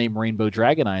the name Rainbow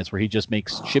Dragon Eyes, where he just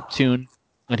makes chip tune,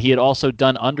 and he had also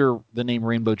done under the name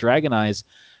Rainbow Dragon Eyes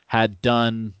had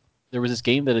done. There was this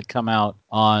game that had come out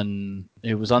on.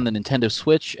 It was on the Nintendo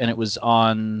Switch, and it was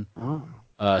on. Oh,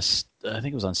 I think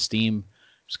it was on Steam.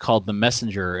 It was called The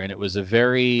Messenger, and it was a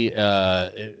very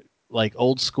like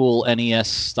old school NES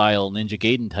style Ninja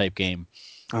Gaiden type game.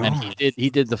 And oh, he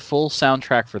did the full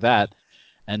soundtrack for that.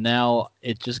 And now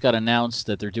it just got announced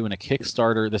that they're doing a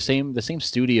Kickstarter. The same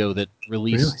studio that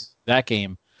really? released that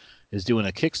game is doing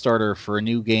a Kickstarter for a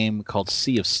new game called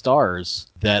Sea of Stars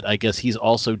that I guess he's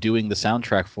also doing the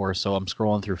soundtrack for. So I'm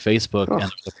scrolling through Facebook Oh, and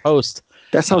there's a post.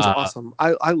 that sounds Uh, awesome.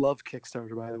 I love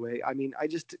Kickstarter, by the way. I mean, I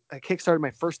Kickstarted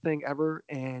my first thing ever,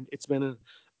 and it's been an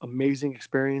amazing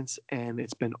experience, and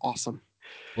it's been awesome.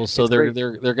 well, so It's great.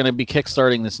 they're going to be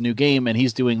kickstarting this new game, and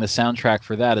he's doing the soundtrack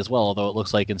for that as well. Although it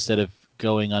looks like instead of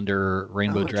going under I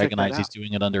Rainbow want to check Dragon that Eyes, he's out.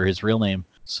 doing it under his real name.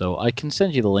 So I can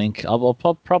send you the link. I'll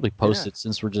probably post Yeah, it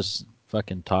since we're just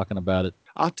fucking talking about it.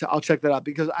 I'll check that out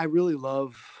because I really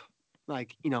love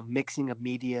like mixing of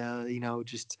media.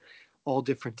 Just all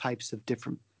different types of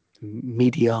different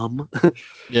medium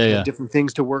Yeah, and yeah. different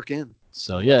things to work in.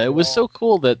 So You know, yeah, it they're was so all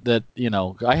cool that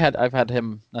I've had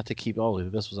him, not to keep all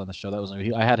this was on the show, that was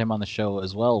I had him on the show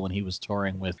as well when he was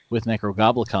touring with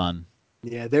Necrogoblicon.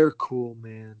 yeah, they're cool,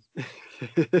 man.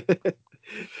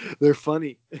 They're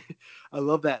funny. I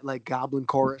love that like goblin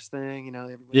chorus thing.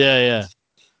 Everybody Yeah, yeah. does.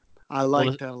 I Well,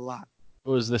 like that a lot. it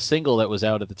was the single that was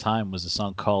out at the time was a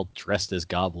song called "Dressed as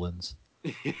Goblins."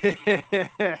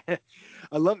 I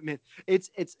love it, man. It's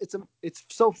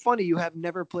so funny. You have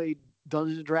never played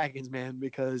Dungeons and Dragons, man,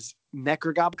 because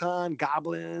Necrogobcon,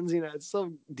 goblins. It's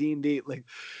so D&D. Like,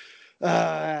 it's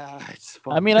I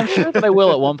fun. mean, I'm sure that I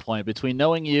will at one point. Between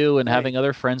knowing you and Hey, having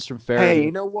other friends from hey, Faraday,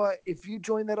 you know what? If you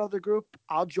join that other group,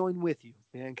 I'll join with you,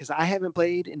 man. Because I haven't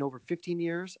played in over 15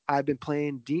 years. I've been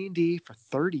playing D&D for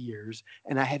 30 years,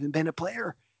 and I haven't been a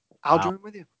player. I'll wow, join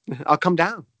with you. I'll come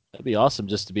down. that'd be awesome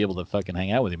just to be able to fucking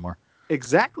hang out with you more.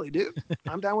 Exactly, dude.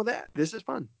 I'm down with that. This is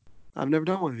fun. I've never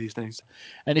done one of these things.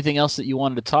 Anything else that you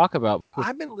wanted to talk about?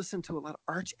 I've been listening to a lot of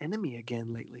Arch Enemy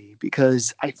again lately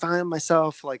because I find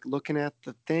myself like looking at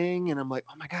the thing and I'm like,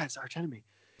 oh my God, it's Arch Enemy.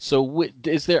 So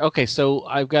is there okay? So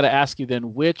I've got to ask you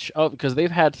then, which of because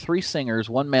they've had three singers,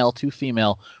 one male, two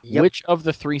female. Yep. Which of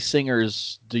the three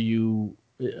singers do you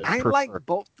I like prefer?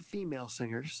 both the female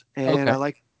singers and Okay. I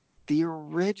like the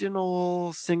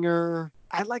original singer.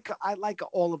 I like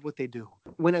all of what they do.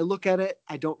 When I look at it,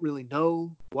 I don't really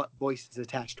know what voice is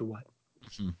attached to what.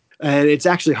 Hmm. And it's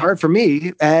actually hard for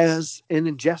me as an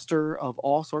ingester of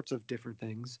all sorts of different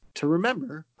things to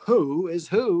remember who is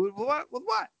who with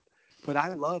what. But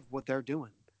I love what they're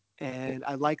doing. And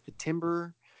I like the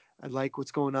timbre. I like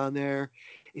what's going on there.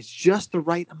 It's just the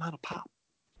right amount of pop.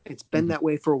 It's been Mhm. that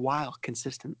way for a while,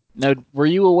 consistent. Now, were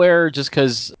you aware? Just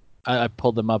because I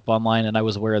pulled them up online and I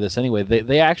was aware of this anyway.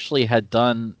 They actually had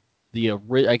done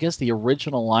I guess the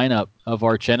original lineup of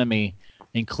Arch Enemy,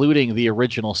 including the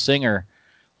original singer.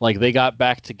 Like they got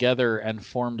back together and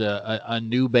formed a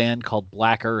new band called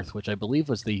Black Earth, which I believe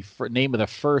was the name of the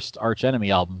first Arch Enemy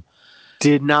album.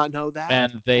 Did not know that.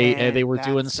 And they And were that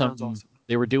doing sounds some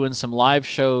awesome. live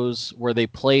shows where they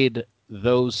played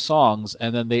those songs,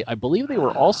 and then I believe they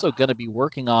were also going to be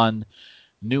working on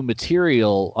new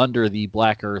material under the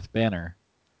Black Earth banner.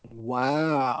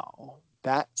 Wow.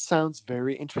 That sounds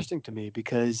very interesting to me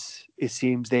because it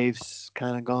seems they've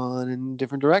kind of gone in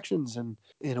different directions. And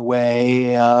in a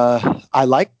way, I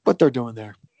like what they're doing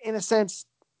there. In a sense,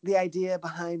 the idea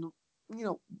behind,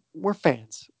 we're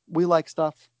fans. We like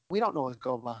stuff. We don't know what's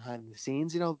going behind the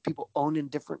scenes. People owning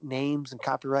different names and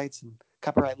copyrights and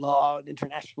copyright law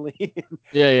internationally.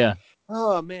 Yeah, yeah.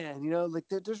 Oh, man. Like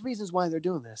there's reasons why they're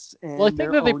doing this Well, I and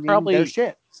think they're that they owning their probably.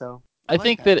 shit. So I I like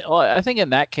think that. that well, I think in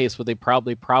that case, what they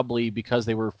probably because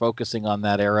they were focusing on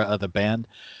that era of the band,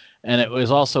 and it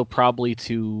was also probably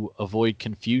to avoid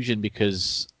confusion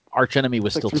because Arch Enemy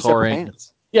was It's like still three separate touring.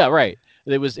 bands. Yeah, right.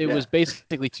 It Yeah. was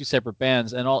basically two separate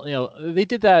bands, and all they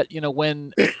did that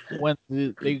when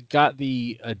they got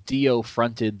the Dio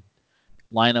fronted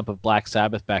lineup of Black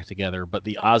Sabbath back together, but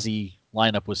the Ozzy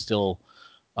lineup was still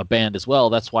a band as well.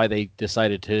 That's why they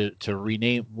decided to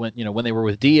rename when they were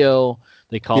with Dio,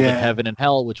 they called it Yeah. Heaven and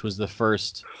Hell, which was the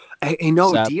first Hey,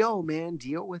 no, Sabbath. Dio, man,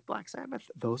 Dio with Black Sabbath.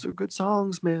 Those are good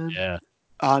songs, man. Yeah.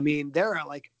 I mean, they're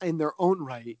like in their own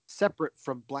right, separate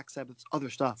from Black Sabbath's other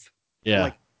stuff. Yeah.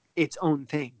 Like its own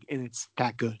thing, and it's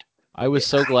that good. I was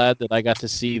so glad that I got to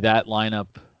see that lineup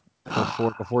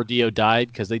before Dio died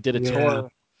because they did a Yeah,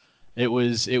 tour. It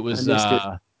was I missed it.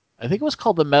 I think it was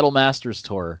called the Metal Masters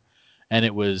tour, and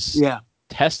it was Yeah.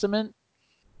 Testament.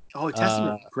 Oh, Uh,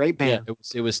 Testament, great yeah, band.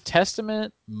 it was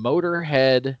Testament,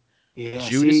 Motorhead, Yeah.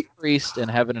 Judas See, Priest, and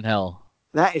Heaven and Hell.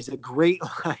 That is a great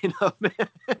lineup, man.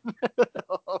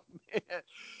 Oh man.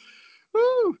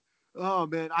 Woo. Oh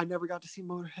man, I never got to see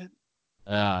Motorhead.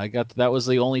 That was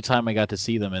the only time I got to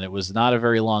see them, and it was not a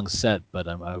very long set, but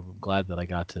I'm glad that I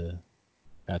got to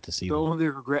see The them. only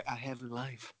regret I have in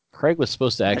life. Craig was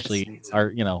supposed to That's actually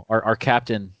insane. our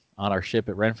captain on our ship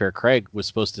at Ren Fair. Craig was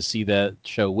supposed to see that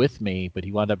show with me, but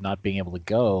he wound up not being able to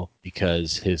go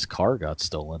because his car got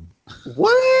stolen.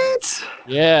 What?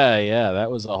 Yeah, that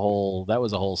was a whole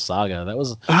saga. It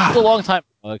was a Ah, long time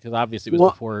because obviously it was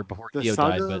what? before The Theo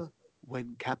died, but saga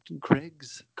when Captain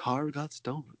Craig's car got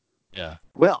stolen. yeah.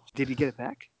 Well, did he get it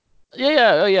back?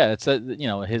 Yeah. Oh, yeah. It's that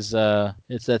his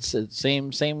it's that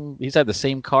same. He's had the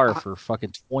same car Ah, for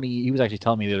fucking 20. He was actually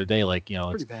telling me the other day, like pretty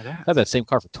it's had badass. that same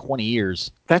car for 20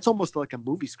 years. That's almost like a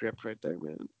movie script right there,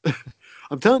 man.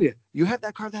 I'm telling you, you had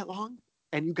that car that long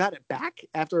and you got it back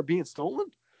after being stolen?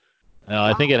 No,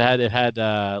 I think Wow. it had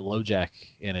LoJack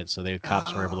in it, so the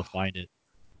cops were able Oh, to find it.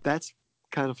 that's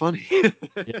kind of funny.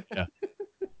 Yeah.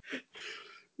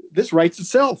 This writes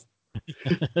itself.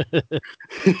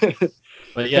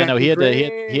 But yeah, no, Captain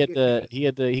Craig.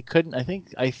 he couldn't. I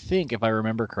think if I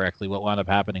remember correctly, what wound up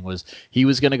happening was he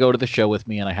was going to go to the show with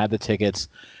me, and I had the tickets,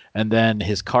 and then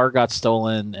his car got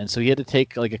stolen, and so he had to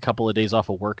take like a couple of days off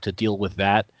of work to deal with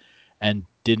that, and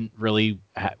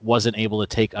wasn't able to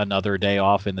take another day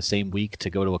off in the same week to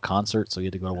go to a concert, so he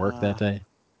had to go to work that day.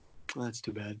 That's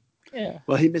too bad. Yeah,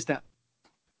 Well, he missed out.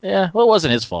 yeah. Well, it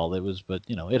wasn't his fault. It was, but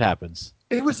it happens.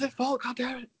 It was his fault. God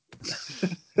damn it.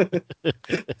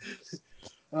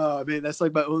 Oh man, that's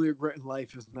like my only regret in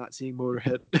life is not seeing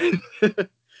Motorhead.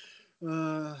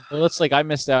 Well, it's like I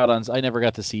missed out on. I never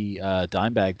got to see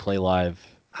Dimebag play live.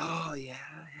 Oh yeah.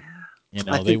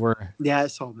 I They think were I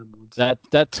saw them once.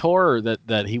 that tour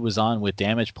that he was on with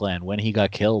Damage Plan when he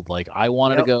got killed. Like I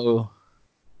wanted to Yep. go.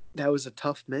 That was a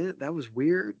tough man. That was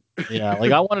weird. Yeah,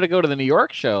 like I wanted to go to the New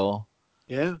York show,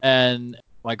 Yeah. and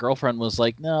my girlfriend was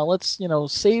like, "No, let's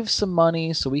save some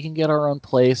money so we can get our own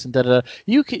place." And da.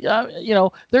 You can,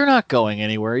 they're not going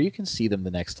anywhere. You can see them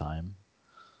the next time.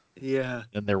 Yeah.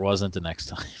 And there wasn't the next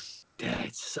time. Yeah,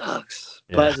 it sucks.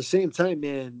 But Yeah. at the same time,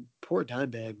 man, poor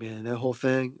Dimebag, man, that whole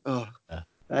thing. Oh, Yeah.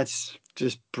 that's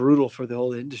just brutal for the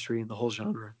whole industry and the whole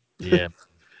genre. Yeah.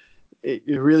 It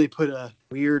really put a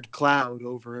weird cloud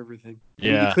over everything. I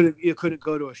mean, Yeah. you couldn't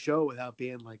go to a show without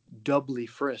being like doubly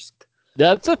frisked.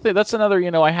 That's a thing. That's another.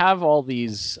 I have all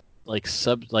these like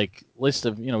list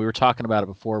of. We were talking about it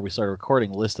before we started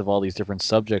recording. List of all these different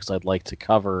subjects I'd like to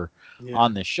cover Yeah.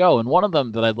 on this show, and one of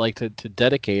them that I'd like to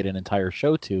dedicate an entire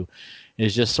show to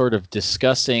is just sort of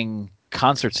discussing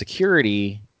concert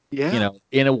security. Yeah.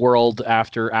 In a world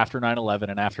after 9/11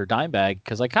 and after Dimebag,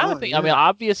 because I kind of Oh think. I mean, yeah.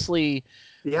 obviously,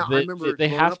 Yeah, I remember they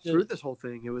growing have up through to. this whole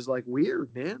thing. It was like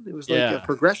weird, man. It was like a Yeah.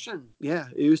 progression. Yeah,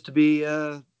 it used to be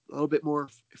a little bit more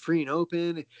free and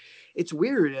open. It's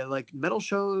weird. Like metal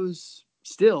shows,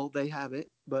 still they have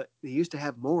it, but they used to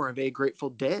have more of a Grateful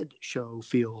Dead show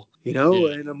feel, Yeah.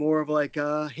 and a more of like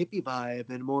a hippie vibe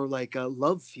and more like a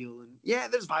love feel. And yeah,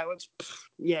 there's violence.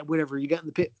 Yeah, whatever you got in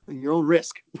the pit, at your own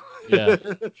risk. Yeah.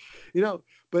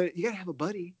 But you gotta have a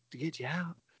buddy to get you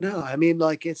out. No, I mean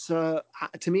like it's to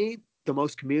me the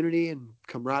most community and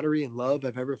camaraderie and love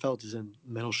I've ever felt is in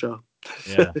a metal show.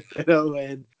 Yeah.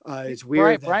 And it's Brian,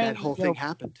 weird that that whole thing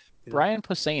happened. Brian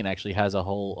Posehn actually has a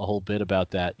whole bit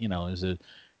about that. As a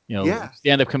Yeah,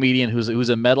 stand up comedian who's a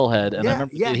metalhead, and I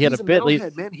remember yeah, he had a he's a bit.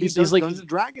 metalhead, man. He He's does like, Dungeons and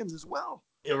Dragons as well.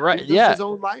 right, He does yeah. his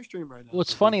own live stream right now.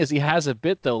 What's So he, funny is he has a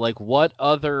bit though. Like, what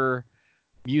other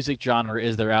music genre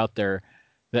is there out there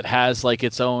that has like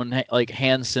its own like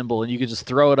hand symbol, and you can just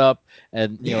throw it up,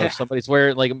 and yeah, if somebody's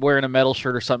wearing a metal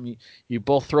shirt or something, you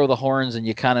both throw the horns, and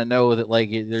you kind of know that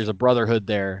like there's a brotherhood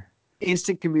there.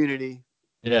 instant community.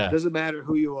 Yeah. Doesn't matter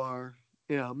who you are.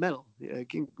 Metal. Yeah,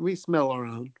 we smell our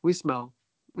own. We smell.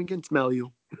 We can smell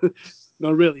you. No,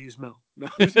 really, you smell. No.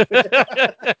 It's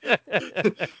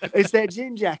that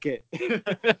gin jacket.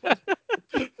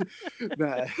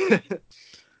 Nah.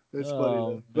 It's funny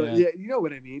though. Oh But man. yeah, you know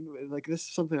what I mean? Like this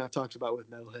is something I've talked about with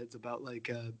metalheads about like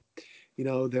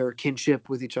their kinship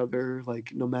with each other,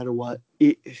 like no matter what.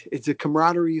 It's a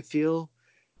camaraderie you feel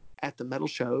at the metal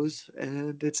shows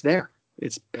and it's there.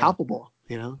 It's Yeah. palpable,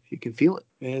 you can feel it.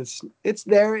 And it's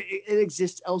there. It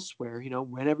exists elsewhere,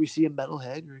 whenever you see a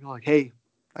metalhead, you're like, hey,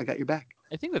 I got your back.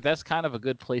 I think that's kind of a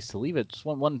good place to leave it. Just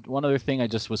one other thing. I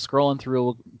just was scrolling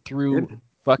through Yeah.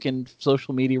 fucking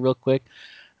social media real quick,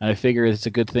 and I figure it's a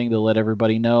good thing to let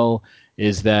everybody know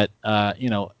is that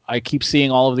I keep seeing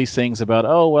all of these things about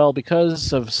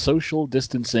because of social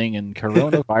distancing and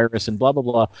coronavirus and blah blah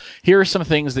blah. Here are some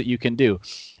things that you can do.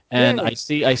 and Yeah.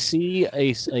 I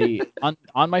see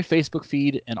on my Facebook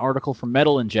feed an article from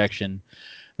Metal Injection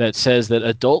that says that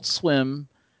Adult Swim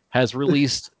has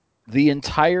released the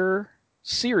entire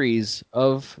series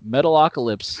of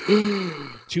Metalocalypse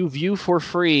to view for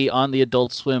free on the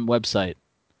Adult Swim website.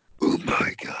 Oh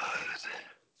my god.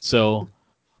 So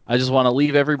I just want to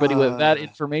leave everybody with that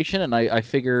information, and I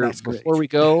figure That's before great. we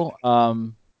go,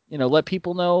 let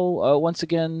people know once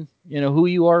again, who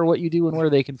you are, what you do, and where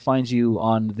they can find you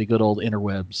on the good old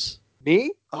interwebs.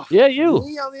 Me? Oh, Yeah, you.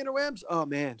 Me on the interwebs? Oh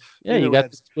man. Yeah, you got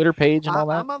the Interwebs. Twitter page and all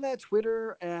that. I'm on that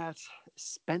Twitter at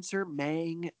Spencer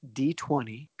Mang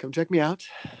D20. Come check me out.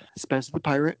 Spencer the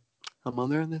Pirate. I'm on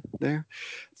there.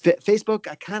 Facebook,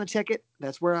 I kind of check it.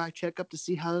 That's where I check up to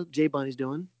see how J Bunny's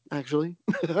doing, actually.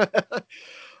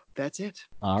 That's it.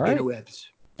 All right. Interwebs.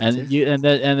 And That's it. you and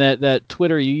that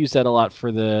Twitter, you use that a lot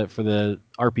for the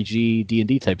RPG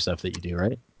D&D type stuff that you do,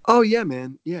 right? Oh yeah,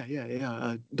 man. Yeah.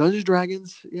 Dungeons and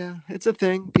Dragons. Yeah, it's a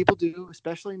thing people do,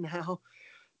 especially now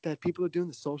that people are doing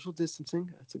the social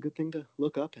distancing. It's a good thing to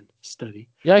look up and study.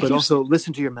 Yeah, but also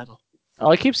listen to your metal.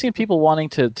 I keep seeing people wanting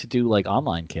to do like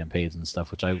online campaigns and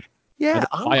stuff, which I don't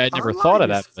know why I never thought of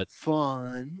that. But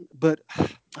fun. But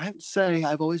I have to say,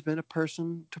 I've always been a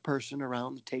person to person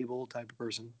around the table type of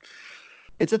person.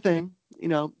 It's a thing,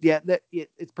 Yeah,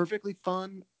 it's perfectly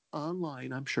fun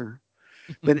online, I'm sure,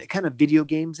 but it kind of video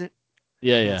games it.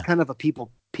 Yeah. It's kind of a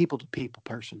people to people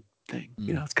person thing.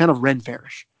 It's kind of Ren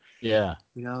Fairish. Yeah.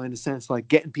 In a sense, like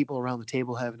getting people around the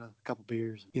table, having a couple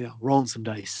beers, rolling some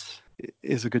dice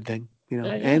is a good thing.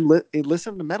 And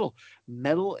listen to metal.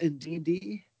 Metal and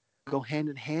D&D go hand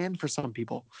in hand for some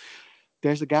people.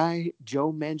 There's a guy,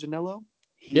 Joe Manganiello.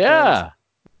 He does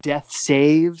Death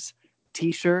Saves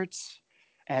t-shirts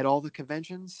at all the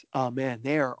conventions. Oh man,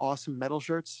 they are awesome metal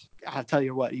shirts. I'll tell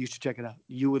you what, you should check it out.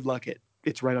 You would like it.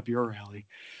 It's right up your alley.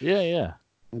 Yeah.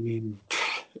 I mean,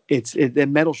 it's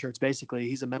metal shirts basically.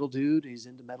 He's a metal dude. He's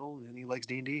into metal and he likes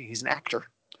D&D. He's an actor.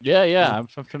 Yeah. I'm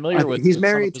familiar with. He's with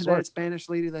married to that work. Spanish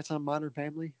lady that's on Modern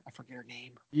Family. I forget her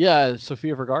name. Yeah,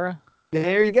 Sofia Vergara.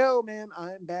 There you go, man.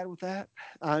 I'm bad with that.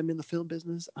 I'm in the film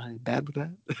business. I'm bad with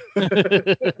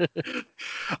that.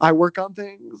 I work on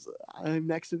things. I'm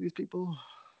next to these people.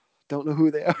 Don't know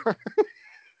who they are.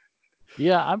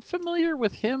 Yeah, I'm familiar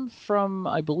with him from,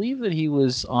 I believe that he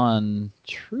was on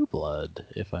True Blood,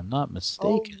 if I'm not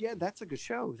mistaken. Oh, yeah, that's a good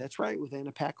show. That's right, with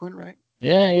Anna Paquin, right?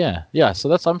 Yeah.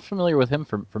 So I'm familiar with him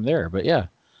from there, but yeah.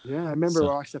 Yeah, I remember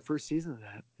watching the first season of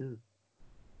that. Yeah.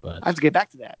 But I have to get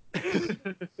back to that.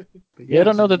 I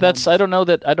don't know that I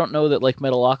don't know that like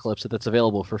Metalocalypse that's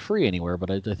available for free anywhere,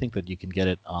 but I think that you can get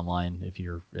it online if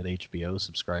you're an HBO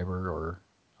subscriber or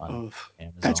on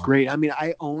Amazon. That's great. I mean,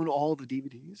 I own all the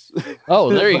DVDs.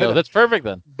 Oh, there you go. That's perfect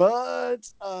then. But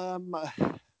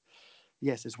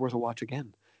yes, it's worth a watch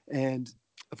again. And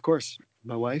of course,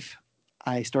 my wife,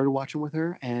 I started watching with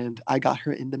her, and I got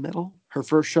her into metal. Her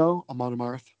first show, Amon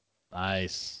Amarth.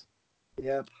 Nice.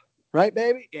 Yep. Right,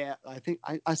 baby. Yeah, I think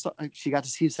I saw. She got to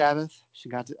see Sabbath.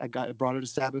 I brought her to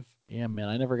Sabbath. Yeah, man.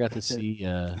 I never got to see.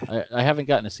 I haven't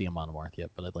gotten to see Amon Amarth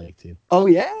yet, but I'd like to. Oh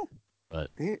yeah. But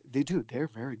they do. They're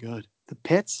very good. The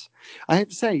pits. I have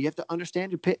to say, you have to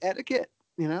understand your pit etiquette.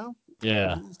 Yeah.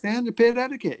 Understand your pit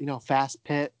etiquette. Fast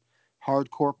pit,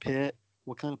 hardcore pit.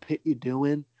 What kind of pit you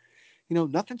doing?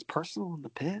 Nothing's personal in the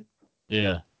pit.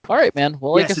 Yeah. All right, man.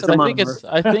 Well, like I said,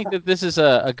 I think that this is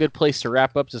a good place to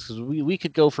wrap up, just because we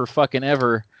could go for fucking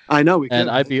ever. I know we could.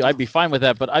 And I'd be fine with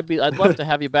that, but I'd love to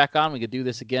have you back on. We could do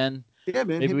this again. Yeah,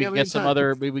 man. Maybe we could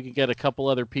get maybe we could get a couple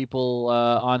other people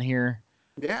on here.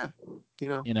 Yeah.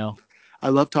 I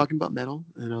love talking about metal,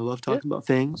 and I love talking about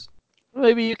things.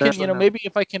 Maybe you can, maybe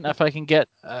if I can get,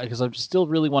 because I still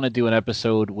really want to do an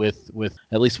episode with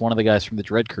at least one of the guys from the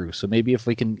Dread Crew. So maybe if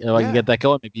I can get that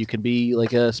going, maybe you can be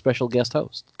like a special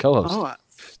co-host. Oh,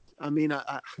 I mean,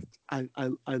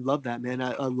 I love that, man.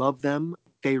 I love them.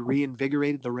 They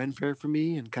reinvigorated the Ren Fair for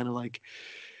me, and kind of like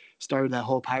started that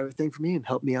whole pirate thing for me, and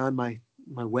helped me on my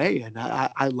way. And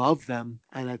I love them,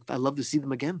 and I love to see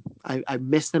them again. I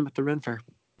miss them at the Ren Fair.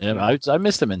 Yeah, I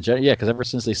missed them in general. Yeah, because ever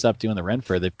since they stopped doing the Ren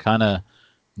Fair, they've kind of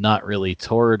not really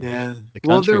toured. Yeah, the country.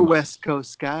 Well, they're West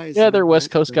Coast guys. Yeah, they're West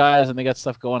Coast guys, and they got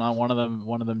stuff going on. One of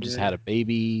them just had a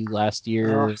baby last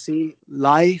year. Oh, see,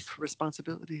 life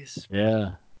responsibilities.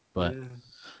 Yeah, but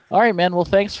all right, man. Well,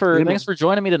 thanks for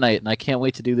joining me tonight, and I can't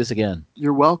wait to do this again.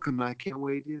 You're welcome. I can't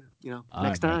wait.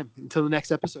 Next time. Until the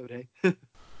next episode, hey.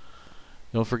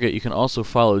 Don't forget, you can also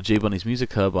follow J Bunny's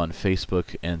Music Hub on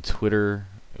Facebook and Twitter.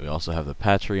 We also have the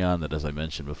Patreon that, as I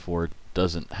mentioned before,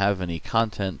 doesn't have any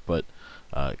content, but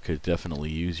could definitely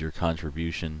use your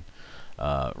contribution.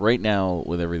 Right now,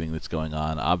 with everything that's going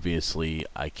on, obviously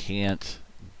I can't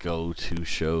go to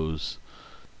shows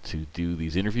to do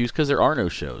these interviews because there are no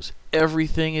shows.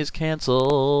 Everything is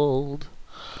canceled.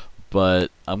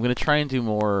 But I'm going to try and do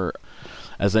more.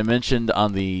 As I mentioned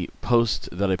on the post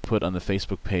that I put on the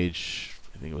Facebook page,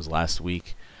 I think it was last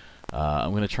week,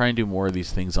 I'm going to try and do more of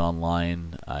these things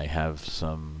online. I have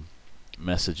some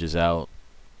messages out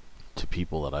to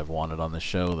people that I've wanted on the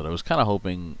show that I was kind of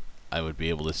hoping I would be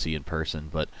able to see in person,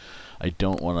 but I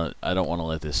don't want to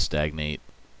let this stagnate.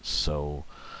 So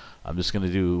I'm just going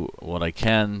to do what I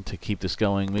can to keep this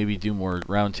going. Maybe do more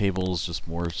roundtables, just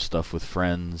more stuff with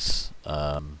friends.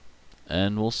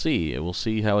 And we'll see. We'll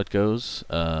see how it goes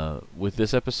with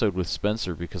this episode with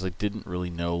Spencer, because I didn't really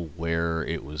know where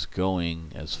it was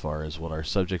going as far as what our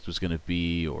subject was going to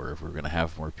be, or if we were going to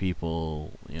have more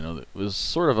people. You know, it was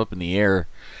sort of up in the air,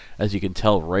 as you can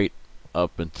tell, right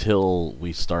up until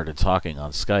we started talking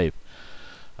on Skype.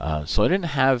 So I didn't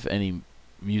have any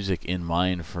music in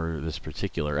mind for this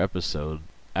particular episode.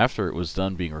 After it was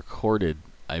done being recorded,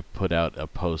 I put out a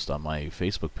post on my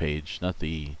Facebook page, not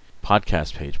the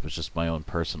podcast page, but just my own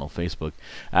personal Facebook,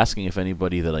 asking if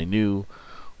anybody that I knew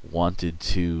wanted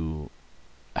to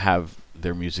have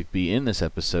their music be in this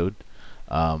episode.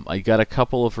 I got a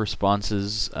couple of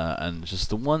responses, and just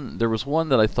there was one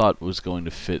that I thought was going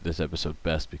to fit this episode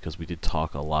best because we did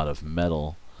talk a lot of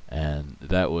metal, and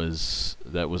that was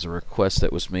a request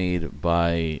that was made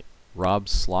by Rob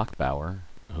Slockbauer,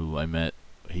 who I met.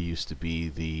 He used to be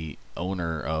the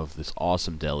owner of this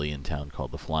awesome deli in town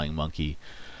called the Flying Monkey.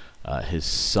 His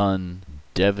son,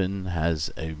 Devin, has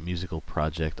a musical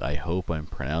project. I hope I'm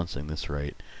pronouncing this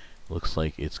right. Looks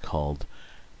like it's called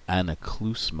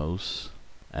Anaklusmos.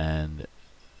 And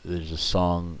there's a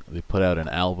song. They put out an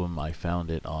album. I found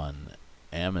it on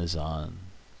Amazon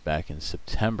back in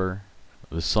September.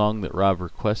 The song that Rob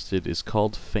requested is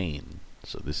called Fane.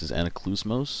 So this is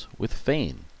Anaklusmos with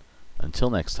Fane. Until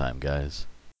next time, guys.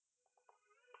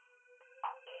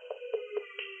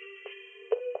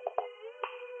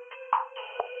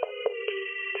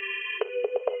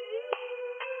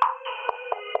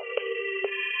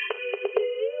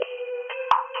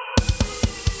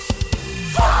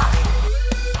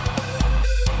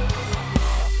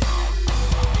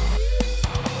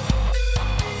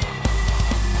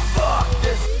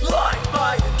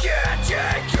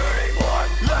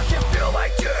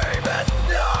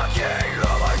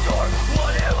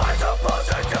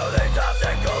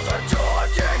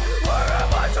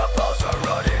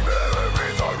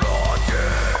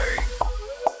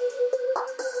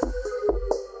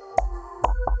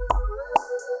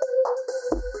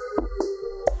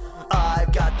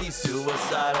 I've got these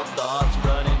suicidal thoughts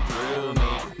running through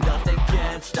me. Nothing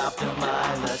can stop them,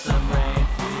 I let them rain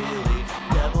freely.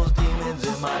 Devils, demons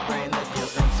in my brain, the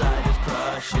guilt inside is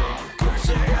crushing.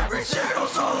 Cursing every single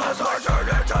soul as I turn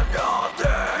into